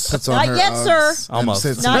 Gross. Puts on Not her yet, Uggs sir. and Almost.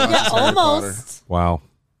 sits Not and yet. watches Harry Potter. Almost. Wow.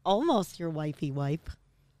 Almost your wifey wipe.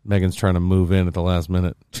 Megan's trying to move in at the last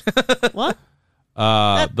minute. What?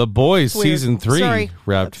 The Boys weird. season 3 Sorry.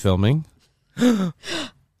 wrapped filming.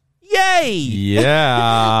 Yay!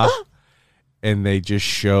 Yeah. And they just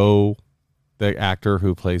show the actor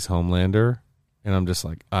who plays Homelander, and I'm just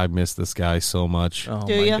like, I miss this guy so much. Oh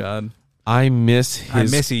Do my ya? god. I miss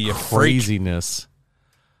his miss you, you freak. craziness.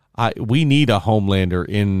 We need a Homelander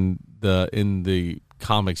in the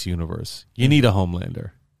comics universe. You need a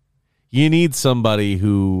Homelander. You need somebody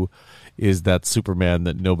who is that Superman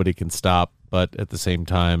that nobody can stop, but at the same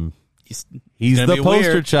time, he's gonna the be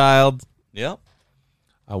poster weird. child. Yep.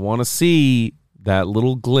 I want to see that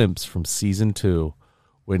little glimpse from season 2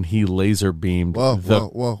 when he laser beamed. Whoa.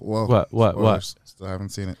 What? Spoilers. Still haven't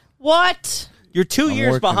seen it. What? You're 2 I'm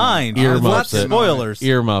years working on behind. it. Lots Earmuffs of it. spoilers.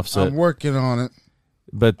 Earmuffs it. I'm working on it.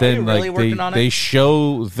 But then, you really like working on it? they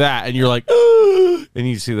show that, and you're like, and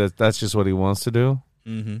you see that that's just what he wants to do.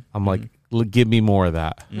 Mm-hmm. I'm like, give me more of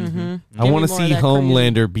that. Mm-hmm. I want to see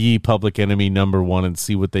Homelander be Public Enemy #1 and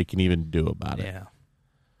see what they can even do about it. Yeah.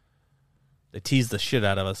 They teased the shit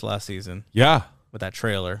out of us last season Yeah, with that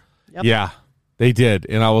trailer. Yep. yeah, they did,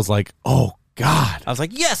 and I was like, oh God, I was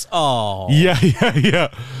like, yes. Oh. yeah.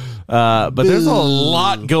 But there's a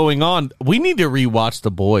lot going on. We need to rewatch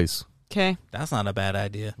The Boys. Okay. That's not a bad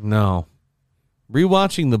idea. No,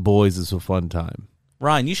 rewatching The Boys is a fun time.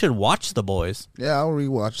 Ryan, you should watch The Boys. Yeah, I'll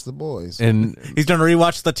rewatch The Boys. And He's going to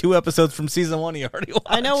rewatch the 2 episodes from season 1 he already watched.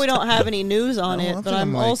 I know we don't have any news on No, it, I but think I'm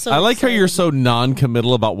I'm like- also. I like how you're so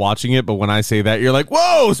non-committal about watching it, but when I say that, you're like,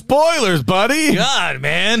 "Whoa, spoilers, buddy!" God,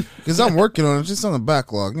 man. Because I'm working on it, just on the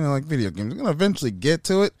backlog. Like video games. I'm going to eventually get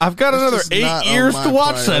to it. I've got It's another just 8 not on years my to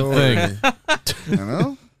watch priority. that thing. You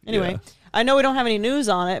know? Anyway, I know we don't have any news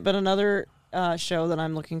on it, but another show that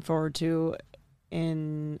I'm looking forward to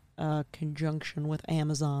in conjunction with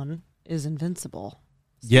Amazon is Invincible.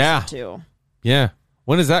 Yeah, Season 2. yeah.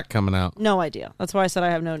 When is that coming out? No idea. That's why I said I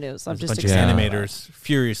have no news. I'm There's just a bunch excited. of animators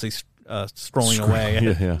furiously scrolling away.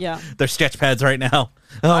 Yeah. Yeah. Their sketch pads right now.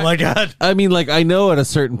 Oh my god. I mean, like, I know at a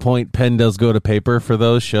certain point, pen does go to paper for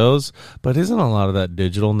those shows, but isn't a lot of that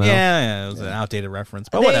digital now? Yeah, it was an outdated reference,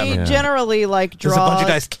 but They whatever. generally like draw. There's a bunch of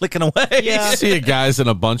guys clicking away. Yeah. You see guys in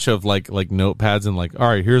a bunch of like notepads and like, all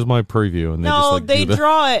right, here's my preview, and they No, just like they do the,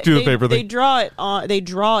 draw it. do the they, paper they thing. draw it on. They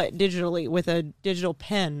draw it digitally with a digital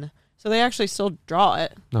pen, so they actually still draw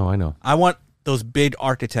it. No, I know. I want those big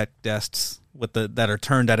architect desks with that are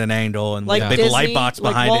turned at an angle and Like big Disney, light box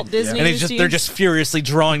like behind Walt it. Disney And it's used just to they're use. just furiously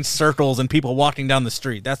drawing circles and people walking down the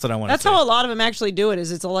street. That's what I want That's to see. how a lot of them actually do it.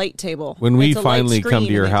 Is it's a light table. When we It's a light finally come to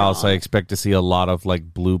screen your and they house, draw. I expect to see a lot of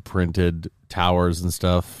like blueprinted towers and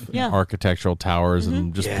stuff, Yeah. architectural towers,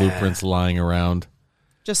 and just blueprints lying around.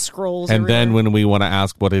 just scrolls. And then everywhere. when we want to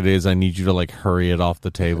ask what it is, I need you to like hurry it off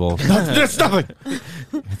the table. It's nothing.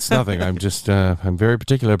 It's nothing. I'm just I'm very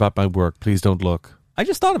particular about my work. Please don't look. I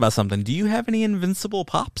just thought about something. Do you have any Invincible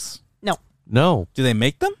pops? No. Do they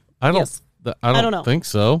make them? I don't. Yes. I don't know. think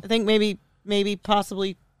so. I think maybe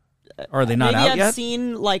possibly. Or are they not maybe out I've yet?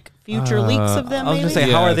 seen like future leaks of them. I was maybe? gonna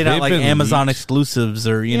say, how are they not like Amazon exclusives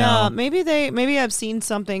or you know? Maybe I've seen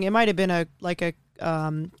something. It might have been a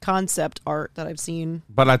concept art that I've seen.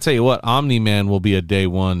 But I tell you what, Omni-Man will be a day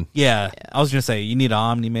one. Yeah, I was gonna say you need an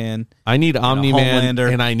Omni-Man. I need Omni-Man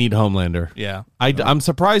Homelander. and I need Homelander. Yeah, I'm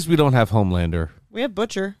surprised we don't have Homelander. We have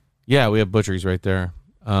Butcher. Yeah, we have Butcher. He's right there.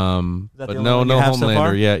 But the only no one you have so Homelander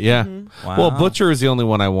far? yet. Yeah. Wow. Well, Butcher is the only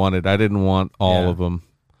one I wanted. I didn't want all of them.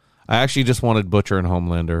 I actually just wanted Butcher and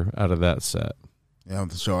Homelander out of that set. Yeah,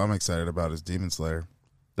 the show I'm excited about is Demon Slayer.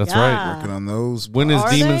 That's right. Working on those. When is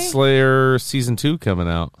Demon Slayer season 2 coming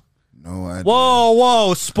out? No idea.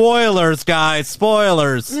 Whoa! Spoilers, guys!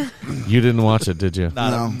 Spoilers. You didn't watch it, did you?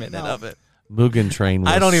 Not a minute of it. Mugen Train.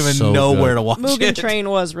 Was I don't even so know good. where to watch Mugen it. Train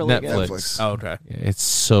was really Netflix. good. Oh, okay. Yeah, it's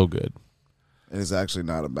so good. It is actually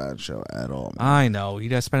not a bad show at all. Man. I know. You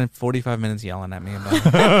guys spent 45 minutes yelling at me about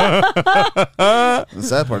it. The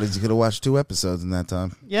sad part is you could have watched 2 episodes in that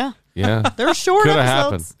time. Yeah. Yeah. They're short Could have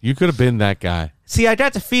episodes. happened. You could have been that guy. See, I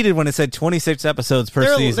got defeated when it said 26 episodes per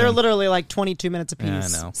season. They're literally like 22 minutes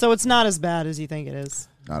apiece. Yeah, I know. So it's not as bad as you think it is.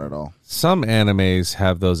 Not at all. Some animes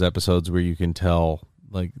have those episodes where you can tell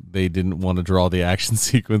like they didn't want to draw the action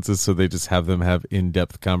sequences, so they just have them have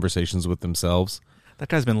in-depth conversations with themselves. That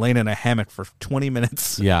guy's been laying in a hammock for 20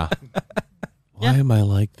 minutes. Yeah. Why am I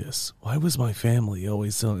like this? Why was my family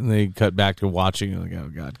always so... And they cut back to watching and like, oh,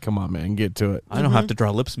 God, come on, man, get to it. I don't have to draw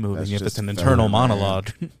lips moving That's if just it's an filler, internal man. monologue.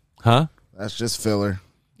 Huh? That's just filler.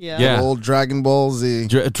 Yeah. Old Dragon Ball Z.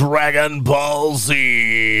 Dragon Ball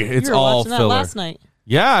Z. It's You were all watching that filler. last night.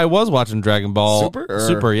 Yeah, I was watching Dragon Ball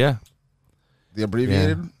Super? yeah. The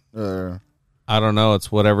abbreviated? Or I don't know.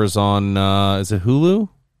 It's whatever's on. Is it Hulu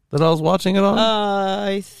that I was watching it on?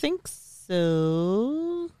 I think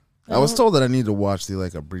so. I was told that I need to watch the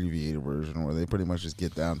like abbreviated version where they pretty much just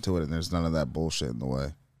get down to it and there's none of that bullshit in the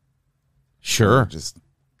way. Sure. Just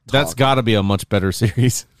That's got to be a much better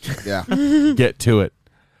series. Yeah. Get to it.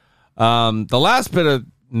 The last bit of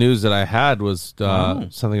news that I had was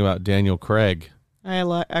something about Daniel Craig.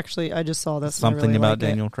 Actually, I just saw this. Something and I really about like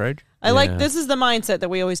Daniel Craig? I like this is the mindset that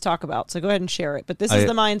we always talk about. So go ahead and share it. But this is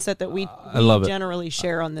the mindset that we love it. generally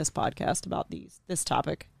share on this podcast about this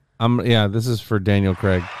topic. This is for Daniel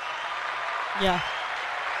Craig. Yeah.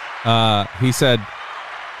 He said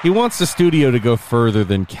he wants the studio to go further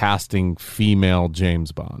than casting female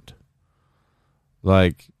James Bond.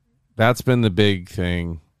 Like, that's been the big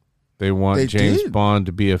thing. They want James Bond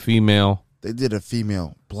to be a female. They did a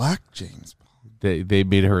female black James Bond. They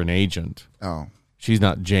made her an agent. Oh. She's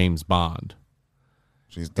not James Bond.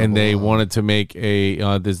 She's and they double, wanted to make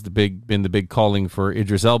there's been the big calling for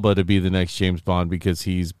Idris Elba to be the next James Bond because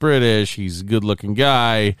he's British, he's a good looking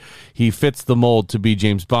guy, he fits the mold to be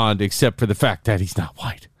James Bond, except for the fact that he's not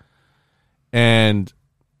white. And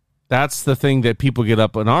that's the thing that people get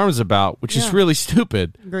up in arms about, which is really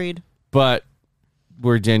stupid. Agreed. But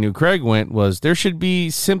where Daniel Craig went was there should be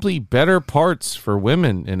simply better parts for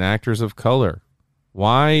women and actors of color.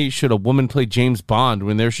 Why should a woman play James Bond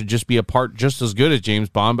when there should just be a part just as good as James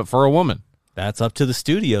Bond, but for a woman? That's up to the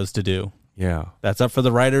studios to do. Yeah. That's up for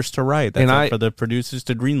the writers to write. That's up for the producers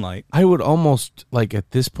to greenlight. I would almost, like,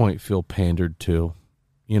 at this point, feel pandered to.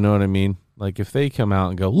 You know what I mean? Like, if they come out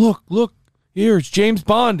and go, look, here's James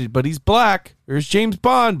Bond, but he's black. Here's James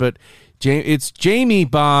Bond, but it's Jamie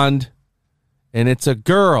Bond, and it's a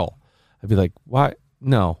girl. I'd be like, why?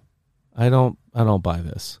 No, I don't buy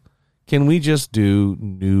this. Can we just do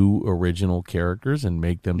new original characters and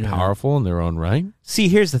make them powerful in their own right? See,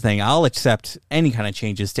 here's the thing. I'll accept any kind of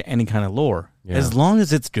changes to any kind of lore as long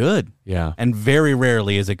as it's good. Yeah. And very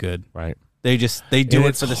rarely is it good. Right. They do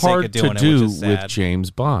it for the sake of doing it, which is sad. With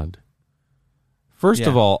James Bond. First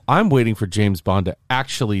of all, I'm waiting for James Bond to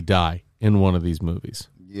actually die in one of these movies.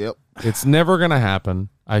 Yep. It's never going to happen,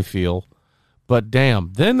 I feel. But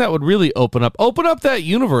damn, then that would really open up that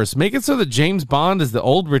universe. Make it so that James Bond is the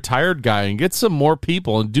old retired guy and get some more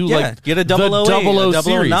people and do get a 008, the 009.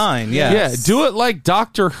 series. Yeah, do it like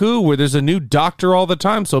Doctor Who, where there's a new Doctor all the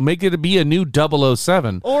time. So make it be a new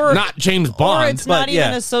 007, or not James Bond. Or it's not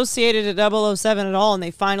even associated to 007 at all, and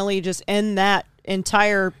they finally just end that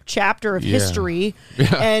entire chapter of history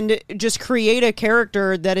and just create a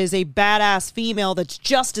character that is a badass female that's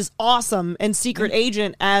just as awesome and secret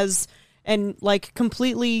agent as. And like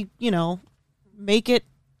completely, make it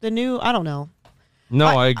the new. I don't know. No,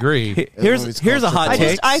 I agree. Here's a hot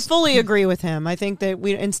take. I fully agree with him. I think that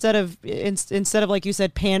we instead of like you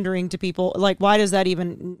said, pandering to people, like why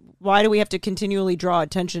do we have to continually draw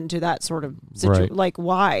attention to that sort of situation? Right. Like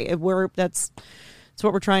why? That's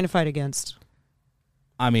what we're trying to fight against.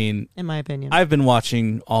 I mean, in my opinion, I've been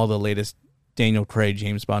watching all the latest Daniel Craig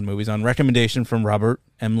James Bond movies on recommendation from Robert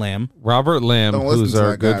M. Lamb. Robert Lamb, who's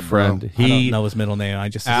our good friend. He, I don't know his middle name. I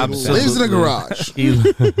just absolutely lives in a garage.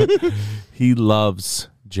 He loves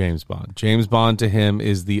James Bond. James Bond to him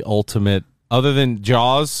is the ultimate. Other than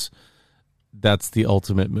Jaws, that's the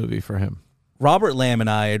ultimate movie for him. Robert Lamb and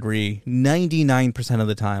I agree 99% of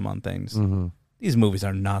the time on things. Mm-hmm. these movies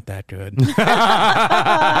are not that good.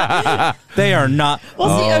 They are not.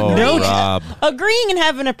 Well, see, Rob. agreeing and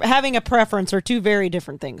having a preference are two very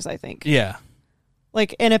different things, I think. Yeah.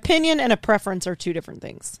 Like an opinion and a preference are two different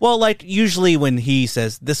things. Well, like usually when he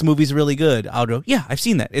says this movie's really good, I'll go, yeah, I've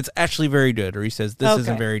seen that. It's actually very good. Or he says this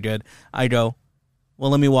isn't very good. I go, well,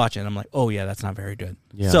 let me watch it. And I'm like, oh yeah, that's not very good.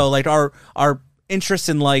 Yeah. So like our interests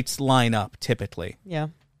and likes line up typically. Yeah.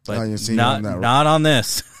 But Oh, not on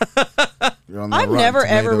this. I've never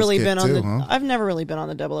ever really been on I've never really been on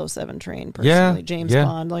the 007 train personally. James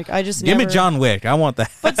Bond, like I just give never, me John Wick. I want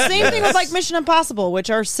that. But same thing with like Mission Impossible, which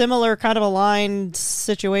are similar kind of aligned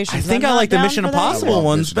situations. I think I like the Mission Impossible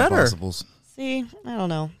ones better. See, I don't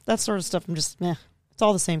know that sort of stuff. I'm just it's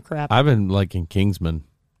all the same crap. I've been liking Kingsman.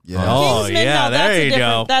 Yeah. Oh, Kingsman, yeah, there you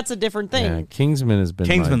go. That's a different thing. Yeah, Kingsman has been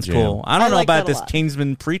Kingsman's my jam. cool. I don't know like about that a this lot.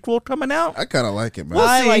 Kingsman prequel coming out. I kind of like it, man.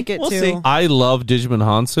 I like it We'll too. see. I love Digimon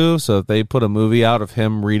Hansu, so if they put a movie out of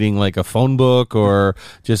him reading like a phone book or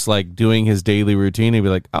just like doing his daily routine, he'd be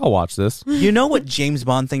like, I'll watch this. You know what James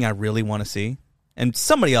Bond thing I really want to see? And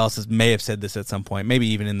somebody else may have said this at some point, maybe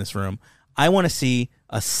even in this room. I want to see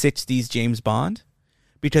a 60s James Bond.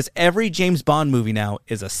 Because every James Bond movie now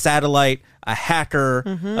is a satellite, a hacker.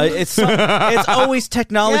 It's always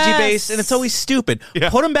technology based, and it's always stupid.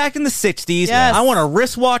 Put them back in the 60s. Yes. I want a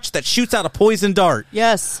wristwatch that shoots out a poison dart.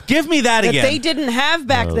 Yes. Give me that again. They didn't have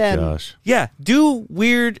back then. Gosh. Yeah, do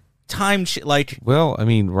weird time shit like. Well, I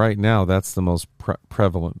mean, right now that's the most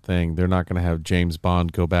prevalent thing. They're not going to have James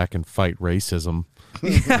Bond go back and fight racism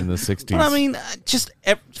in the 60s. Well, I mean, just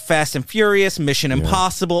Fast and Furious, Mission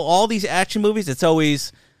Impossible, all these action movies. It's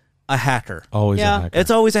always a hacker. Always a hacker. It's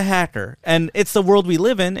always a hacker, and it's the world we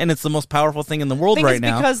live in, and it's the most powerful thing in the world right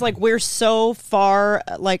now. Because like we're so far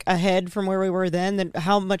like ahead from where we were then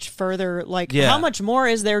how much further how much more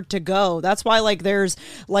is there to go? That's why like there's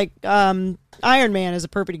like Iron Man is a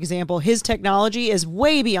perfect example. His technology is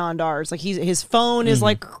way beyond ours. Like his phone is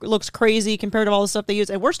like looks crazy compared to all the stuff they use,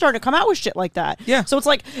 and we're starting to come out with shit like that. Yeah. So it's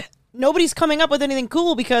like nobody's coming up with anything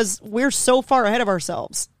cool because we're so far ahead of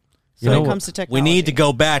ourselves. So when it comes to technology, we need to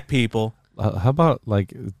go back, people. How about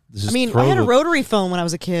like? Just I had a rotary phone when I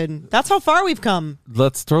was a kid. That's how far we've come.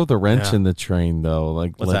 Let's throw the wrench in the train, though.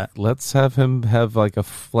 Like, let's have him have like a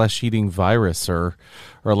flesh-eating virus or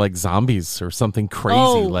like zombies or something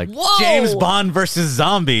crazy. James Bond versus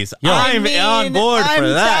zombies. I'm on board for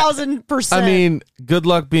that. 1,000%. I mean, good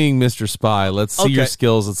luck being Mr. Spy. Let's see your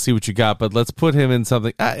skills. Let's see what you got. But let's put him in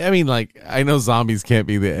something. I mean, like, I know zombies can't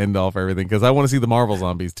be the end all for everything because I want to see the Marvel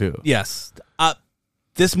zombies too. Yes.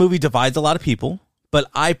 This movie divides a lot of people, but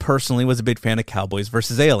I personally was a big fan of Cowboys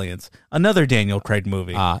versus Aliens, another Daniel Craig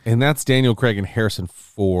movie. And that's Daniel Craig and Harrison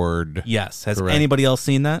Ford. Yes. Has Correct. anybody else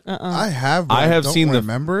seen that? I have. But I have don't seen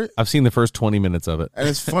remember it. I've seen the first 20 minutes of it. And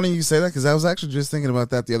it's funny you say that because I was actually just thinking about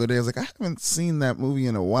that the other day. I was like, I haven't seen that movie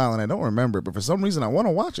in a while, and I don't remember it. But for some reason, I want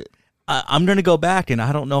to watch it. I'm going to go back, and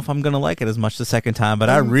I don't know if I'm going to like it as much the second time, but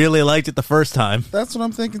I really liked it the first time. That's what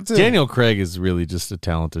I'm thinking, too. Daniel Craig is really just a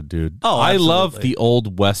talented dude. Oh, I absolutely. love the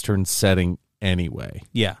old Western setting anyway.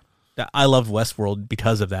 Yeah. I loved Westworld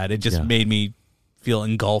because of that. It just made me feel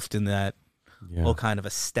engulfed in that whole kind of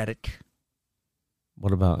aesthetic.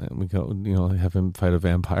 What about we go? Have him fight a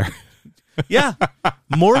vampire. Yeah,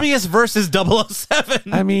 Morbius versus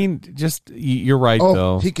 007. I mean, just you're right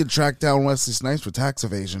though. He could track down Wesley Snipes for tax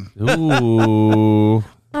evasion. Ooh,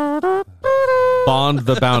 Bond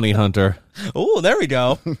the Bounty Hunter. Oh, there we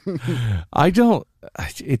go.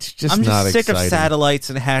 It's just I'm not just sick exciting. of satellites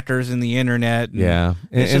and hackers and the internet.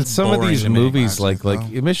 And some of these movies, like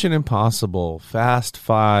Mission Impossible, Fast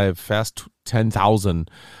 5, Fast 10,000.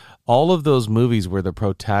 All of those movies where the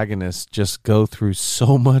protagonists just go through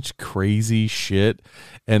so much crazy shit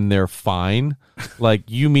and they're fine. Like,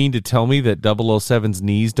 you mean to tell me that 007's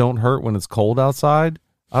knees don't hurt when it's cold outside?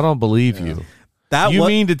 I don't believe you. You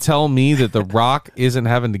mean to tell me that The Rock isn't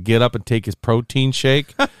having to get up and take his protein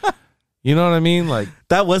shake? You know what I mean? Like,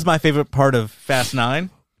 that was my favorite part of Fast 9.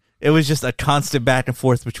 It was just a constant back and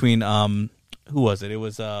forth between who was it? It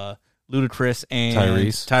was Ludacris and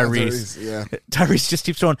Tyrese. Yeah. Tyrese just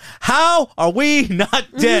keeps going, how are we not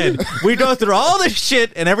dead? We go through all this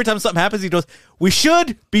shit, and every time something happens, he goes, we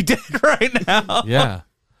should be dead right now. Yeah.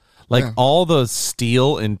 All the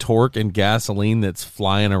steel and torque and gasoline that's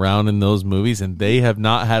flying around in those movies, and they have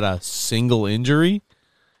not had a single injury.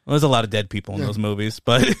 Well, there's a lot of dead people in those movies,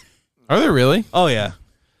 but... Are there really? Oh, yeah.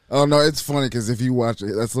 Oh, no, it's funny because if you watch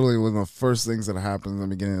it, that's literally one of the first things that happens in the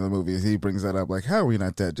beginning of the movie. He brings that up, like, how are we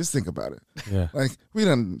not dead? Just think about it. Yeah. Like, we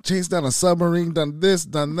done chased down a submarine, done this,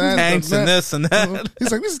 done that. Tanks done and that. this and that.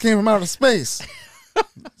 He's like, we just came from outer space.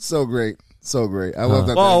 So great. So great. I love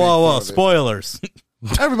that. Whoa. Spoilers.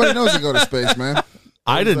 Everybody knows they go to space, man.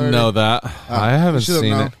 I didn't know that. I haven't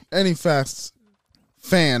seen it. Any Fast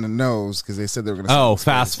fan knows because they said they were going to. Oh,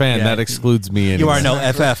 Fast fan. Yeah. That excludes me. You are no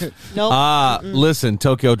FF. Nope. Listen,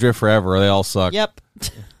 Tokyo Drift Forever. They all suck. Yep.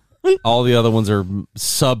 All the other ones are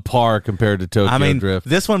subpar compared to Tokyo Drift.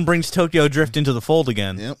 This one brings Tokyo Drift into the fold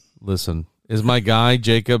again. Yep. Listen, is my guy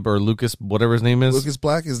Jacob or Lucas, whatever his name is? Lucas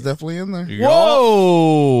Black is definitely in there.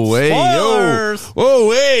 Whoa! Hey, yo! Spoilers!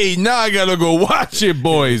 Whoa! Hey! Now I gotta go watch it,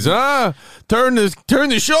 boys. Huh? Turn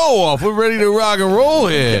the show off. We're ready to rock and roll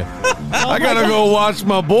here. I gotta go watch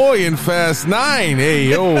my boy in Fast 9. Hey,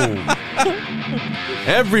 yo!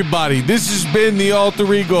 Everybody, this has been the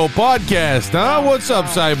Alter Ego podcast, huh? What's up,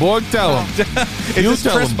 Cyborg? Tell him. Is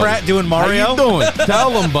this Chris Pratt doing Mario? How you doing?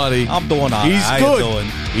 Tell him, buddy. I'm doing all right. He's How good. you doing?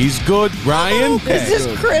 He's good. Ryan? This is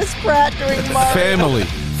Chris Pratt doing Mario.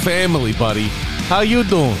 Family, buddy. How you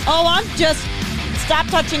doing? Oh, I'm just... Stop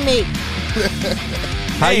touching me.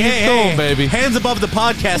 How you doing, baby? Hands above the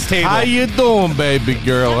podcast table. How you doing, baby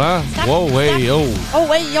girl, huh? Whoa, hey, yo. Oh,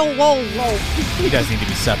 wait, yo, whoa. You guys need to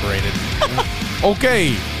be separated.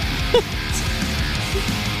 Okay.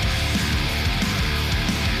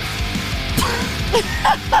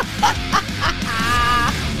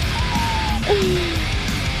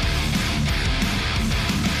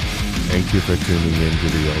 Thank you for tuning in to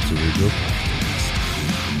the Alter Ego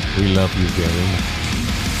podcast. We love you very much.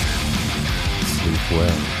 Sleep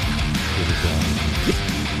well.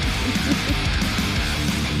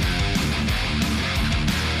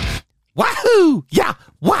 Wahoo! Yeah!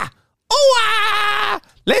 Wah! Oh! Ah!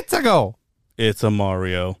 Let's go! It's a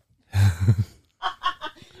Mario.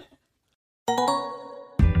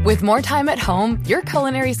 With more time at home, your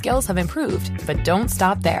culinary skills have improved, but don't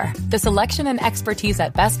stop there. The selection and expertise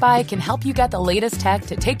at Best Buy can help you get the latest tech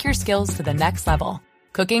to take your skills to the next level.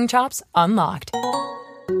 Cooking chops unlocked.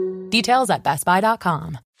 Details at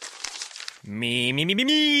bestbuy.com.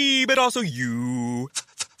 Me, but also you.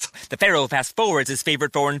 The Pharaoh fast forwards his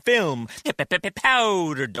favorite foreign film,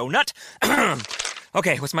 Powder Donut.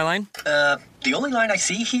 Okay, what's my line? The only line I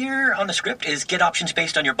see here on the script is get options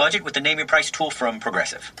based on your budget with the Name Your Price tool from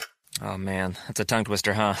Progressive. Oh man, that's a tongue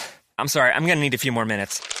twister, huh? I'm sorry, I'm gonna need a few more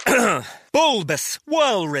minutes. Bulbous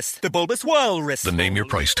Walrus, the Bulbous Walrus. The Name Your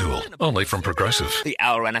Price tool, only from Progressive. The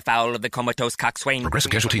owl ran afoul of the comatose coxswain.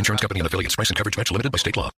 Progressive Casualty Insurance Company and affiliates. Price and coverage match limited by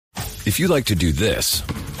state law. If you like to do this,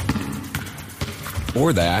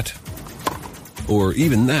 or that, or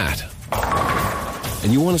even that,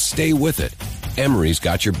 and you want to stay with it, Emory's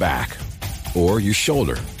got your back, or your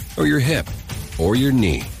shoulder, or your hip, or your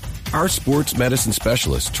knee. Our sports medicine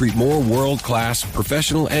specialists treat more world-class,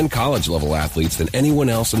 professional, and college-level athletes than anyone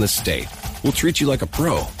else in the state. We'll treat you like a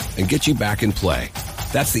pro and get you back in play.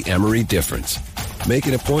 That's the Emory difference. Make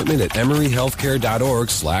an appointment at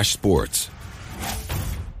emoryhealthcare.org/sports.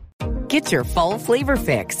 Get your fall flavor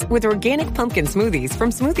fix with organic pumpkin smoothies from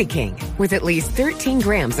Smoothie King. With at least 13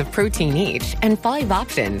 grams of protein each and 5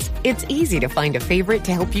 options, it's easy to find a favorite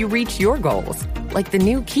to help you reach your goals. Like the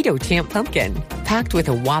new Keto Champ Pumpkin, packed with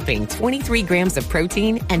a whopping 23 grams of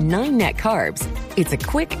protein and 9 net carbs. It's a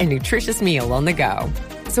quick and nutritious meal on the go.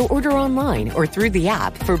 So order online or through the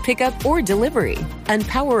app for pickup or delivery. And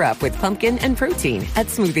power up with pumpkin and protein at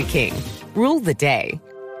Smoothie King. Rule the day.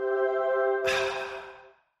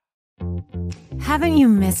 Haven't you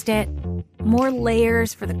missed it? More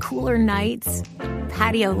layers for the cooler nights,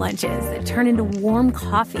 patio lunches that turn into warm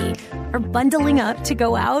coffee, or bundling up to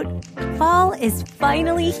go out? Fall is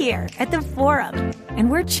finally here at the Forum, and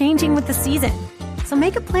we're changing with the season. So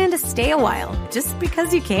make a plan to stay a while, just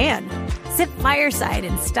because you can. Sit fireside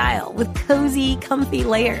in style with cozy, comfy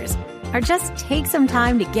layers, or just take some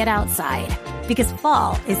time to get outside, because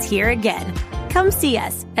fall is here again. Come see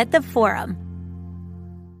us at the Forum.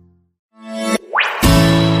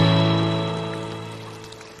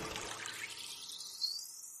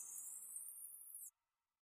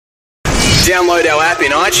 Download our app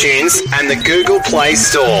in iTunes and the Google Play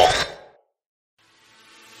Store.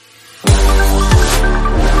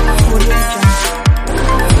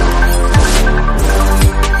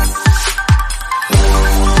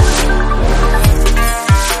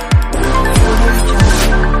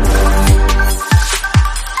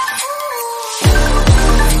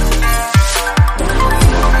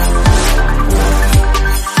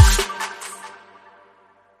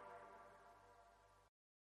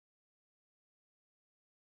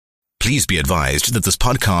 Please be advised that this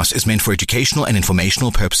podcast is meant for educational and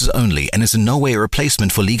informational purposes only and is in no way a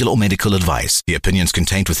replacement for legal or medical advice. The opinions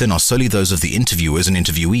contained within are solely those of the interviewers and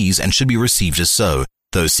interviewees and should be received as so.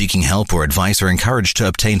 Those seeking help or advice are encouraged to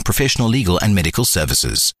obtain professional legal and medical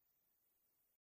services.